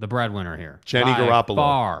the breadwinner here. Jenny Garoppolo. By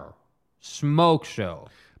far. Smoke show.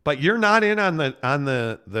 But you're not in on the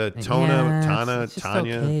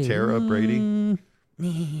Tanya, okay. Tara Brady.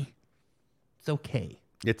 It's okay.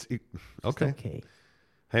 It's okay. It's okay.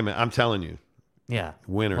 Hey man, I'm telling you. Yeah.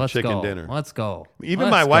 Winner, Let's chicken go. dinner. Let's go. Even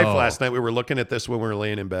my wife last night, we were looking at this when we were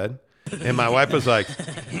laying in bed, and my wife was like,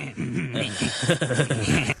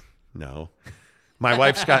 "No." My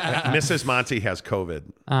wife's got Mrs. Monty has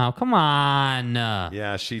COVID. Oh, come on.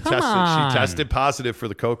 Yeah, she tested positive for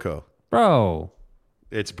the cocoa. Bro.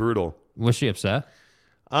 It's brutal. Was she upset?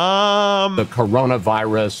 The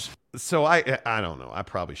coronavirus. So I don't know. I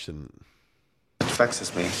probably shouldn't. It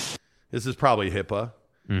vexes me. This is probably HIPAA.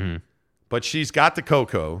 Mm-hmm. But she's got the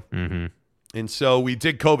cocoa. Mm-hmm. And so we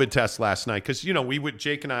did COVID tests last night because,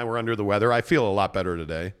 Jake and I were under the weather. I feel a lot better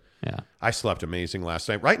today. Yeah. I slept amazing last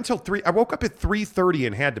night. Right until 3. I woke up at 3:30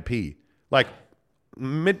 and had to pee. Like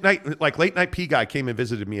midnight, like late night pee guy came and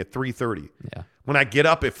visited me at 3:30. Yeah. When I get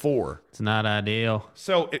up at 4. It's not ideal.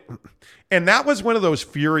 So, and that was one of those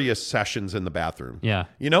furious sessions in the bathroom. Yeah.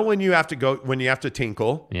 When you have to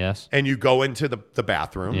tinkle. Yes. And you go into the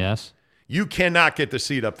bathroom. Yes. You cannot get the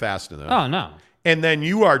seat up fast enough. Oh, no. And then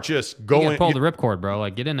you are just going. You pull the ripcord, bro.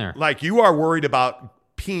 Like, get in there. Like, you are worried about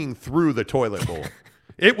peeing through the toilet bowl.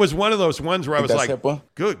 It was one of those ones where I was like,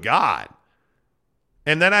 good God.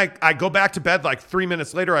 And then I go back to bed like 3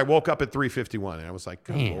 minutes later. I woke up at 3:51. And I was like,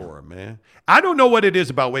 good Lord, man. I don't know what it is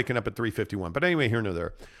about waking up at 3:51. But anyway, here nor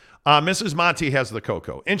there. Mrs. Monty has the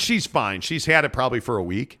cocoa. And she's fine. She's had it probably for a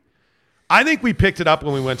week. I think we picked it up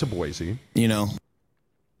when we went to Boise.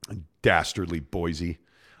 Dastardly Boise.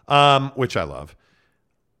 Which I love.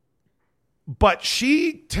 But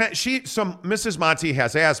Mrs. Monty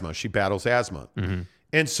has asthma. She battles asthma. Mm-hmm.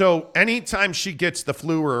 And so anytime she gets the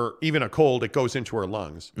flu or even a cold, it goes into her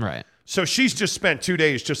lungs. Right. So she's just spent 2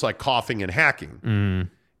 days just like coughing and hacking. Mm.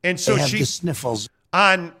 And so they have the sniffles.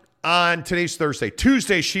 On today's Thursday.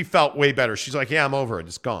 Tuesday, she felt way better. She's like, yeah, I'm over it.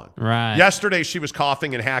 It's gone. Right. Yesterday, she was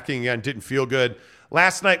coughing and hacking and didn't feel good.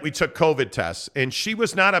 Last night, we took COVID tests, and she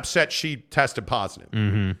was not upset she tested positive.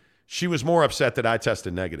 Mm-hmm. She was more upset that I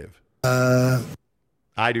tested negative. I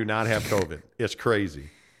do not have COVID. It's crazy.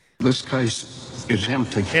 This case is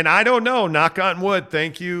empty. And I don't know. Knock on wood.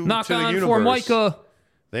 Thank you Knock to the on universe. for Micah.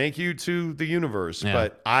 Thank you to the universe. Yeah.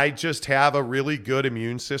 But I just have a really good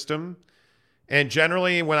immune system. And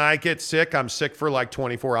generally, when I get sick, I'm sick for like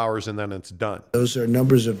 24 hours and then it's done. Those are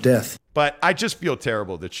numbers of death. But I just feel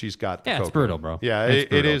terrible that she's got the Yeah, cocoa. it's brutal, bro. Yeah, It's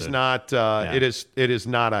brutal, it is dude. not. It is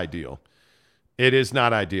not ideal. It is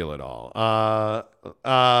not ideal at all.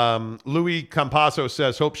 Louis Campasso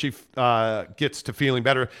says, hope she gets to feeling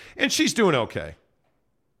better. And she's doing okay.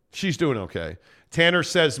 She's doing okay. Tanner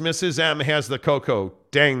says, Mrs. M has the cocoa.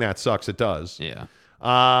 Dang, that sucks. It does. Yeah.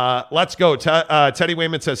 Let's go. Teddy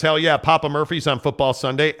Wayman says, hell yeah, Papa Murphy's on football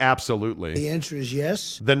Sunday. Absolutely. The answer is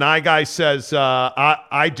yes. The Nye guy says,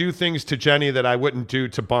 I do things to Jenny that I wouldn't do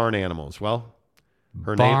to barn animals. Well,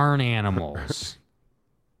 her barn animals.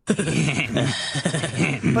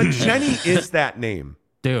 But Jenny is that name.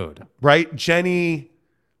 Dude. Right? Jenny,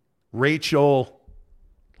 Rachel.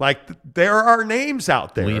 Like, there are names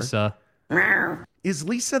out there. Lisa. Is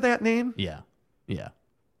Lisa that name? Yeah. Yeah.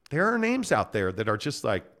 There are names out there that are just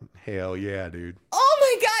like, hell yeah, dude. Oh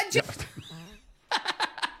my God.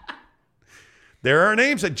 There are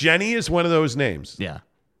names. Jenny is one of those names. Yeah.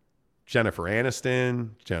 Jennifer Aniston,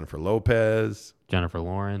 Jennifer Lopez. Jennifer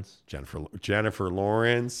Lawrence. Jennifer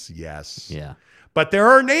Lawrence. Yes. Yeah. But there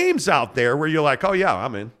are names out there where you're like, oh yeah,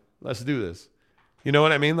 I'm in. Let's do this. You know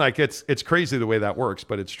what I mean? Like it's crazy the way that works,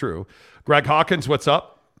 but it's true. Greg Hawkins, what's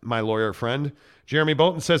up? My lawyer friend. Jeremy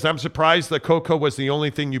Bolton says, I'm surprised that Coco was the only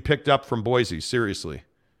thing you picked up from Boise. Seriously.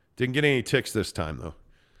 Didn't get any ticks this time, though.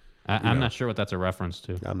 I'm not sure what that's a reference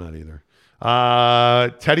to. I'm not either.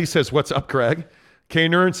 Teddy says, what's up, Greg? K.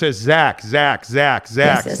 Nern says, Zach.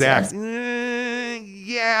 Yes.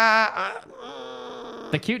 Yeah.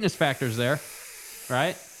 The cuteness factor's there,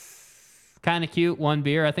 right? Kind of cute, one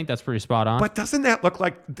beer. I think that's pretty spot on. But doesn't that look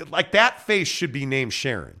like that face should be named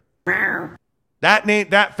Sharon?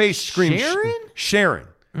 That face screams Sharon.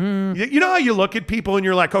 You know how you look at people and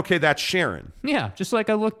you're like, okay, that's Sharon. Yeah, just like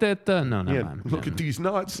I looked at look at these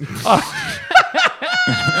nuts.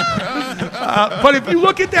 But if you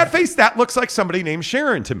look at that face, that looks like somebody named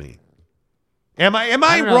Sharon to me. Am I don't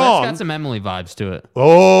know, wrong? That's got some Emily vibes to it.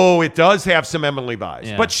 Oh, it does have some Emily vibes.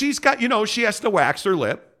 Yeah. But she's got, she has to wax her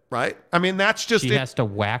lip, right? I mean, that's just She has to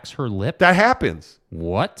wax her lip? That happens.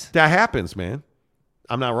 What? That happens, man.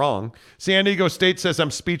 I'm not wrong. San Diego State says,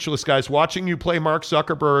 I'm speechless, guys. Watching you play Mark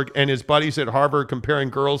Zuckerberg and his buddies at Harvard comparing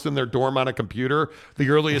girls in their dorm on a computer, the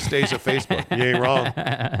earliest days of Facebook. You ain't wrong.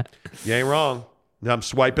 You ain't wrong. I'm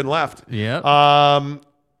swiping left. Yeah.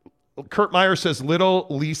 Kurt Meyer says,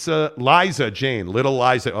 Liza Jane. Little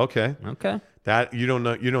Liza. Okay. That you don't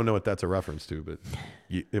know what that's a reference to,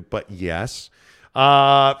 but yes.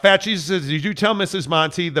 Fat Jesus says, did you tell Mrs.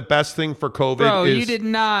 Monty the best thing for COVID bro, is... you did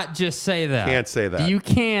not just say that. Can't say that. You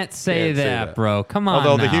can't say that, bro. Come on.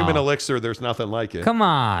 Although now. the human elixir, there's nothing like it. Come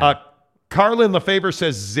on. Carlin Lefevre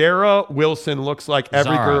says, Zara Wilson looks like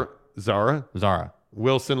every girl... Zara.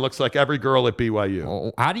 Wilson looks like every girl at BYU.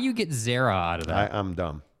 Oh, how do you get Zara out of that? I'm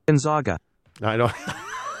dumb. Gonzaga. I don't...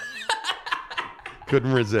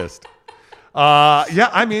 Couldn't resist. Yeah,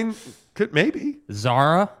 I mean, maybe.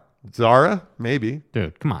 Zara, maybe.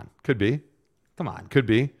 Dude, come on. Could be. Come on. Could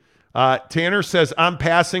be. Tanner says, I'm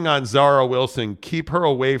passing on Zara Wilson. Keep her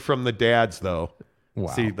away from the dads, though.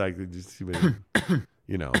 Wow. See,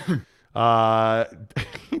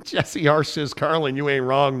 Jesse R says, Carlin, you ain't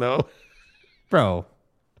wrong, though. Bro.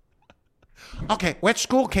 Okay, which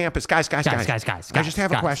school campus? Guys. I just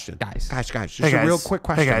have a question. Guys. Just a real quick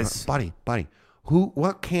question. Hey, guys. Buddy.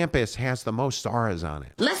 What campus has the most Zaras on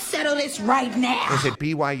it? Let's settle this right now. Is it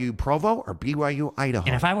BYU Provo or BYU Idaho?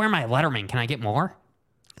 And if I wear my Letterman, can I get more?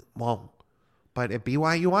 Well, but at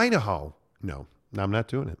BYU Idaho, no, I'm not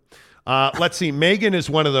doing it. Let's see. Megan is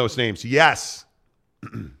one of those names. Yes.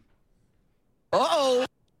 Uh-oh.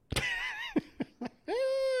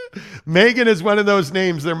 Megan is one of those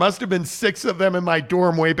names. There must have been 6 of them in my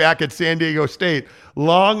dorm way back at San Diego State.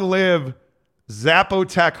 Long live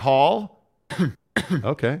Zapotec Hall.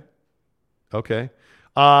 Okay.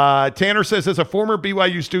 Tanner says, as a former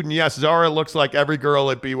BYU student, yes, Zara looks like every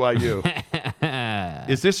girl at BYU.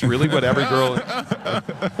 Is this really what every girl...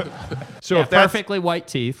 So yeah, if that's perfectly white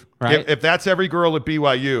teeth, right? If that's every girl at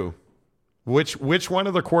BYU, which one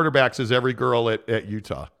of the quarterbacks is every girl at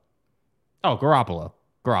Utah? Oh, Garoppolo.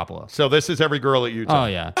 So this is every girl at Utah. Oh,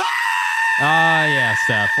 yeah.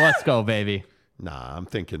 Steph. Let's go, baby. Nah, I'm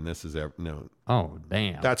thinking this is no. Oh,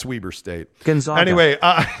 damn. That's Weber State. Gonzaga. Anyway,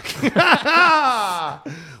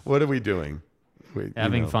 what are we doing?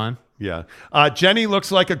 Having fun? Yeah. Jenny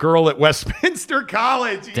looks like a girl at Westminster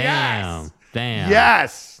College. Damn.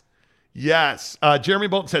 Yes. Jeremy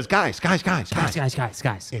Bolton says, guys. Guys.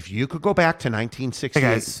 If you could go back to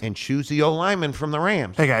 1968 and choose the O lineman from the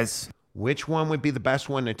Rams. Hey, guys. Which one would be the best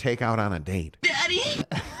one to take out on a date? Daddy.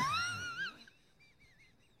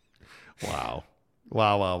 Wow.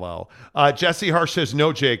 Jesse Harsh says,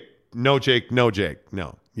 no, Jake. No.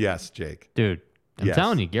 Yes, Jake. Dude, I'm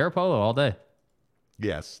telling you, Garoppolo all day.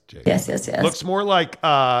 Yes, Jake. Yes. Looks more like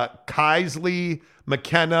Keisley,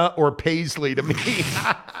 McKenna, or Paisley to me.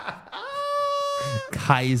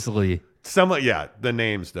 Keisley. The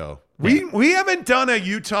names, though. We haven't done a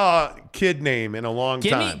Utah kid name in a long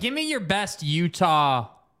time. Give me your best Utah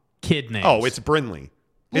kid names. Oh, it's Brinley.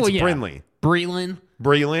 Brinley.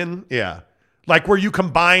 Breland, yeah. Like where you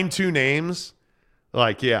combine 2 names.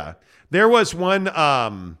 Like, yeah. There was one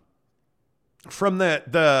from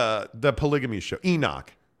the polygamy show,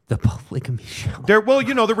 Enoch. The polygamy show. Well,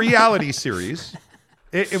 the reality series.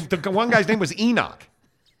 The one guy's name was Enoch.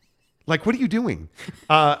 Like, what are you doing?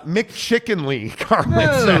 McChickenly, Carmen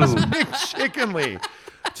says. McChickenly.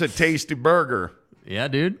 It's a tasty burger. Yeah,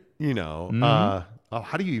 dude. How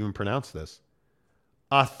do you even pronounce this?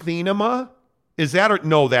 Athenema? Is that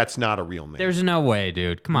no, that's not a real name. There's no way,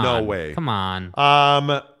 dude. Come on. No way. Come on.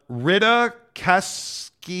 Rita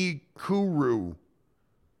Keskikuru.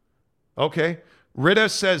 Okay. Rita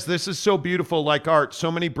says, this is so beautiful, like art.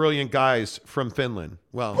 So many brilliant guys from Finland.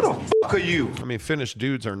 Well, Who the fuck are you? I mean, Finnish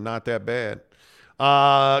dudes are not that bad.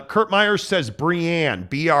 Kurt Myers says Brienne,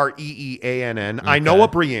 Breeann. Okay. I know a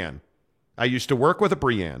Brienne. I used to work with a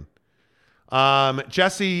Brienne.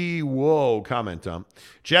 Jesse, comment.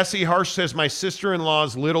 Jesse Harsh says, my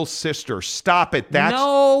sister-in-law's little sister. Stop it. That's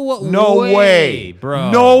no way,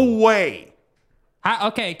 bro. No way.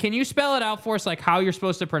 Okay, can you spell it out for us, like how you're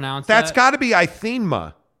supposed to pronounce that? That's got to be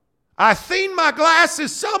Ithenma. I seen my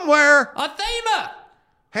glasses somewhere. Ithenma.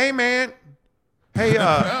 Hey, man.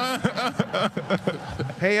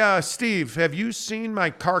 Hey, Steve, have you seen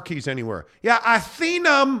my car keys anywhere? Yeah, I seen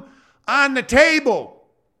them on the table.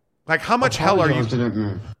 Like, how much hell are you?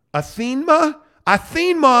 Athenma?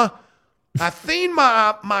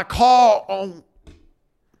 My call on.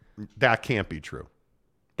 That can't be true.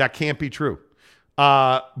 That can't be true.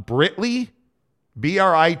 Britley,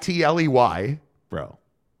 Britley, bro.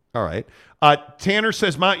 All right. Tanner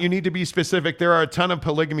says, Mont, you need to be specific. There are a ton of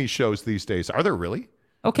polygamy shows these days. Are there really?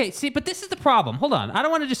 Okay, see, but this is the problem. Hold on. I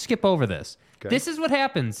don't want to just skip over this. Okay. This is what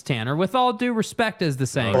happens, Tanner, with all due respect, as the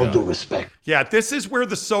saying goes. All due respect. Yeah, this is where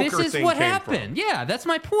the soaker thing came from. This is what happened. Yeah, that's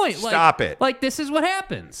my point. Stop it. Like, this is what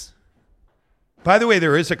happens. By the way,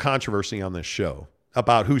 there is a controversy on this show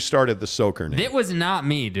about who started the soaker name. It was not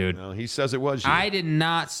me, dude. No, he says it was you. I did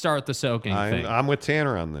not start the soaking thing. I'm with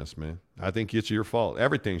Tanner on this, man. I think it's your fault.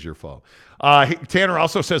 Everything's your fault. Tanner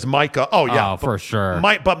also says Micah. Oh, yeah. Oh, for sure.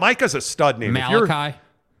 But Micah's a stud name. Malachi.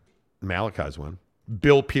 Malachi's one.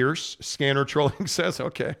 Bill Pierce, Scanner Trolling says,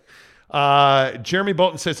 okay. Jeremy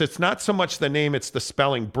Bolton says, it's not so much the name, it's the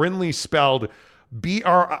spelling. Brinley spelled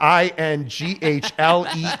Bringhllee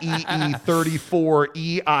 34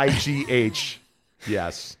 EIGH.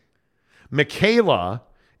 Yes. Michaela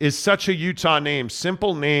is such a Utah name.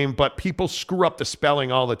 Simple name, but people screw up the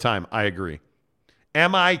spelling all the time. I agree.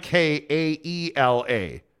 Mikaela.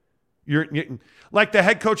 You're like the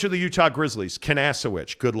head coach of the Utah Grizzlies,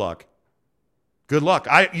 Kanasowicz. Good luck. Good luck.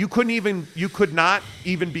 You could not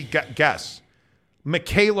even be guess.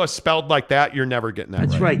 Michaela spelled like that. You're never getting that.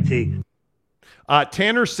 That's right, T.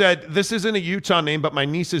 Tanner said, this isn't a Utah name, but my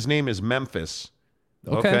niece's name is Memphis.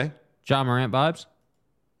 Okay. John Morant vibes.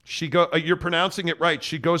 You're pronouncing it right.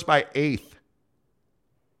 She goes by Eighth.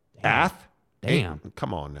 Ath? Damn.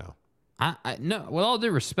 Come on now. No, with all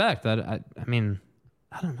due respect, I mean,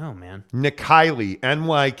 I don't know, man. Nykylie,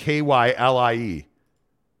 Nykyle.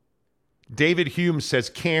 David Hume says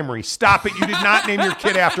Camry. Stop it. You did not name your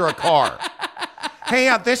kid after a car. Hey,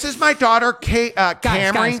 this is my daughter,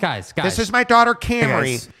 Camry. Guys. This is my daughter,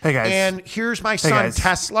 Camry. Hey, guys. And here's my son,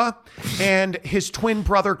 Tesla, and his twin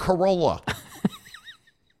brother, Corolla.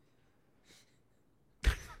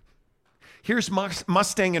 Here's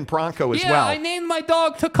Mustang and Bronco as well. Yeah, I named my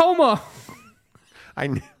dog Tacoma.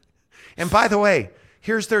 And by the way,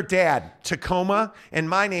 here's their dad, Tacoma, and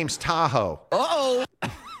my name's Tahoe. Uh-oh.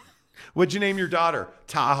 What'd you name your daughter?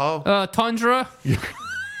 Tahoe? Tundra.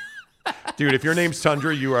 Dude, if your name's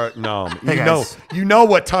Tundra, you are no. Hey, you know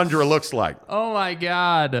what Tundra looks like. Oh my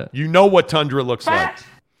God. You know what Tundra looks like.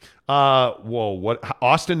 What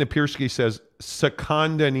Austin Napierski says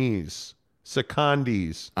Secondis.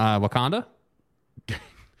 Wakanda?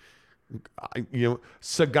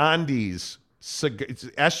 Sagandis.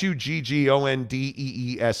 Suggondeese.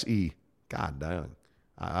 God damn.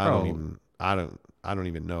 I don't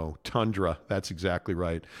even know. Tundra. That's exactly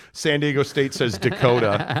right. San Diego State says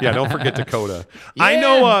Dakota. Yeah, don't forget Dakota. Yeah.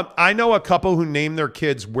 I know a couple who named their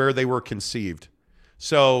kids where they were conceived.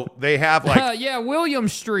 So they have like William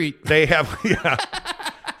Street. They have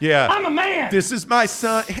yeah. I'm a man. This is my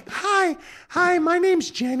son. Hi, my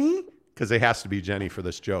name's Jenny. Because it has to be Jenny for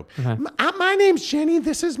this joke. My name's Jenny.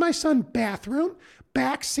 This is my son. Bathroom,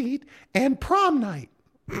 backseat, and prom night.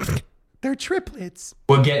 They're triplets.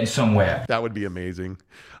 We're getting somewhere. That would be amazing.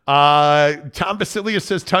 Tom Basilius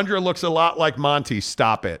says Tundra looks a lot like Monty.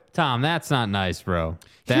 Stop it. Tom, that's not nice, bro.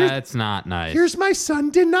 That's not nice. Here's my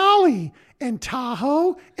son Denali and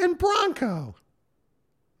Tahoe and Bronco.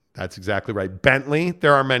 That's exactly right. Bentley.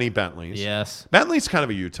 There are many Bentleys. Yes. Bentley's kind of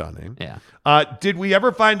a Utah name. Yeah. Did we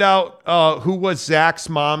ever find out who was Zach's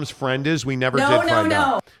mom's friend is? We never did find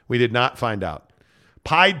out. We did not find out.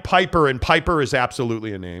 Pied Piper, and Piper is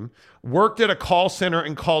absolutely a name. Worked at a call center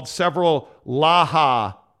and called several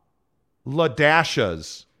Ladashas.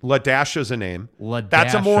 Ladasha's a name. Ladasha.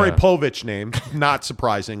 That's a Maury Povich name. Not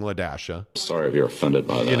surprising, Ladasha. Sorry if you're offended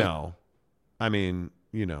by that. You know, I mean,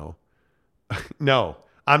 you know. No,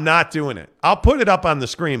 I'm not doing it. I'll put it up on the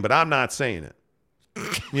screen, but I'm not saying it.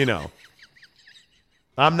 You know.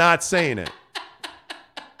 I'm not saying it.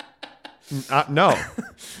 No.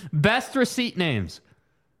 Best receipt names.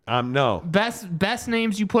 No. Best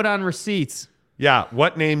names you put on receipts. Yeah.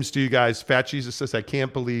 What names do you guys? Fat Jesus says, I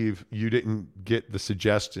can't believe you didn't get the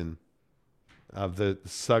suggestion of the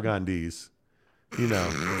Sugandis. You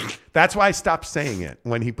know, that's why I stopped saying it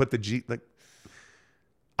when he put the G. Like,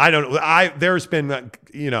 I don't know. There's been,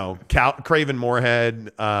 you know, Craven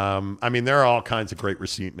Moorhead. I mean, there are all kinds of great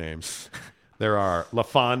receipt names. There are La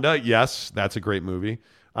Fonda. Yes, that's a great movie.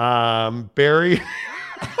 Barry.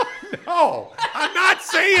 No, I'm not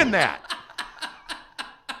saying that.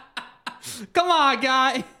 Come on,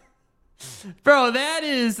 guy. Bro, that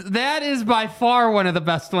is by far one of the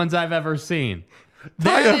best ones I've ever seen.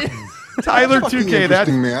 Tyler 2K,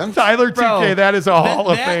 Tyler 2K, that is a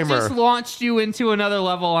Hall of Famer. That just launched you into another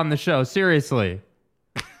level on the show. Seriously.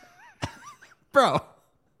 Bro.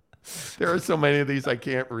 There are so many of these I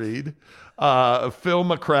can't read. Phil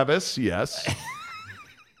McCrevis, yes.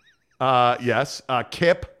 Yes.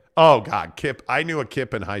 Kip. Oh God, Kip. I knew a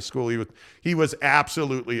Kip in high school. He was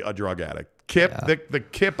absolutely a drug addict. Kip, yeah. The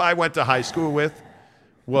Kip I went to high school with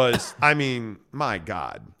was, I mean, my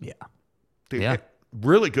God. Yeah. Dude, yeah.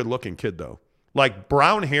 Really good looking kid though. Like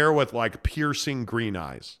brown hair with like piercing green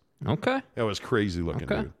eyes. Okay. That was crazy looking,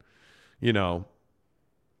 dude. You know.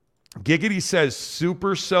 Giggity says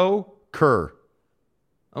Super So Kerr.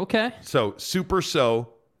 Okay. So Super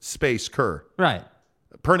So space Kerr. Right.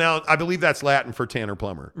 I believe that's Latin for Tanner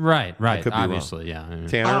Plummer. Right. Could be obviously, wrong. Yeah.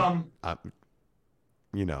 Tanner,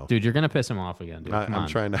 you know. Dude, you're going to piss him off again, dude. I'm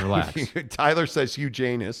trying to relax. Tyler says Hugh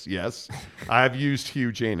Janus. Yes. I've used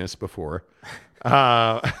Hugh Janus before.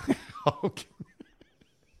 Okay.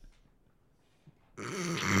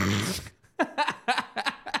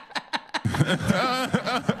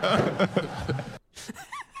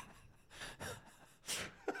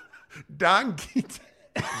 Donkey.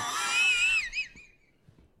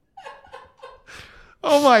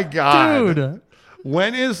 Oh my God. Dude.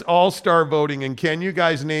 When is All-Star voting, and can you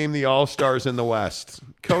guys name the All-Stars in the West?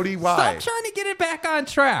 Cody, why? Stop trying to get it back on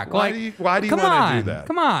track. Why do you want to do that?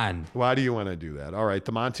 Come on. Why do you want to do that? All right.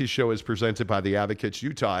 The Monty Show is presented by the Advocates,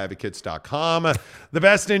 UtahAdvocates.com. The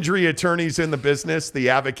best injury attorneys in the business, the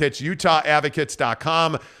Advocates,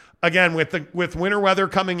 UtahAdvocates.com. Again, with winter weather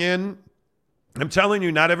coming in, I'm telling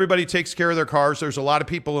you, not everybody takes care of their cars. There's a lot of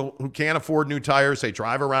people who can't afford new tires. They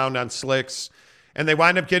drive around on slicks, and they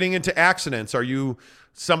wind up getting into accidents. Are you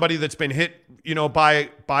somebody that's been hit, you know, by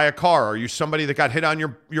a car? Are you somebody that got hit on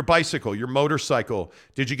your bicycle, your motorcycle?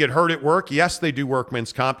 Did you get hurt at work? Yes, they do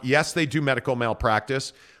workman's comp. Yes, they do medical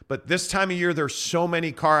malpractice. But this time of year, there's so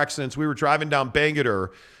many car accidents. We were driving down Bangerter,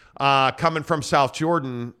 coming from South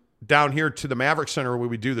Jordan down here to the Maverick Center where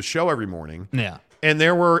we do the show every morning. Yeah. And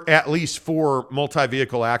there were at least 4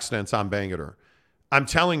 multi-vehicle accidents on Bangerter. I'm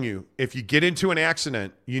telling you, if you get into an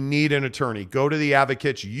accident, you need an attorney. Go to the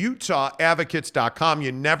Advocates, UtahAdvocates.com.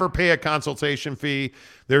 You never pay a consultation fee.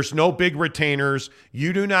 There's no big retainers.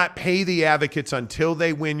 You do not pay the advocates until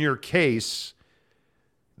they win your case.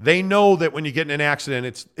 They know that when you get in an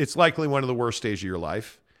accident, it's likely one of the worst days of your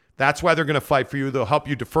life. That's why they're going to fight for you. They'll help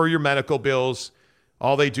you defer your medical bills.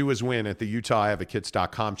 All they do is win at the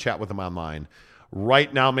UtahAdvocates.com. Chat with them online.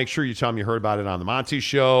 Right now, make sure you tell them you heard about it on the Monty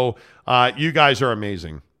Show. You guys are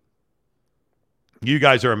amazing. You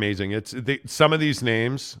guys are amazing. Some of these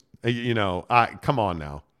names, you know, come on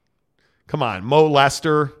now. Come on. Mo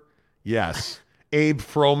Lester, yes. Abe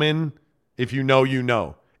Froman, if you know, you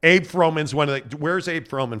know. Abe Froman's one of the... Where's Abe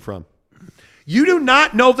Froman from? You do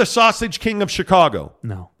not know the Sausage King of Chicago.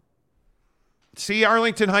 No. See,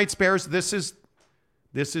 Arlington Heights Bears, this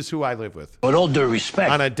is who I live with. With all due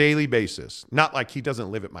respect. On a daily basis. Not like he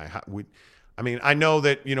doesn't live at my house. I mean, I know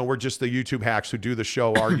that, you know, we're just the YouTube hacks who do the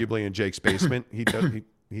show arguably in Jake's basement.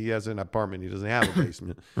 He has an apartment. He doesn't have a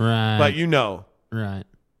basement. Right. But you know. Right.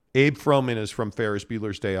 Abe Froman is from Ferris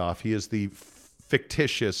Bueller's Day Off. He is the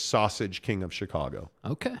fictitious Sausage King of Chicago.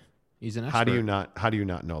 Okay. He's an expert. How do you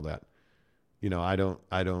not know that? You know, I don't.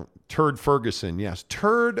 Turd Ferguson. Yes.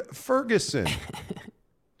 Turd Ferguson.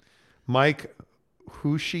 Mike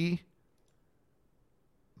Houshi,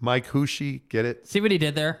 get it? See what he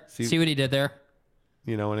did there? See what he did there?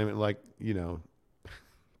 You know what I mean? Like, you know,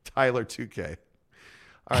 Tyler 2K.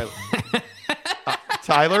 All right.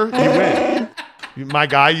 Tyler, you win. My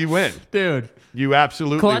guy, you win. Dude. You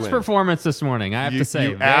absolutely clutch win. Performance this morning, I have to say.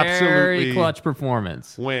 You Very absolutely clutch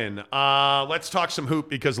performance. Win. Let's talk some hoop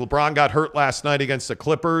because LeBron got hurt last night against the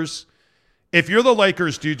Clippers. If you're the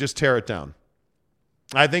Lakers, do you just tear it down?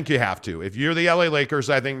 I think you have to. If you're the LA Lakers,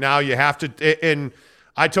 I think now you have to. And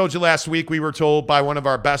I told you last week, we were told by one of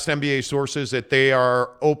our best NBA sources that they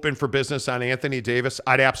are open for business on Anthony Davis.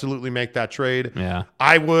 I'd absolutely make that trade. Yeah.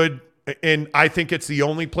 I would, and I think it's the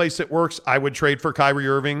only place that works. I would trade for Kyrie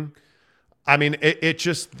Irving. I mean, it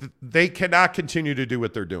just, they cannot continue to do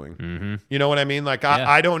what they're doing. Mm-hmm. You know what I mean? Like,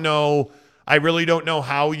 I don't know. I really don't know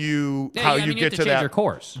how you you get have to to change that. your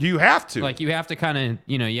course. You have to. Like, you have to kind of,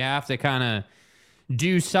 you have to kind of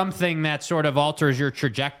do something that sort of alters your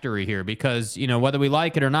trajectory here because, whether we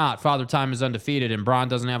like it or not, Father Time is undefeated and Bron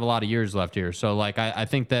doesn't have a lot of years left here. So, like, I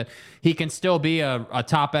think that he can still be a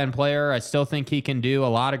top-end player. I still think he can do a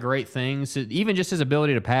lot of great things. Even just his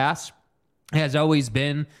ability to pass has always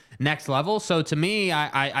been next level. So, to me,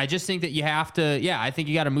 I just think that you have to, I think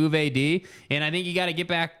you got to move AD, and I think you got to get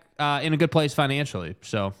back in a good place financially.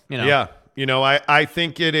 So, Yeah. I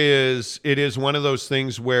think it is one of those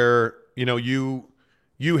things where,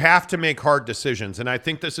 you have to make hard decisions. And I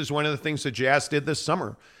think this is one of the things the Jazz did this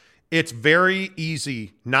summer. It's very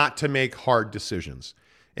easy not to make hard decisions.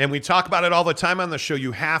 And we talk about it all the time on the show.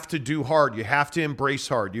 You have to do hard. You have to embrace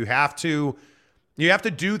hard. You have to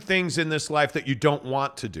do things in this life that you don't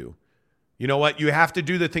want to do. You know what? You have to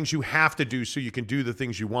do the things you have to do so you can do the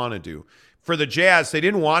things you want to do. For the Jazz, they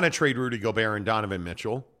didn't want to trade Rudy Gobert and Donovan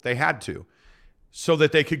Mitchell. They had to, so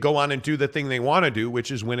that they could go on and do the thing they want to do,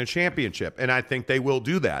 which is win a championship. And I think they will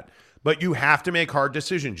do that. But you have to make hard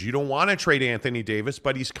decisions. You don't want to trade Anthony Davis,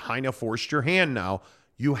 but he's kind of forced your hand now.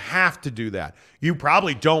 You have to do that. You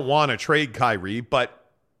probably don't want to trade Kyrie,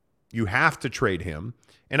 but you have to trade him.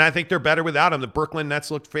 And I think they're better without him. The Brooklyn Nets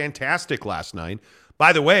looked fantastic last night.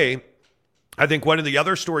 By the way, I think one of the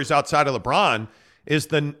other stories outside of LeBron is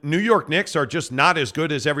the New York Knicks are just not as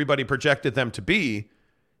good as everybody projected them to be.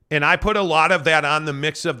 And I put a lot of that on the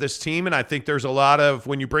mix of this team. And I think there's a lot of,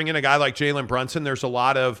 when you bring in a guy like Jalen Brunson, there's a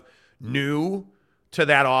lot of new to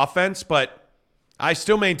that offense. But I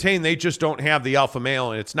still maintain they just don't have the alpha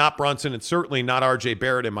male. And it's not Brunson. It's certainly not RJ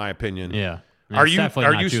Barrett, in my opinion. Yeah. Are you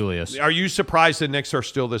Julius? Are you surprised the Knicks are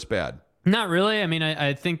still this bad? Not really. I mean,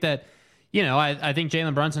 I think that, I think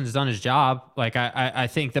Jalen Brunson's done his job. Like, I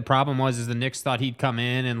think the problem was the Knicks thought he'd come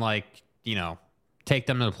in and, like, take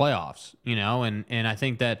them to the playoffs, and I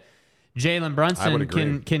think that Jalen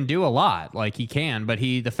Brunson can do a lot. Like, he can, but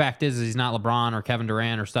the fact is he's not LeBron or Kevin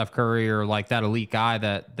Durant or Steph Curry or like that elite guy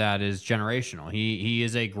that is generational. He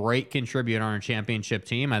is a great contributor on a championship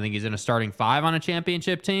team. I think he's in a starting five on a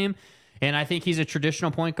championship team. And I think he's a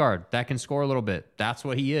traditional point guard that can score a little bit. That's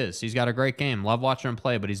what he is. He's got a great game. Love watching him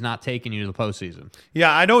play, but he's not taking you to the postseason.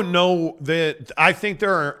 Yeah, I don't know that. I think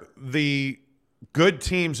there are the good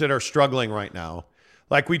teams that are struggling right now.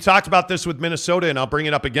 Like, we talked about this with Minnesota, and I'll bring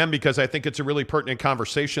it up again because I think it's a really pertinent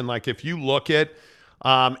conversation. Like, if you look at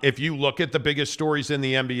the biggest stories in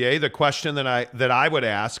the NBA, the question that I would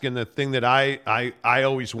ask, and the thing that I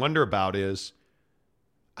always wonder about is,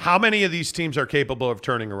 how many of these teams are capable of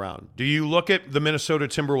turning around? Do you look at the Minnesota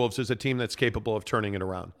Timberwolves as a team that's capable of turning it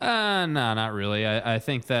around? No, not really. I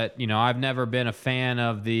think that, I've never been a fan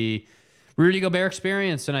of the Rudy Gobert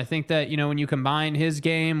experience, and I think that, when you combine his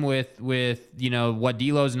game with what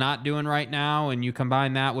D'Lo's not doing right now, and you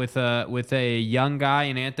combine that with a young guy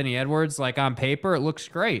in Anthony Edwards, like, on paper, it looks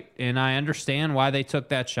great. And I understand why they took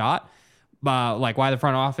that shot. Like, why the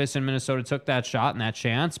front office in Minnesota took that shot and that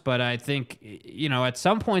chance. But I think, at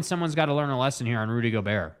some point, someone's got to learn a lesson here on Rudy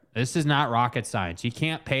Gobert. This is not rocket science. You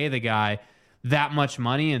can't pay the guy that much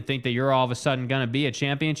money and think that you're all of a sudden going to be a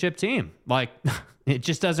championship team. Like, it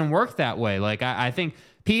just doesn't work that way. Like, I think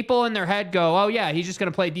people in their head go, oh, yeah, he's just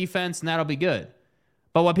going to play defense and that'll be good.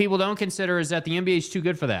 But what people don't consider is that the NBA is too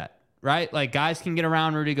good for that, right? Like, guys can get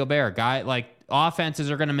around Rudy Gobert. Offenses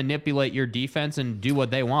are going to manipulate your defense and do what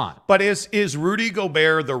they want. But is Rudy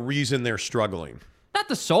Gobert the reason they're struggling? Not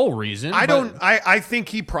the sole reason. I think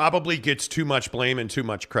he probably gets too much blame and too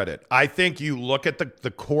much credit. I think you look at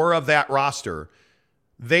the core of that roster,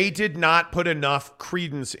 they did not put enough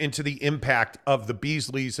credence into the impact of the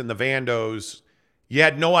Beasleys and the Vandos. You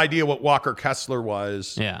had no idea what Walker Kessler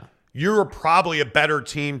was. Yeah. You're probably a better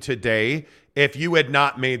team today if you had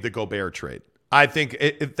not made the Gobert trade. I think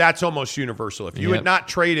that's almost universal. If you had not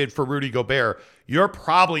traded for Rudy Gobert, you're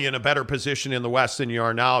probably in a better position in the West than you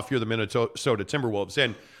are now if you're the Minnesota Timberwolves.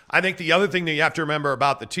 And I think the other thing that you have to remember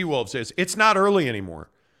about the T-Wolves is it's not early anymore.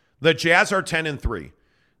 The Jazz are 10-3.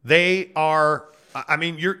 They are,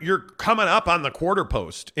 you're coming up on the quarter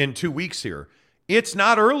post in 2 weeks here. It's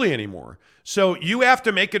not early anymore. So you have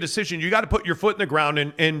to make a decision. You got to put your foot in the ground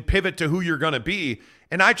and pivot to who you're going to be.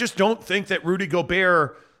 And I just don't think that Rudy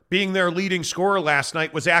Gobert being their leading scorer last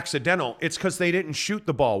night was accidental. It's because they didn't shoot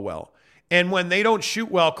the ball well. And when they don't shoot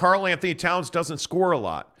well, Karl Anthony Towns doesn't score a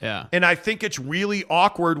lot. Yeah. And I think it's really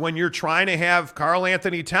awkward when you're trying to have Karl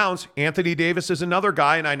Anthony Towns. Anthony Davis is another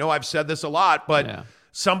guy, and I know I've said this a lot, but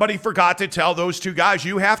somebody forgot to tell those two guys,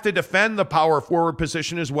 you have to defend the power forward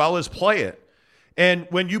position as well as play it. And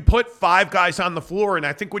when you put 5 guys on the floor, and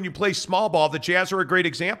I think when you play small ball, the Jazz are a great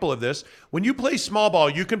example of this. When you play small ball,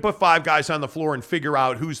 you can put 5 guys on the floor and figure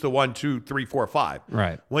out who's the 1, 2, 3, 4, 5.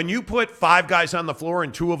 Right. When you put 5 guys on the floor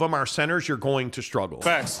and 2 of them are centers, you're going to struggle.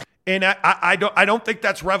 Facts. And I don't think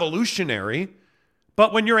that's revolutionary.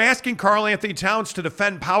 But when you're asking Karl Anthony Towns to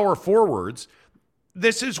defend power forwards,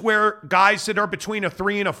 this is where guys that are between a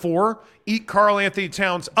 3 and a 4 eat Karl Anthony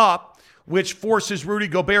Towns up, which forces Rudy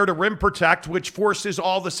Gobert to rim protect, which forces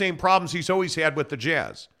all the same problems he's always had with the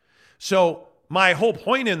Jazz. So my whole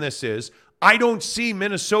point in this is I don't see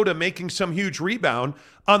Minnesota making some huge rebound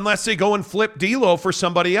unless they go and flip D'Lo for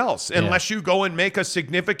somebody else, unless you go and make a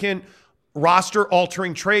significant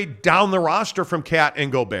roster-altering trade down the roster from Cat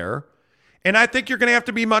and Gobert. And I think you're going to have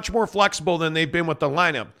to be much more flexible than they've been with the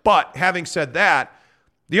lineup. But having said that,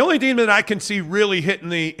 the only team that I can see really hitting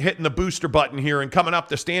the booster button here and coming up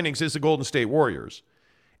the standings is the Golden State Warriors.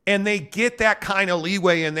 And they get that kind of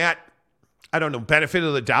leeway and that, I don't know, benefit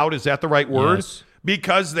of the doubt, is that the right word? Yes.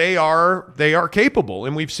 Because they are capable,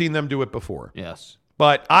 and we've seen them do it before. Yes.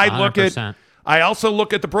 But I also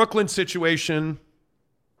look at the Brooklyn situation.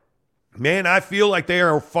 Man, I feel like they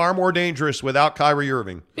are far more dangerous without Kyrie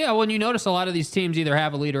Irving. Yeah, when you notice a lot of these teams either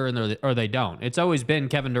have a leader or they don't. It's always been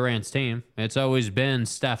Kevin Durant's team. It's always been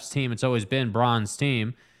Steph's team. It's always been Bron's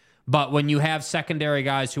team. But when you have secondary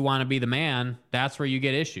guys who want to be the man, that's where you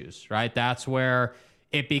get issues, right? That's where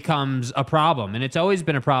it becomes a problem. And it's always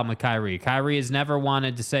been a problem with Kyrie. Kyrie has never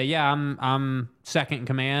wanted to say, yeah, I'm second in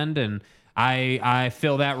command, and I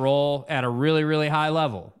fill that role at a really, really high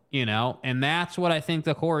level. And that's what I think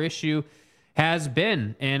the core issue has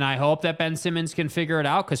been. And I hope that Ben Simmons can figure it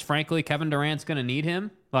out because, frankly, Kevin Durant's going to need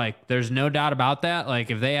him. Like, there's no doubt about that.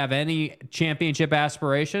 Like, if they have any championship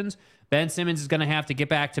aspirations, Ben Simmons is going to have to get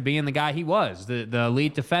back to being the guy he was, the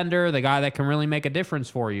elite defender, the guy that can really make a difference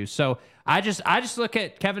for you. So I just look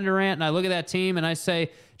at Kevin Durant and I look at that team and I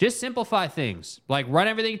say, just simplify things. Like, run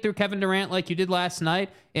everything through Kevin Durant like you did last night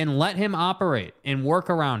and let him operate and work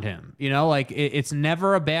around him. It's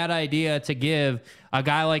never a bad idea to give a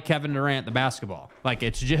guy like Kevin Durant the basketball. Like,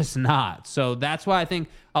 it's just not. So that's why I think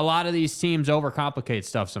a lot of these teams overcomplicate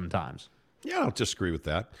stuff sometimes. Yeah, I don't disagree with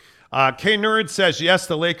that. K-Nerd says, yes,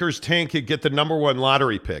 the Lakers tank could get the number 1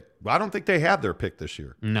 lottery pick. I don't think they have their pick this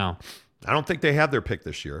year. No. I don't think they have their pick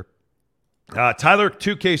this year. Tyler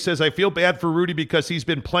 2K says, I feel bad for Rudy because he's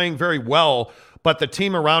been playing very well, but the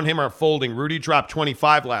team around him are folding. Rudy dropped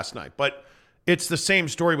 25 last night, but it's the same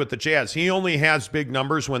story with the Jazz. He only has big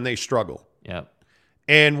numbers when they struggle. Yep.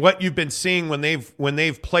 And what you've been seeing when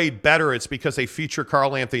they've played better, it's because they feature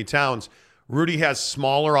Karl Anthony Towns. Rudy has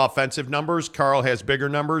smaller offensive numbers. Karl has bigger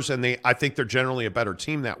numbers, and I think they're generally a better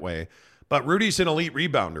team that way. But Rudy's an elite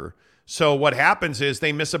rebounder. So what happens is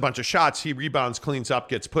they miss a bunch of shots. He rebounds, cleans up,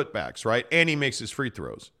 gets putbacks, right? And he makes his free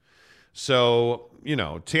throws. So,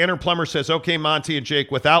 Tanner Plummer says, okay, Monty and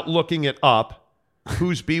Jake, without looking it up,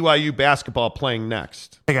 who's BYU basketball playing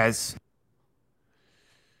next? Hey, guys.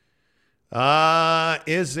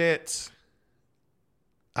 Is it...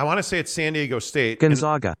 I want to say it's San Diego State.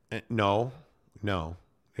 Gonzaga. No,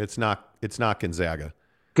 it's not. It's not Gonzaga.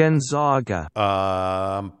 Gonzaga.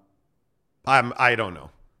 I don't know.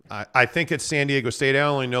 I think it's San Diego State. I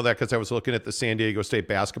only know that because I was looking at the San Diego State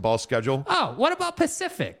basketball schedule. Oh, what about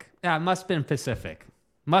Pacific? Yeah, it must have been Pacific.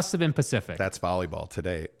 Must have been Pacific. That's volleyball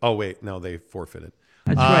today. Oh wait, no, they forfeited.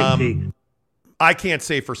 That's right, Pete. I can't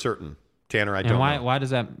say for certain. Tanner, I don't know. Why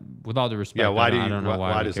does that, with all due respect, yeah, I don't know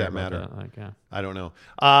why does that matter? That. I don't know.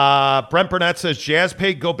 Brent Burnett says, Jazz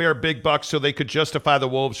paid Gobert big bucks so they could justify the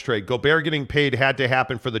Wolves trade. Gobert getting paid had to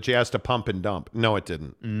happen for the Jazz to pump and dump. No, it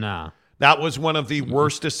didn't. Nah. That was one of the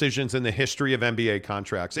worst decisions in the history of NBA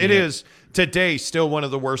contracts. It is, today, still one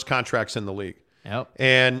of the worst contracts in the league. Yep.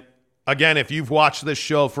 And, again, if you've watched this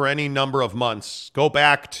show for any number of months, go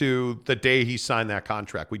back to the day he signed that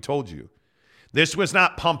contract. We told you. This was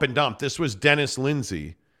not pump and dump. This was Dennis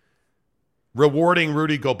Lindsey rewarding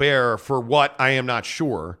Rudy Gobert for what I am not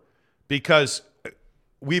sure, because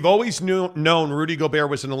we've always known Rudy Gobert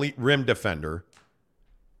was an elite rim defender.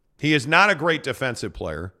 He is not a great defensive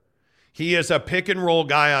player. He is a pick and roll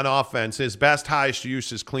guy on offense. His best highest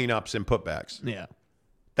use is cleanups and putbacks. Yeah.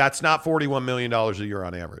 That's not $41 million a year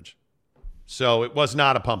on average. So it was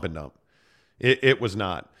not a pump and dump. It was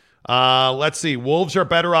not. Let's see. Wolves are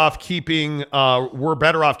better off keeping. We're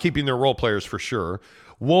better off keeping their role players for sure.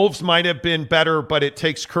 Wolves might have been better, but it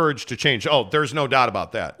takes courage to change. Oh, there's no doubt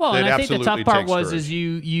about that. Well, and it I think the tough part was courage. is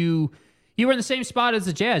you were in the same spot as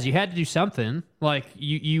the Jazz. You had to do something. Like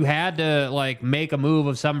you had to like make a move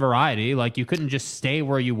of some variety. Like you couldn't just stay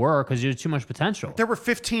where you were because there's too much potential. There were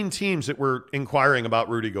 15 teams that were inquiring about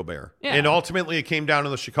Rudy Gobert. Yeah. And ultimately it came down to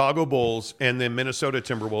the Chicago Bulls and the Minnesota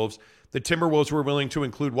Timberwolves. The Timberwolves were willing to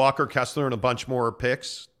include Walker Kessler and a bunch more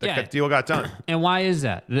picks. The deal got done. And why is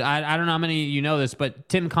that? I don't know how many of you know this, but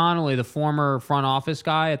Tim Connolly, the former front office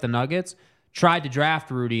guy at the Nuggets, tried to draft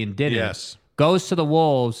Rudy and didn't. Yes. Goes to the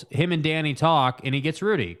Wolves, him and Danny talk, and he gets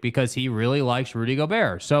Rudy because he really likes Rudy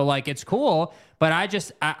Gobert. So, like, it's cool, but I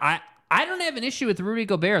don't have an issue with Rudy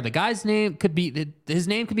Gobert. The guy's name could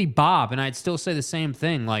be Bob, and I'd still say the same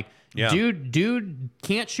thing. Like, dude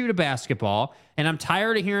can't shoot a basketball, and I'm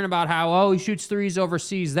tired of hearing about how, he shoots threes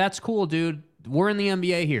overseas. That's cool, dude. We're in the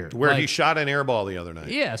NBA here. Where he shot an air ball the other night.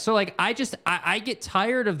 Yeah, so, like, I get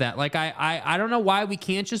tired of that. Like, I don't know why we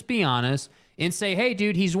can't just be honest and say, hey,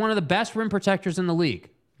 dude, he's one of the best rim protectors in the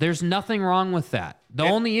league. There's nothing wrong with that. The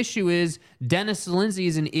only issue is Dennis Lindsey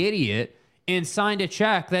is an idiot and signed a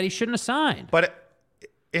check that he shouldn't have signed.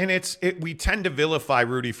 We tend to vilify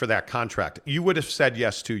Rudy for that contract. You would have said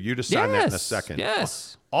yes to. You'd have signed that in a second.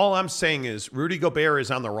 Yes. All I'm saying is Rudy Gobert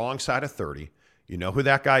is on the wrong side of 30. You know who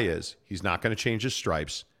that guy is. He's not going to change his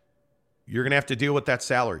stripes. You're going to have to deal with that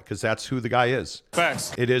salary because that's who the guy is.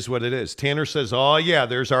 Facts. It is what it is. Tanner says, oh, yeah,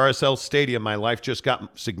 there's RSL Stadium. My life just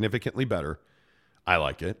got significantly better. I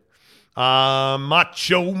like it.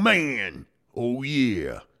 Macho Man. Oh,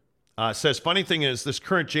 yeah. Says, funny thing is, this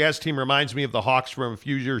current Jazz team reminds me of the Hawks from a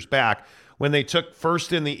few years back when they took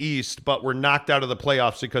first in the East but were knocked out of the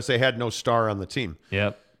playoffs because they had no star on the team.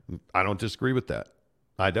 Yep. I don't disagree with that.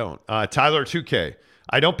 I don't. Tyler 2K.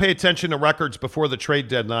 I don't pay attention to records before the trade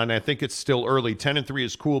deadline. I think it's still early. 10-3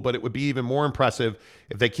 is cool, but it would be even more impressive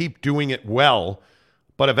if they keep doing it well.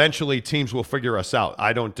 But eventually, teams will figure us out.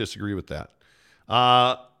 I don't disagree with that.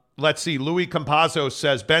 Let's see. Louis Campazzo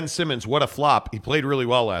says, Ben Simmons, what a flop. He played really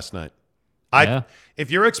well last night.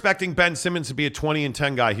 If you're expecting Ben Simmons to be a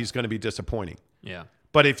 20-10 guy, he's going to be disappointing. Yeah.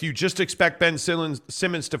 But if you just expect Ben Simmons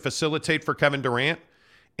to facilitate for Kevin Durant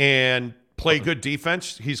and play good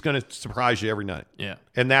defense, he's going to surprise you every night. Yeah.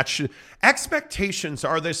 And expectations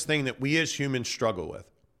are this thing that we as humans struggle with.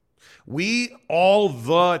 We all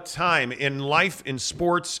the time in life, in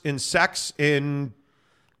sports, in sex, in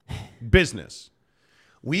business,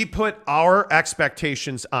 we put our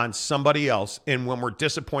expectations on somebody else. And when we're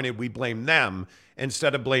disappointed, we blame them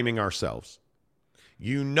instead of blaming ourselves.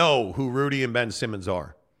 You know who Rudy and Ben Simmons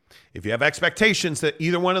are. If you have expectations that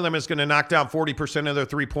either one of them is going to knock down 40% of their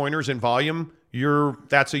three-pointers in volume,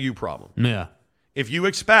 that's a you problem. Yeah. If you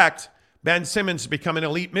expect Ben Simmons to become an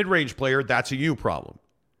elite mid-range player, that's a you problem.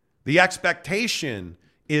 The expectation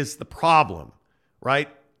is the problem, right?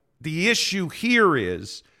 The issue here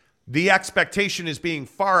is the expectation is being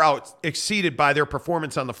far out exceeded by their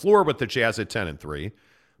performance on the floor with the Jazz at 10-3,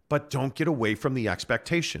 but don't get away from the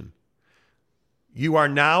expectation. You are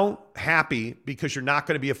now happy because you're not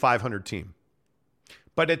going to be a 500 team.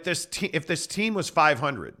 But if this team was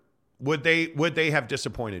 500, would they have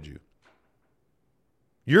disappointed you?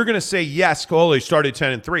 You're going to say yes, they started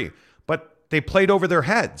 10-3, but they played over their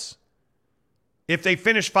heads. If they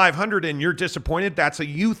finish 500 and you're disappointed, that's a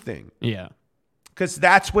you thing. Yeah. Because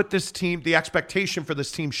that's what the expectation for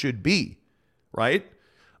this team should be, right?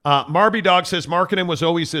 Marby Dog says Markkanen was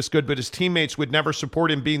always this good, but his teammates would never support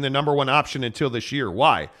him being the number one option until this year.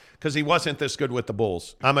 Why? Because he wasn't this good with the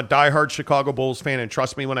Bulls. I'm a diehard Chicago Bulls fan, and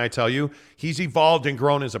trust me when I tell you, he's evolved and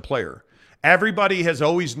grown as a player. Everybody has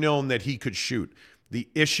always known that he could shoot. The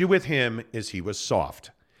issue with him is he was soft.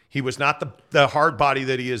 He was not the hard body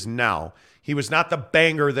that he is now. He was not the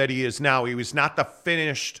banger that he is now. He was not the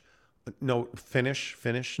finished.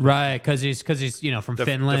 Right, because he's from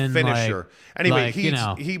Finland. The finisher. Anyway,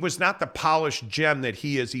 he was not the polished gem that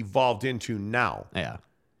he has evolved into now. Yeah.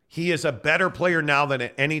 He is a better player now than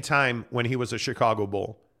at any time when he was a Chicago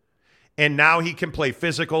Bull. And now he can play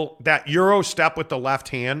physical. That Euro step with the left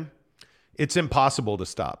hand, it's impossible to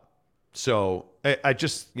stop. So I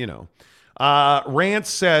just, Rance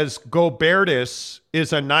says Gobertis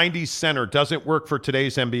is a 90s center, doesn't work for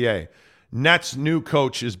today's NBA. Nets' new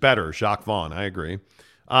coach is better, Jacques Vaughn. I agree.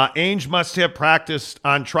 Ainge must have practiced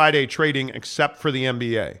on Tri-Day trading except for the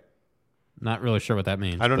NBA. Not really sure what that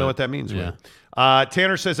means. I don't know what that means. Yeah.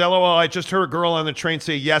 Tanner says, LOL, I just heard a girl on the train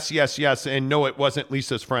say yes, yes, yes, and no, it wasn't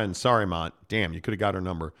Lisa's friend. Sorry, Mont. Damn, you could have got her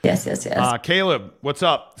number. Yes, yes, yes. Caleb, what's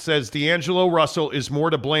up? Says, D'Angelo Russell is more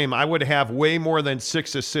to blame. I would have way more than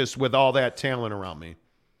 6 assists with all that talent around me.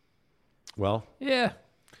 Well. Yeah.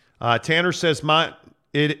 Tanner says,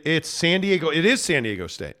 it's San Diego. It is San Diego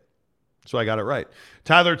State. So I got it right.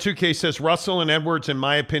 Tyler 2K says, Russell and Edwards, in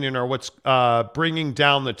my opinion, are what's bringing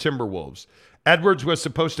down the Timberwolves. Edwards was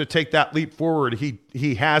supposed to take that leap forward.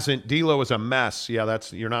 He hasn't. D'Lo is a mess. Yeah,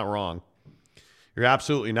 you're not wrong. You're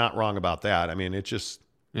absolutely not wrong about that. I mean, it just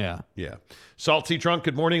yeah. Salty Drunk,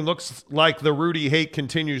 good morning. Looks like the Rudy hate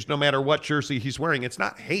continues no matter what jersey he's wearing. It's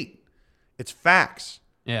not hate. It's facts.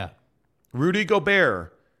 Yeah. Rudy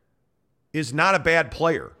Gobert is not a bad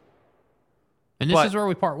player. And this is where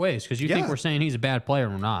we part ways, because you think we're saying he's a bad player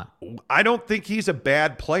and we're not. I don't think he's a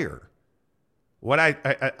bad player. What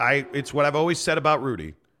it's what I've always said about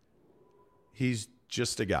Rudy. He's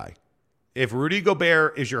just a guy. If Rudy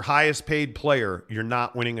Gobert is your highest paid player, you're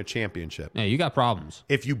not winning a championship. Yeah, you got problems.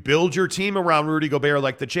 If you build your team around Rudy Gobert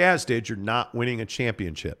like the Jazz did, you're not winning a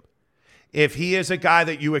championship. If he is a guy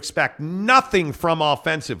that you expect nothing from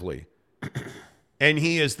offensively, and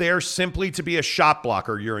he is there simply to be a shot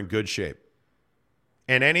blocker, you're in good shape.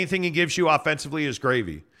 And anything he gives you offensively is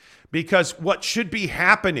gravy. Because what should be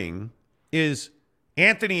happening is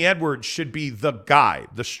Anthony Edwards should be the guy,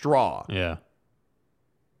 the straw. Yeah.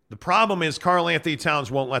 The problem is Karl Anthony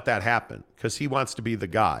Towns won't let that happen because he wants to be the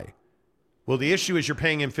guy. Well, the issue is you're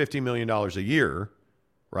paying him $50 million a year,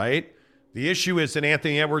 right? The issue is that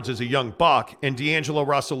Anthony Edwards is a young buck and D'Angelo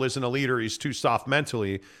Russell isn't a leader. He's too soft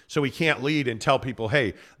mentally, so he can't lead and tell people,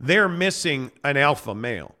 hey, they're missing an alpha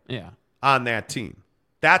male on that team.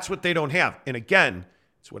 That's what they don't have. And again,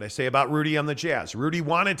 it's what I say about Rudy on the Jazz. Rudy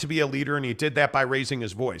wanted to be a leader, and he did that by raising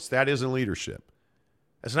his voice. That isn't leadership.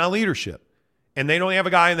 That's not leadership. And they don't have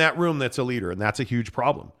a guy in that room that's a leader, and that's a huge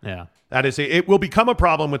problem. Yeah. It will become a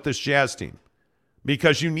problem with this Jazz team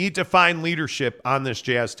because you need to find leadership on this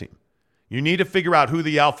Jazz team. You need to figure out who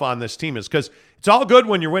the alpha on this team is because it's all good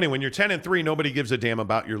when you're winning. When you're 10-3, nobody gives a damn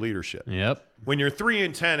about your leadership. Yep. When you're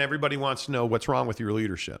 3-10, everybody wants to know what's wrong with your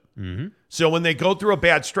leadership. Mm-hmm. So when they go through a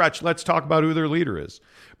bad stretch, let's talk about who their leader is.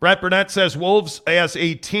 Brett Burnett says Wolves as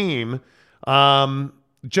a team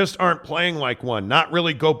just aren't playing like one. Not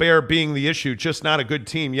really Gobert being the issue, just not a good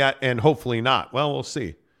team yet, and hopefully not. Well, we'll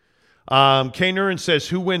see. K. Nuren says,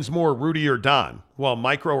 who wins more, Rudy or Don? Well,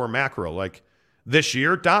 micro or macro? Like this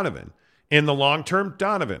year, Donovan. In the long term,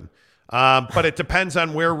 Donovan. But it depends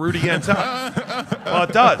on where Rudy ends up. Well,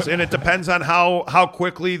 it does. And it depends on how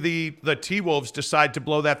quickly the T-Wolves decide to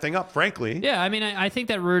blow that thing up, frankly. Yeah, I mean, I think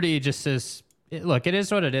that Rudy just is – look, it is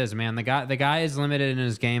what it is, man. The guy is limited in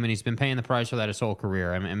his game, and he's been paying the price for that his whole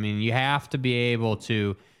career. I mean, you have to be able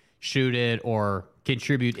to shoot it or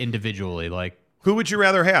contribute individually. Like, who would you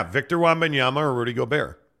rather have, Victor Wembanyama or Rudy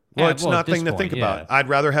Gobert? Well, it's nothing to think about. I'd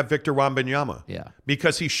rather have Victor Wembanyama. Yeah.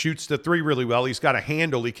 Because he shoots the three really well. He's got a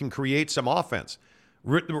handle. He can create some offense.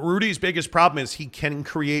 Rudy's biggest problem is he can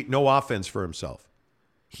create no offense for himself.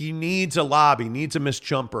 He needs a lob. He needs a missed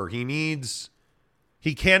jumper. He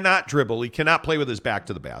cannot dribble. He cannot play with his back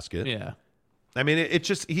to the basket. Yeah. I mean, it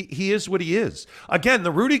just he is what he is. Again,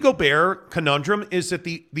 the Rudy Gobert conundrum is that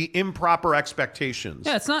the improper expectations.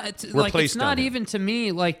 Yeah, it's not even to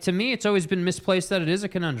me. Like, to me, it's always been misplaced that it is a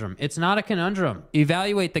conundrum. It's not a conundrum.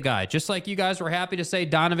 Evaluate the guy. Just like you guys were happy to say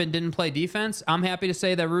Donovan didn't play defense, I'm happy to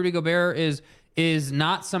say that Rudy Gobert is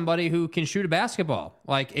not somebody who can shoot a basketball.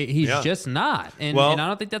 Like, he's just not. And I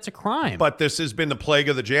don't think that's a crime. But this has been the plague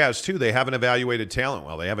of the Jazz, too. They haven't evaluated talent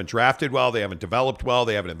well. They haven't drafted well. They haven't developed well.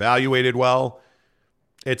 They haven't evaluated well.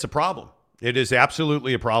 It's a problem. It is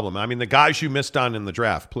absolutely a problem. I mean, the guys you missed on in the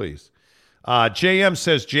draft, please. JM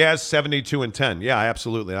says Jazz 72-10. Yeah,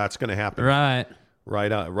 absolutely. That's going to happen. Right.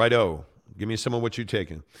 Righto. Give me some of what you're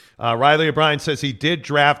taking. Riley O'Brien says he did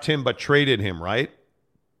draft him but traded him, right?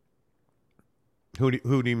 Who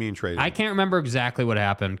do you mean traded? I can't remember exactly what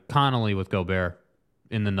happened. Connolly with Gobert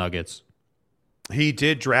in the Nuggets. He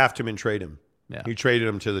did draft him and trade him. Yeah. He traded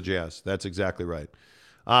him to the Jazz. That's exactly right.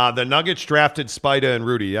 The Nuggets drafted Spida and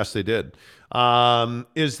Rudy. Yes, they did.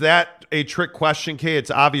 Is that a trick question, Kay?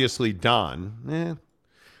 It's obviously Don.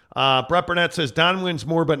 Brett Burnett says Don wins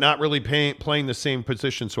more, but not really playing the same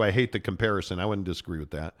position, so I hate the comparison. I wouldn't disagree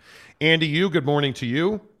with that. Andy, good morning to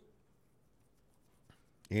you.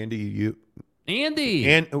 Andy.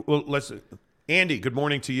 Andy, good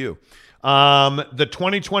morning to you. The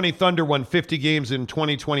 2020 Thunder won 50 games in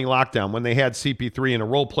 2020 lockdown when they had CP3 and a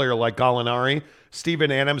role player like Gallinari,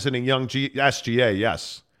 Steven Adams, and a young SGA.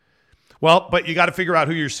 Yes. Well, but you got to figure out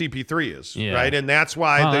who your CP3 is, right? And that's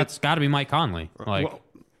why that's got to be Mike Conley.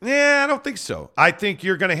 I don't think so. I think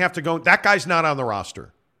you're going to have to go. That guy's not on the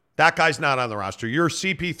roster. Your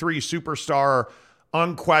CP3 superstar,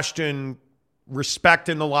 unquestioned, respect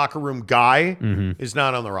in the locker room guy is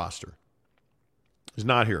not on the roster. He's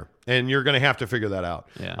not here. And you're going to have to figure that out.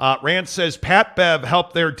 Yeah. Rand says, Pat Bev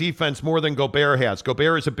helped their defense more than Gobert has.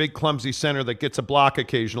 Gobert is a big, clumsy center that gets a block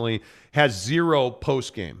occasionally, has 0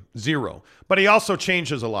 post-game. 0. But he also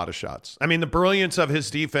changes a lot of shots. I mean, the brilliance of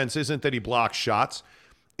his defense isn't that he blocks shots.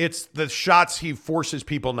 It's the shots he forces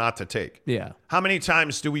people not to take. Yeah. How many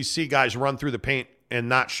times do we see guys run through the paint and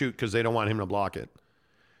not shoot because they don't want him to block it?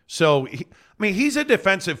 So, he's a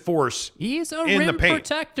defensive force. He's a rim rim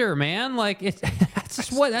protector, man. That's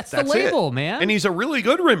the label, it. man. And he's a really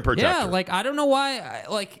good rim protector. Yeah, I don't know why.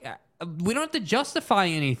 We don't have to justify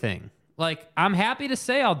anything. I'm happy to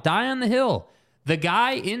say I'll die on the hill. The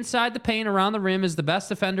guy inside the paint around the rim is the best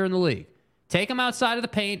defender in the league. Take him outside of the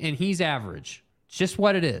paint, and he's average. It's just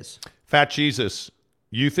what it is. Fat Jesus.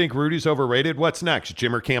 You think Rudy's overrated? What's next?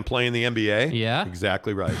 Jimmer can't play in the NBA? Yeah.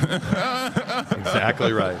 Exactly right.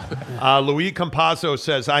 Exactly right. Louis Campazzo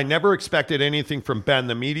says, I never expected anything from Ben.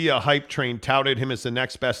 The media hype train touted him as the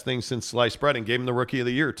next best thing since sliced bread and gave him the Rookie of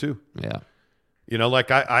the Year, too. Yeah.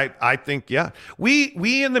 I think, yeah.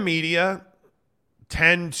 We in the media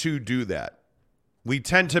tend to do that. We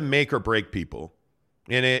tend to make or break people.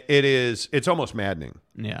 And it's almost maddening.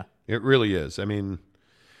 Yeah. It really is. Brent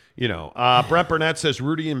Burnett says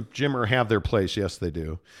Rudy and Jimmer have their place. Yes, they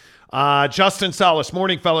do. Justin Salas,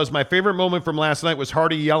 morning, fellas. My favorite moment from last night was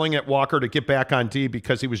Hardy yelling at Walker to get back on D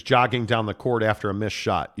because he was jogging down the court after a missed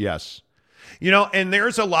shot. Yes. And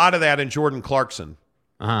there's a lot of that in Jordan Clarkson.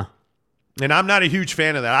 Uh-huh. And I'm not a huge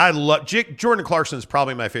fan of that. I love Jordan Clarkson is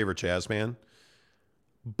probably my favorite Jazz man.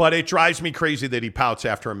 But it drives me crazy that he pouts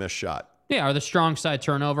after a missed shot. Yeah, or the strong side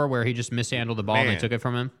turnover where he just mishandled the ball and they took it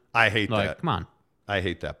from him. I hate that. Come on. I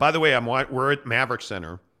hate that. By the way, we're at Maverick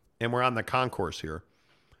Center, and we're on the concourse here.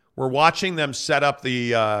 We're watching them set up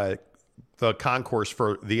the concourse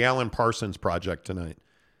for the Alan Parsons Project tonight.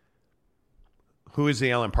 Who is the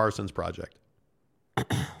Alan Parsons Project?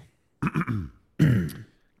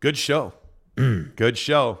 Good show. Good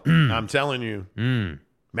show. I'm telling you.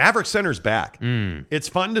 Maverick Center's back. It's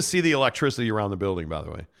fun to see the electricity around the building, by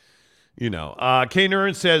the way. K.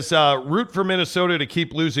 Nuren says, root for Minnesota to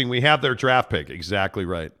keep losing. We have their draft pick. Exactly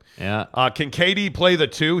right. Yeah. Can KD play the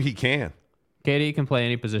 2? He can. KD can play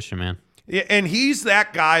any position, man. Yeah, and he's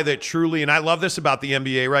that guy that truly, and I love this about the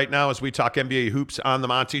NBA right now as we talk NBA hoops on the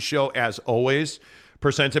Monty Show, as always,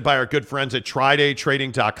 presented by our good friends at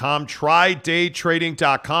TryDayTrading.com.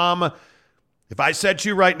 TryDayTrading.com. If I said to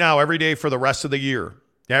you right now, every day for the rest of the year,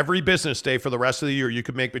 every business day for the rest of the year, you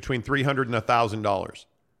could make between $300 and $1,000.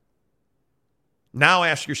 Now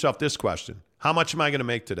ask yourself this question. How much am I going to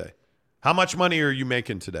make today? How much money are you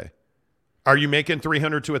making today? Are you making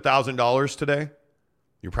 $300 to $1,000 today?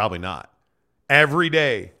 You're probably not. Every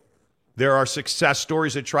day, there are success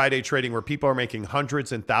stories at Tri-Day Trading where people are making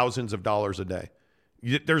hundreds and thousands of dollars a day.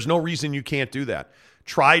 There's no reason you can't do that.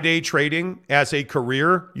 Tri-Day Trading as a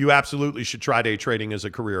career, you absolutely should try day trading as a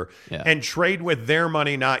career. Yeah. And trade with their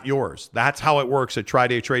money, not yours. That's how it works at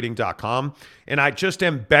TryDayTrading.com. And I just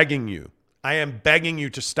am begging you. I am begging you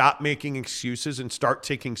to stop making excuses and start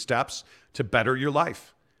taking steps to better your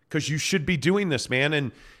life, because you should be doing this,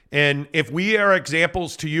 man. And if we are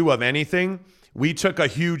examples to you of anything, we took a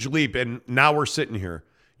huge leap and now we're sitting here.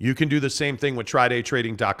 You can do the same thing with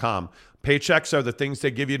TryDayTrading.com. Paychecks are the things they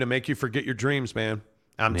give you to make you forget your dreams, man.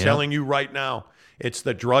 I'm telling you right now, it's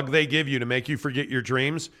the drug they give you to make you forget your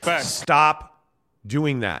dreams. Stop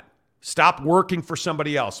doing that. Stop working for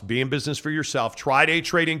somebody else. Be in business for yourself.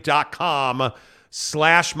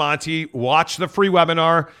 TryDayTrading.com/Monty. Watch the free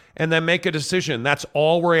webinar and then make a decision. That's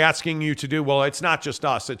all we're asking you to do. Well, it's not just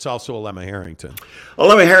us. It's also Alema Harrington.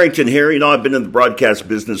 Alema Harrington here. I've been in the broadcast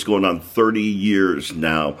business going on 30 years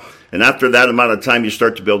now. And after that amount of time, you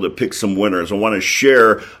start to be able to pick some winners. I want to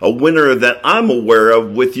share a winner that I'm aware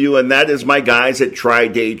of with you, and that is my guys at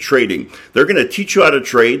Tri-Day Trading. They're going to teach you how to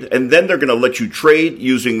trade, and then they're going to let you trade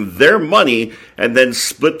using their money and then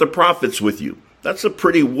split the profits with you. That's a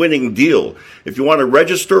pretty winning deal. If you want to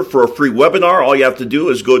register for a free webinar, all you have to do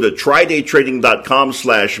is go to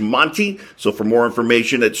TryDayTrading.com/Monty. So for more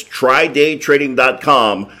information, it's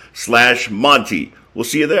TryDayTrading.com/Monty. We'll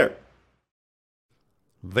see you there.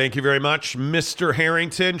 Thank you very much, Mr.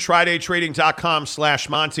 Harrington.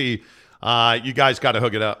 TryDayTrading.com/Monty. You guys got to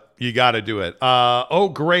hook it up. You got to do it.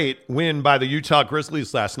 Great win by the Utah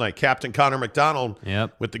Grizzlies last night. Captain Connor McDonald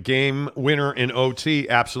with the game winner in OT.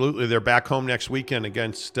 Absolutely. They're back home next weekend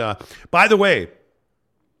against By the way,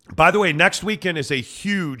 next weekend is a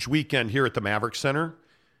huge weekend here at the Maverick Center.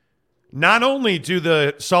 Not only do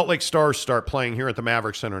the Salt Lake Stars start playing here at the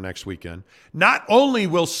Maverick Center next weekend, not only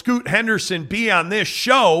will Scoot Henderson be on this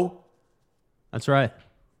show. That's right.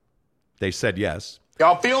 They said yes.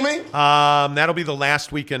 Y'all feel me? That'll be the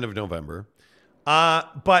last weekend of November.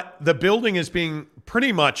 But the building is being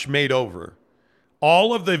pretty much made over.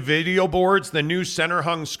 All of the video boards, the new center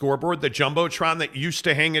hung scoreboard, the Jumbotron that used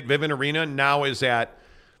to hang at Vivint Arena now is at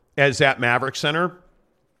Maverick Center.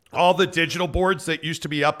 All the digital boards that used to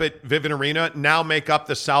be up at Vivint Arena now make up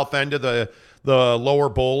the south end of the lower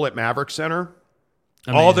bowl at Maverick Center.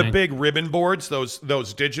 Amazing. All the big ribbon boards,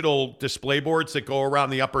 those digital display boards that go around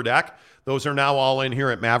the upper deck, those are now all in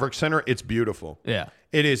here at Maverick Center. It's beautiful. Yeah.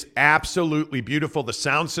 It is absolutely beautiful. The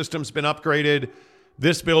sound system's been upgraded.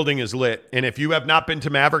 This building is lit. And if you have not been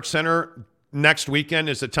to Maverick Center, next weekend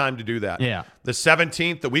is the time to do that. Yeah. The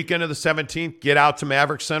 17th, the weekend of the 17th, get out to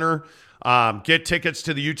Maverick Center. Get tickets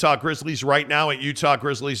to the Utah Grizzlies right now at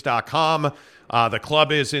utahgrizzlies.com. The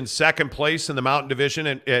club is in second place in the Mountain Division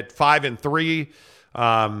at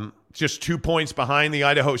 5-3. Just 2 points behind the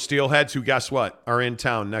Idaho Steelheads, who, guess what, are in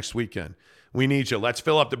town next weekend. We need you. Let's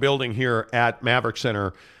fill up the building here at Maverick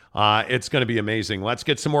Center. It's going to be amazing. Let's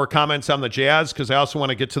get some more comments on the Jazz, because I also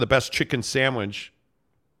want to get to the best chicken sandwich,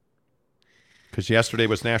 because yesterday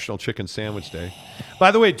was National Chicken Sandwich Day.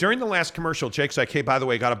 By the way, during the last commercial, Jake's like, hey, by the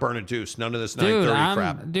way, got to burn a deuce. None of this 9:30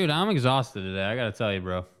 crap. Dude, I'm exhausted today. I got to tell you,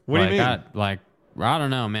 bro. What do you mean? I don't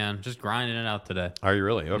know, man. Just grinding it out today. Are you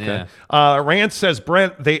really? Okay. Yeah. Rance says,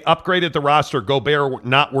 Brent, they upgraded the roster. Gobert,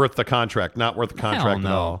 not worth the contract. Not worth the contract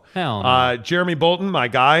at all. Hell no. Jeremy Bolton, my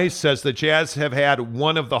guy, says the Jazz have had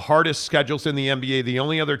one of the hardest schedules in the NBA. The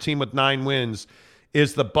only other team with 9 wins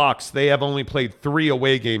is the Bucks. They have only played 3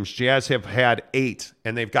 away games. Jazz have had 8,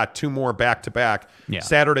 and they've got 2 more back-to-back. Yeah.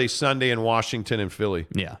 Saturday, Sunday in Washington and Philly.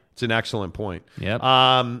 Yeah. It's an excellent point. Yep.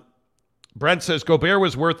 Brent says Gobert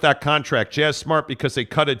was worth that contract. Jazz smart because they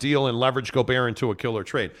cut a deal and leveraged Gobert into a killer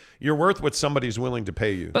trade. You're worth what somebody's willing to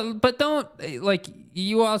pay you. But don't, like,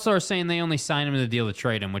 you also are saying they only signed him to the deal to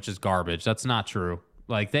trade him, which is garbage. That's not true.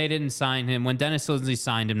 Like, they didn't sign him. When Dennis Lindsey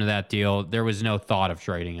signed him to that deal, there was no thought of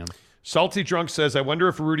trading him. Salty Drunk says, I wonder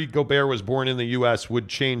if Rudy Gobert was born in the U.S. would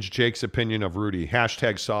change Jake's opinion of Rudy.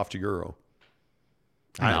 #soft Euro.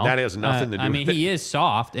 No. That has nothing to do with it. He is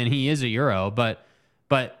soft, and he is a Euro, but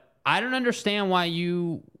I don't understand why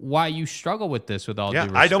you struggle with this, with all due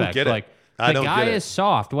respect. I don't get it. Like, the guy is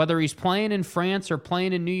soft. Whether he's playing in France or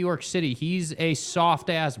playing in New York City, he's a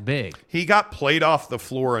soft-ass big. He got played off the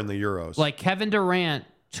floor in the Euros. Like, Kevin Durant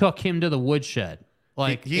took him to the woodshed.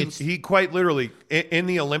 Like, he quite literally, in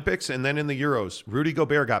the Olympics and then in the Euros, Rudy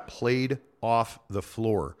Gobert got played off the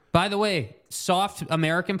floor. By the way, soft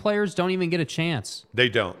American players don't even get a chance. They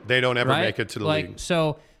don't ever make it to the league.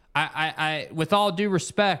 So I with all due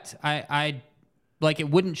respect, I like, it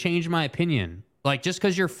wouldn't change my opinion. Like, just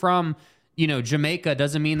because you're from, Jamaica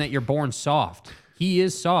doesn't mean that you're born soft. He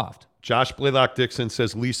is soft. Josh Blaylock Dixon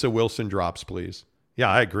says Lisa Wilson drops, please. Yeah,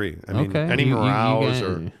 I agree. I mean, any Morales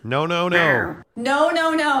or no. No.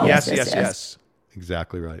 Yes.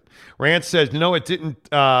 Exactly right. Rance says no. It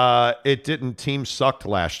didn't. Team sucked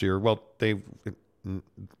last year. Well, the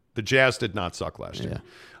Jazz did not suck last year.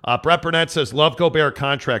 Brett Burnett says love Gobert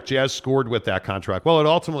contract. Jazz scored with that contract. Well, it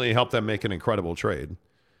ultimately helped them make an incredible trade.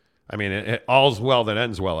 I mean, all's well that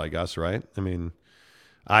ends well, I guess, right? I mean,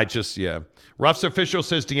 Ruff's official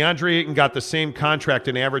says DeAndre Ayton got the same contract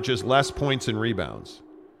and averages less points and rebounds.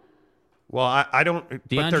 Well, I don't. DeAndre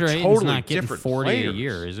but they're Ayton's totally not getting different 40 players. a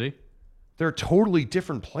year, is he? They're totally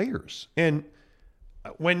different players. And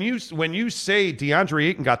when you say DeAndre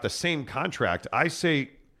Ayton got the same contract, I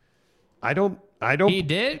say I don't. He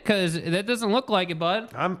did? Because that doesn't look like it, bud.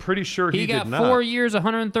 I'm pretty sure he got did not. 4 years,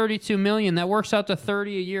 $132 million. That works out to $30 a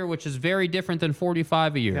year, which is very different than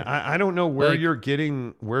 $45 a year. Yeah, I don't know where you're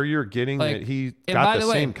getting that he got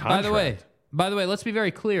the same contract. By the way, let's be very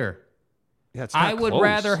clear. Yeah, it's not I would close.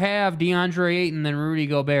 rather have DeAndre Ayton than Rudy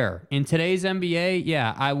Gobert. In today's NBA,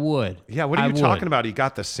 yeah, I would. Yeah, what are you talking about? He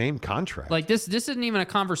got the same contract. Like, this isn't even a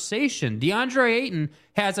conversation. DeAndre Ayton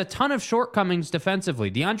has a ton of shortcomings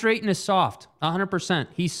defensively. DeAndre Ayton is soft, 100%.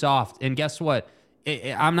 He's soft. And guess what?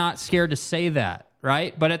 I'm not scared to say that,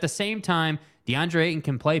 right? But at the same time, DeAndre Ayton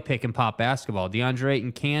can play pick and pop basketball. DeAndre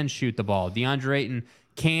Ayton can shoot the ball. DeAndre Ayton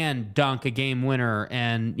can dunk a game winner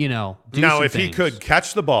and, do now, if things. he could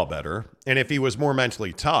catch the ball better and if he was more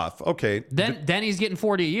mentally tough, okay. Then he's getting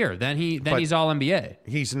 40 a year. Then he's all NBA.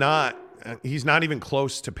 He's not even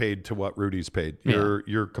close to paid to what Rudy's paid.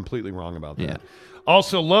 You're completely wrong about that. Yeah.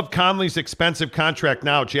 Also, love Conley's expensive contract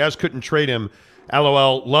now. Jazz couldn't trade him.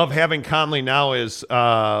 LOL. Love having Conley now is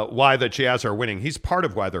why the Jazz are winning. He's part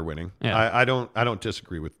of why they're winning. Yeah. I don't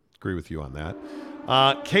disagree with you on that.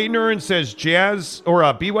 K. Nurin says Jazz or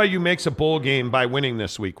BYU makes a bowl game by winning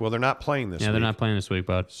this week. Well, they're not playing this week. Yeah, they're not playing this week,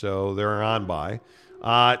 bud. So they're on by.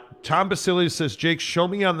 Tom Basilius says, Jake, show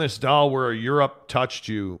me on this doll where Europe touched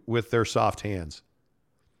you with their soft hands.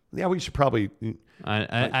 Yeah, we should probably.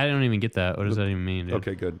 I don't even get that. What does that even mean, dude?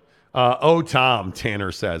 Okay, good. Tom,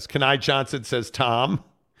 Tanner says. Kenai Johnson says, Tom.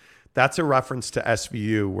 That's a reference to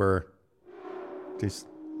SVU where these.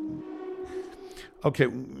 Okay,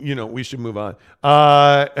 we should move on.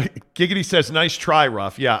 Giggity says, nice try,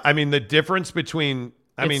 Ruff. Yeah, I mean, the difference between...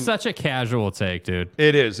 It's such a casual take, dude.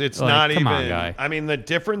 It is. It's not even... Come on, guy. I mean, the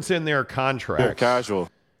difference in their contracts... They're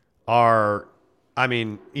casual. ...are,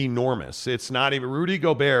 enormous. It's not even... Rudy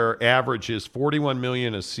Gobert averages $41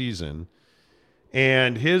 million a season,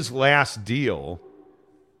 and his last deal...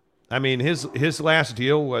 his last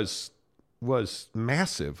deal was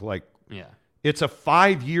massive. Yeah. It's a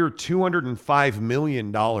 5-year, $205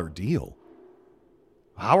 million deal.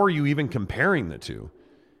 How are you even comparing the two?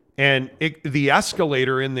 And the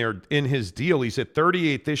escalator in his deal, he's at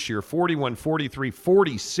 38 this year, 41, 43,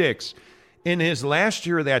 46. In his last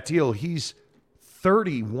year of that deal, he's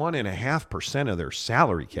 31.5% of their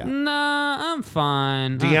salary cap. Nah, I'm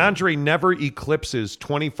fine. DeAndre never eclipses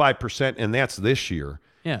 25%, and that's this year.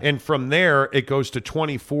 Yeah. And from there, it goes to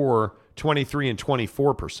 24, 23, and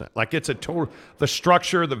 24%. It's a total. The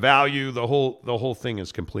structure, the value, the whole thing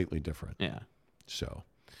is completely different. Yeah. So,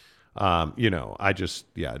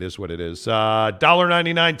 it is what it is.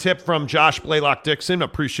 $1.99 tip from Josh Blaylock Dixon.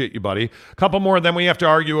 Appreciate you, buddy. A couple more, then we have to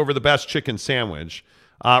argue over the best chicken sandwich.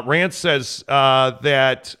 Rance says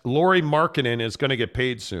that Lauri Markkanen is going to get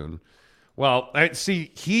paid soon. Well,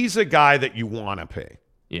 he's a guy that you want to pay.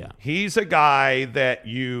 Yeah. He's a guy that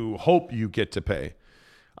you hope you get to pay.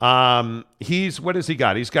 What has he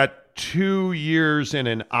got? He's got 2 years and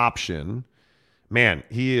an option. Man,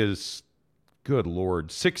 he is, good Lord,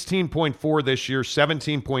 16.4 this year,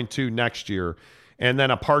 17.2 next year, and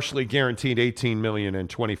then a partially guaranteed $18 million in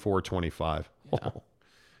 24-25. Yeah. Oh,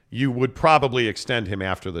 you would probably extend him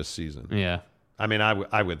after this season. Yeah.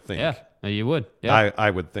 I would think. Yeah, you would. Yeah. I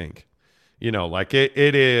would think.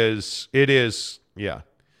 It is, yeah.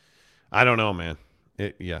 I don't know, man.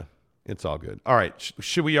 It's all good. All right.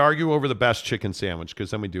 Should we argue over the best chicken sandwich?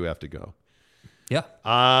 Because then we do have to go. Yeah.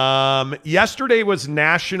 Yesterday was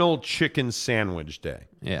National Chicken Sandwich Day.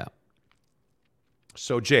 Yeah.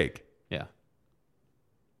 So, Jake. Yeah.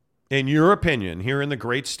 In your opinion, here in the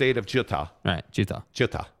great state of Utah. Right.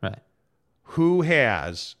 Utah. Right. Who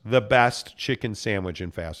has the best chicken sandwich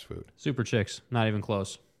in fast food? Super Chicks. Not even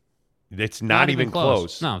close. It's not even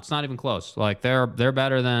close. No, it's not even close. They're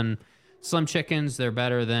better than Slim Chickens. They're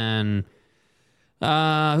better than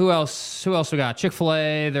who else we got?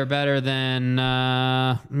 Chick-fil-A. They're better than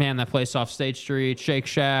that place off State Street, Shake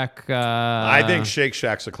Shack. I think Shake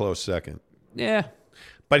Shack's a close second. Yeah.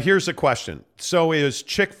 But here's the question. So is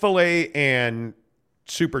Chick-fil-A and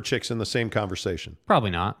Super Chicks in the same conversation?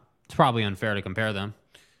 Probably not. It's probably unfair to compare them.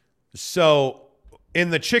 So in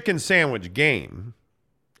the chicken sandwich game,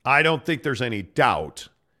 I don't think there's any doubt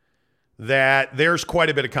that there's quite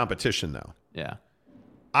a bit of competition, though. Yeah.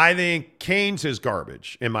 I think Cane's is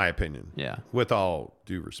garbage, in my opinion. Yeah. With all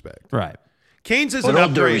due respect. Right. Cane's is an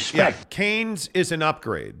upgrade. Yeah, Cane's is an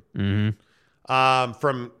upgrade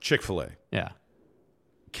from Chick-fil-A. Yeah.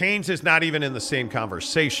 Cane's is not even in the same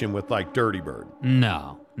conversation with Dirty Bird.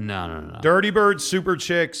 No. Dirty Bird, Super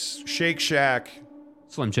Chicks, Shake Shack.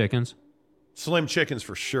 Slim Chickens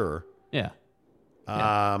for sure. Yeah.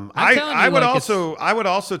 I would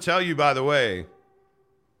also tell you, by the way,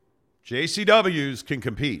 JCWs can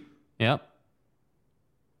compete. Yep.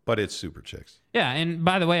 But it's Super Chicks. Yeah, and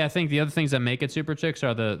by the way, I think the other things that make it Super Chicks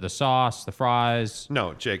are the sauce, the fries.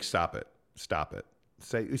 No, Jake, stop it.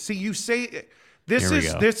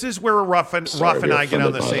 This is where Ruff and I get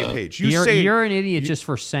on the same page. You're an idiot just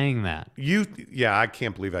for saying that. I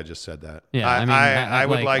can't believe I just said that. Yeah, I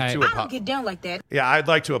would like to. I don't get down like that. Yeah, I'd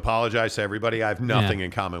like to apologize to everybody. I have nothing in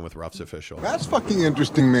common with Ruff's official. That's fucking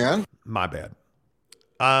interesting, man. My bad.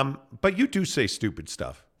 But you do say stupid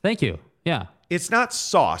stuff. Thank you. Yeah. It's not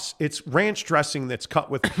sauce. It's ranch dressing that's cut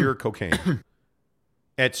with pure cocaine.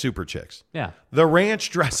 at Super Chicks. Yeah. The ranch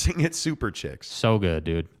dressing at Super Chicks. So good,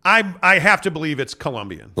 dude. I have to believe it's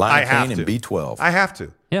Colombian. I have to. and B12. I have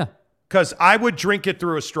to. Yeah. Because I would drink it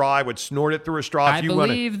through a straw. I would snort it through a straw. I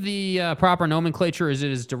believe the proper nomenclature is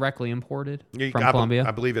it is directly imported from Colombia.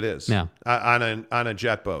 I believe it is. Yeah. On a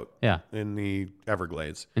jet boat. Yeah. In the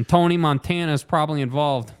Everglades. And Tony Montana is probably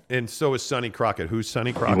involved. And so is Sonny Crockett. Who's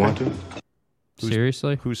Sonny Crockett? You want to?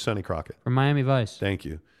 Seriously? Who's Sonny Crockett? From Miami Vice. Thank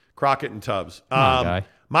you. Crockett and Tubbs. Come on, guy.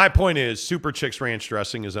 My point is Super Chicks ranch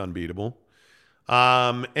dressing is unbeatable.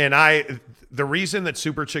 And the reason that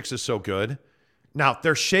Super Chicks is so good, now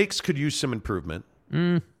their shakes could use some improvement.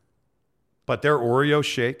 But their Oreo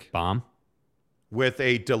shake bomb with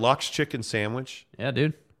a deluxe chicken sandwich. Yeah,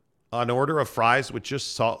 dude. An order of fries with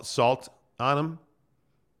just salt on them.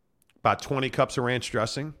 About 20 cups of ranch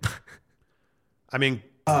dressing. I mean,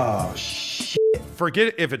 oh shit.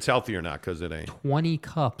 Forget if it's healthy or not, because it ain't. 20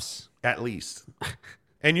 cups. At least.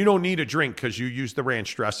 And you don't need a drink because you use the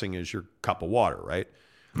ranch dressing as your cup of water, right?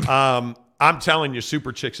 I'm telling you,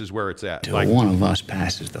 Super Chicks is where it's at. Till one of us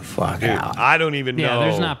passes the fuck out. I don't even know. Yeah,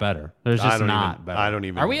 there's not better. There's just not better. I don't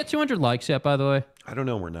even. Are we at 200 likes yet, by the way? I don't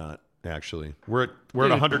know. We're not, actually. We're at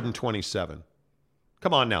 127.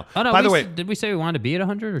 Come on now. Oh, no, by the way, did we say we wanted to be at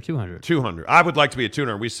 100 or 200? 200. I would like to be at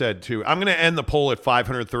 200. We said 2. I'm going to end the poll at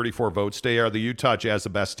 534 votes. They are the Utah Jazz the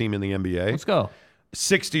best team in the NBA? Let's go.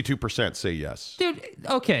 62% say yes. Dude,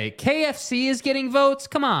 okay. KFC is getting votes?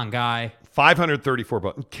 Come on, guy. 534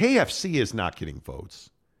 votes. KFC is not getting votes.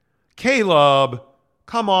 Caleb,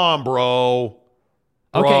 come on, bro.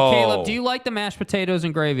 Okay, Caleb, do you like the mashed potatoes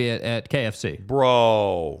and gravy at KFC?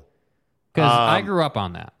 Bro. Because I grew up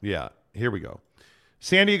on that. Yeah, here we go.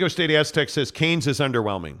 San Diego State Aztec says Cane's is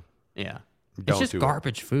underwhelming. Yeah. Don't it's just do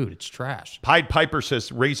garbage food. It's trash. Pied Piper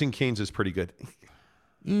says Raising Cane's is pretty good.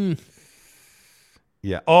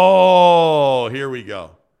 Yeah. Oh, here we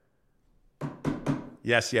go.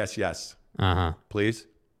 Yes, yes, yes. Uh-huh. Please?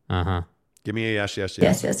 Uh-huh. Give me a yes, yes,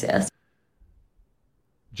 yes. Yes, yes, yes.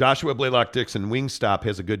 Joshua Blaylock Dixon, Wingstop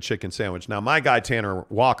has a good chicken sandwich. Now, my guy, Tanner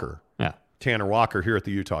Walker here at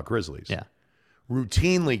the Utah Grizzlies,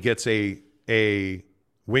 routinely gets a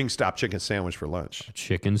Wingstop chicken sandwich for lunch. A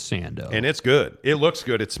chicken sando. And it's good. It looks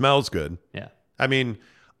good. It smells good. Yeah. I mean,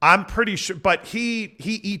 I'm pretty sure, but he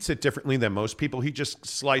eats it differently than most people. He just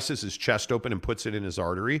slices his chest open and puts it in his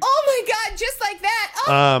artery. Oh my God, just like that.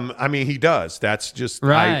 Oh. I mean, he does. That's just,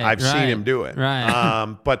 I've seen him do it.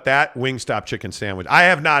 Right. But that Wingstop chicken sandwich, I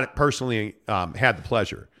have not personally had the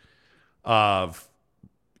pleasure of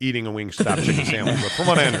eating a Wingstop chicken sandwich, but from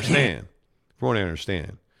what I understand,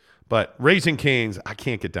 but Raising Cane's, I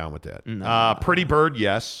can't get down with that. No. Pretty Bird,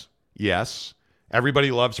 yes. Everybody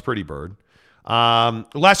loves Pretty Bird.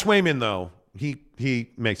 Les Wayman, though, he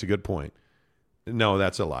makes a good point. No,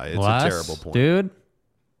 that's a lie. It's a terrible point. Dude,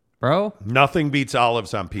 bro. Nothing beats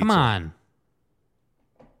olives on pizza. Come on.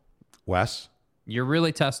 Wes? You're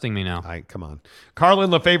really testing me now. Come on.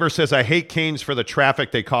 Carlin Lefevre says, I hate Canes for the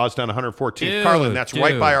traffic they caused on 114th. Carlin, that's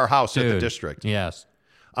right by our house at the district. Yes.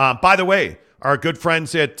 By the way, our good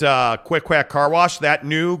friends at Quick Quack Car Wash, that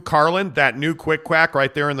new Quick Quack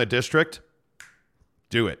right there in the district,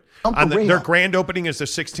 do it. Their grand opening is the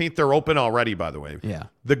 16th. They're open already, by the way. Yeah.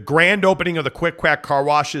 The grand opening of the Quick Quack Car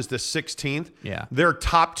Wash is the 16th. Yeah. Their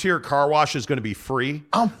top tier car wash is going to be free.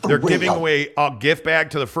 They're giving away a gift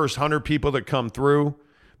bag to the first 100 people that come through.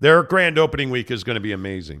 Their grand opening week is going to be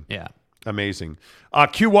amazing. Yeah. Amazing.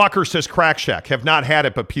 Q Walker says Crack Shack. Have not had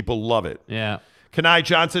it, but people love it. Yeah. Kanai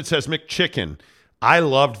Johnson says McChicken. I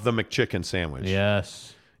loved the McChicken sandwich.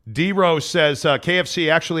 Yes. D-Rose says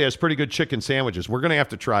KFC actually has pretty good chicken sandwiches. We're going to have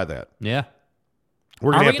to try that. Yeah.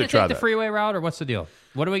 We're going to have to try that. Are we going to take the freeway route, or what's the deal?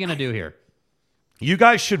 What are we going to do here? You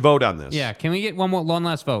guys should vote on this. Yeah. Can we get one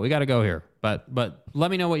last vote? We got to go here. But let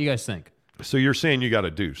me know what you guys think. So you're saying you got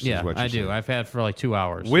a deuce? Yeah, I do. I've had for like 2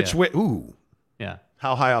 hours. Which way? Ooh. Yeah.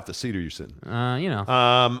 How high off the seat are you sitting? You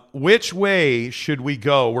know. Which way should we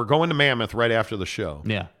go? We're going to Mammoth right after the show.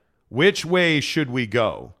 Yeah. Which way should we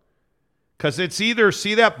go? Because it's either,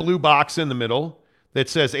 see that blue box in the middle that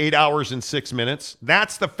says 8 hours and 6 minutes?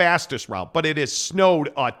 That's the fastest route, but it has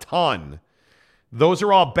snowed a ton. Those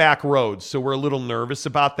are all back roads, so we're a little nervous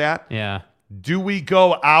about that. Yeah. Do we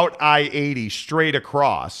go out I-80 straight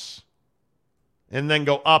across and then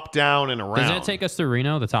go up, down, and around? Does it take us through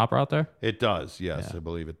Reno, the top route there? It does, yes. Yeah. I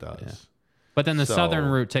believe it does. Yeah. But then the southern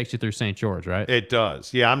route takes you through St. George, right? It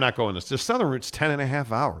does. Yeah, I'm not going this. The southern route's 10 and a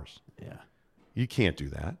half hours. Yeah. You can't do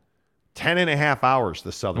that. 10 and a half hours,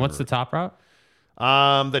 the southern What's route. the top route?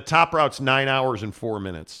 The top route's 9 hours and 4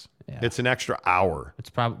 minutes. Yeah. It's an extra hour. It's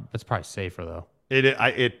probably safer, though.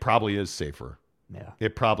 It probably is safer. Yeah.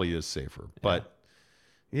 It probably is safer. But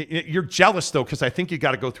You're jealous, though, because I think you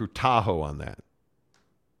got to go through Tahoe on that.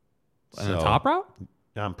 The top route?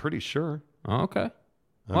 I'm pretty sure. Oh, okay.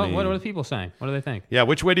 What are the people saying? What do they think? Yeah,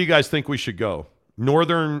 which way do you guys think we should go?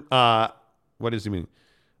 Northern, what does he mean?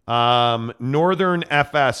 Northern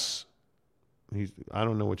FS. I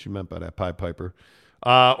don't know what you meant by that, Pied Piper.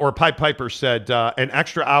 Or Pied Piper said, an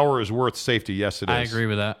extra hour is worth safety. Yes, it is. I agree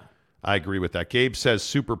with that. I agree with that. Gabe says,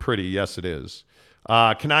 super pretty. Yes, it is.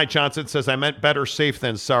 Kenai Johnson says, I meant better safe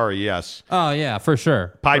than sorry. Yes. Oh, yeah, for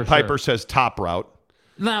sure. Pied Piper says top route.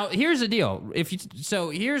 Now, here's the deal. So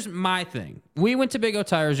here's my thing. We went to Big O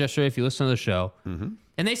Tires yesterday, if you listen to the show, and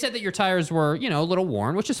they said that your tires were, a little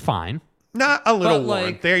worn, which is fine. Not a little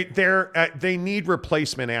worn. They need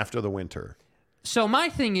replacement after the winter. So my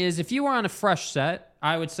thing is, if you were on a fresh set,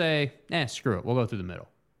 I would say, screw it. We'll go through the middle.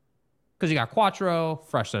 Because you got Quattro,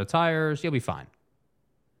 fresh set of tires, you'll be fine.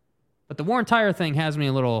 But the worn tire thing has me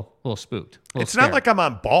a little spooked. It's not like I'm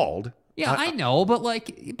on bald. Yeah, I know,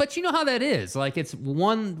 but you know how that is. Like, it's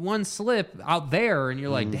one slip out there, and you're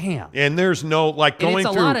like, damn. And there's no going through. It's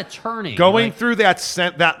a lot of turning. Going through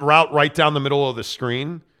that route right down the middle of the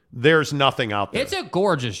screen. There's nothing out there. It's a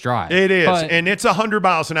gorgeous drive. It is, and it's 100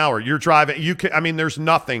 miles an hour. You're driving. There's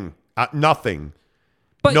nothing. Nothing.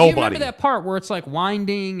 But nobody. You remember that part where it's like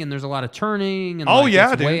winding and there's a lot of turning. And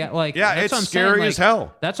it's scary as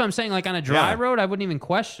hell. That's what I'm saying. Like on a dry road, I wouldn't even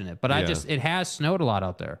question it. But it has snowed a lot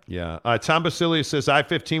out there. Yeah. Tom Basilius says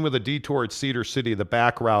I-15 with a detour at Cedar City, the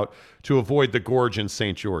back route to avoid the gorge in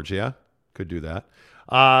St. George. Yeah, could do that.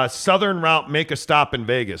 Southern route, make a stop in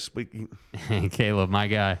Vegas. Caleb, my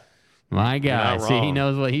guy. My guy. See, he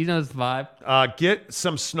knows the vibe. Get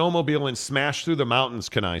some snowmobile and smash through the mountains,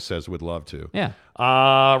 Kenai says, would love to. Yeah.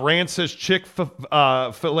 Rand says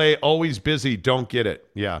Chick-fil-A always busy, don't get it.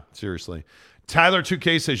 Yeah, seriously. Tyler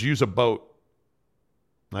 2K says use a boat.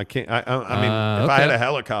 I can't. I mean, if I had a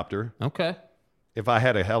helicopter. Okay. If I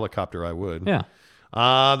had a helicopter, I would. Yeah.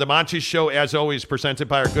 The Monty Show, as always, presented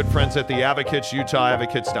by our good friends at the Advocates,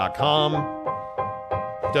 UtahAdvocates.com.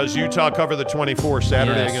 Does Utah cover the 24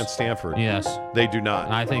 Saturday against Stanford? Yes. They do not.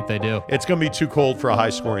 I think they do. It's going to be too cold for a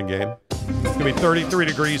high-scoring game. It's going to be 33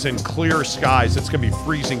 degrees and clear skies. It's going to be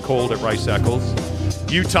freezing cold at Rice Eccles.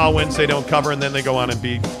 Utah wins, they don't cover, and then they go on and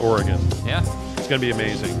beat Oregon. Yeah. It's going to be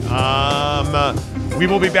amazing. We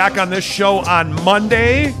will be back on this show on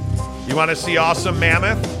Monday. You want to see Awesome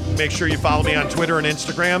Mammoth? Make sure you follow me on Twitter and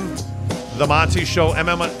Instagram. The Monty Show,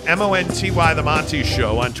 MONTY, The Monty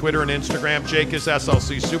Show on Twitter and Instagram. Jake is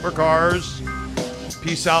SLC Supercars.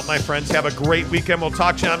 Peace out, my friends. Have a great weekend. We'll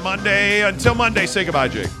talk to you on Monday. Until Monday, say goodbye,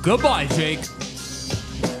 Jake. Goodbye, Jake.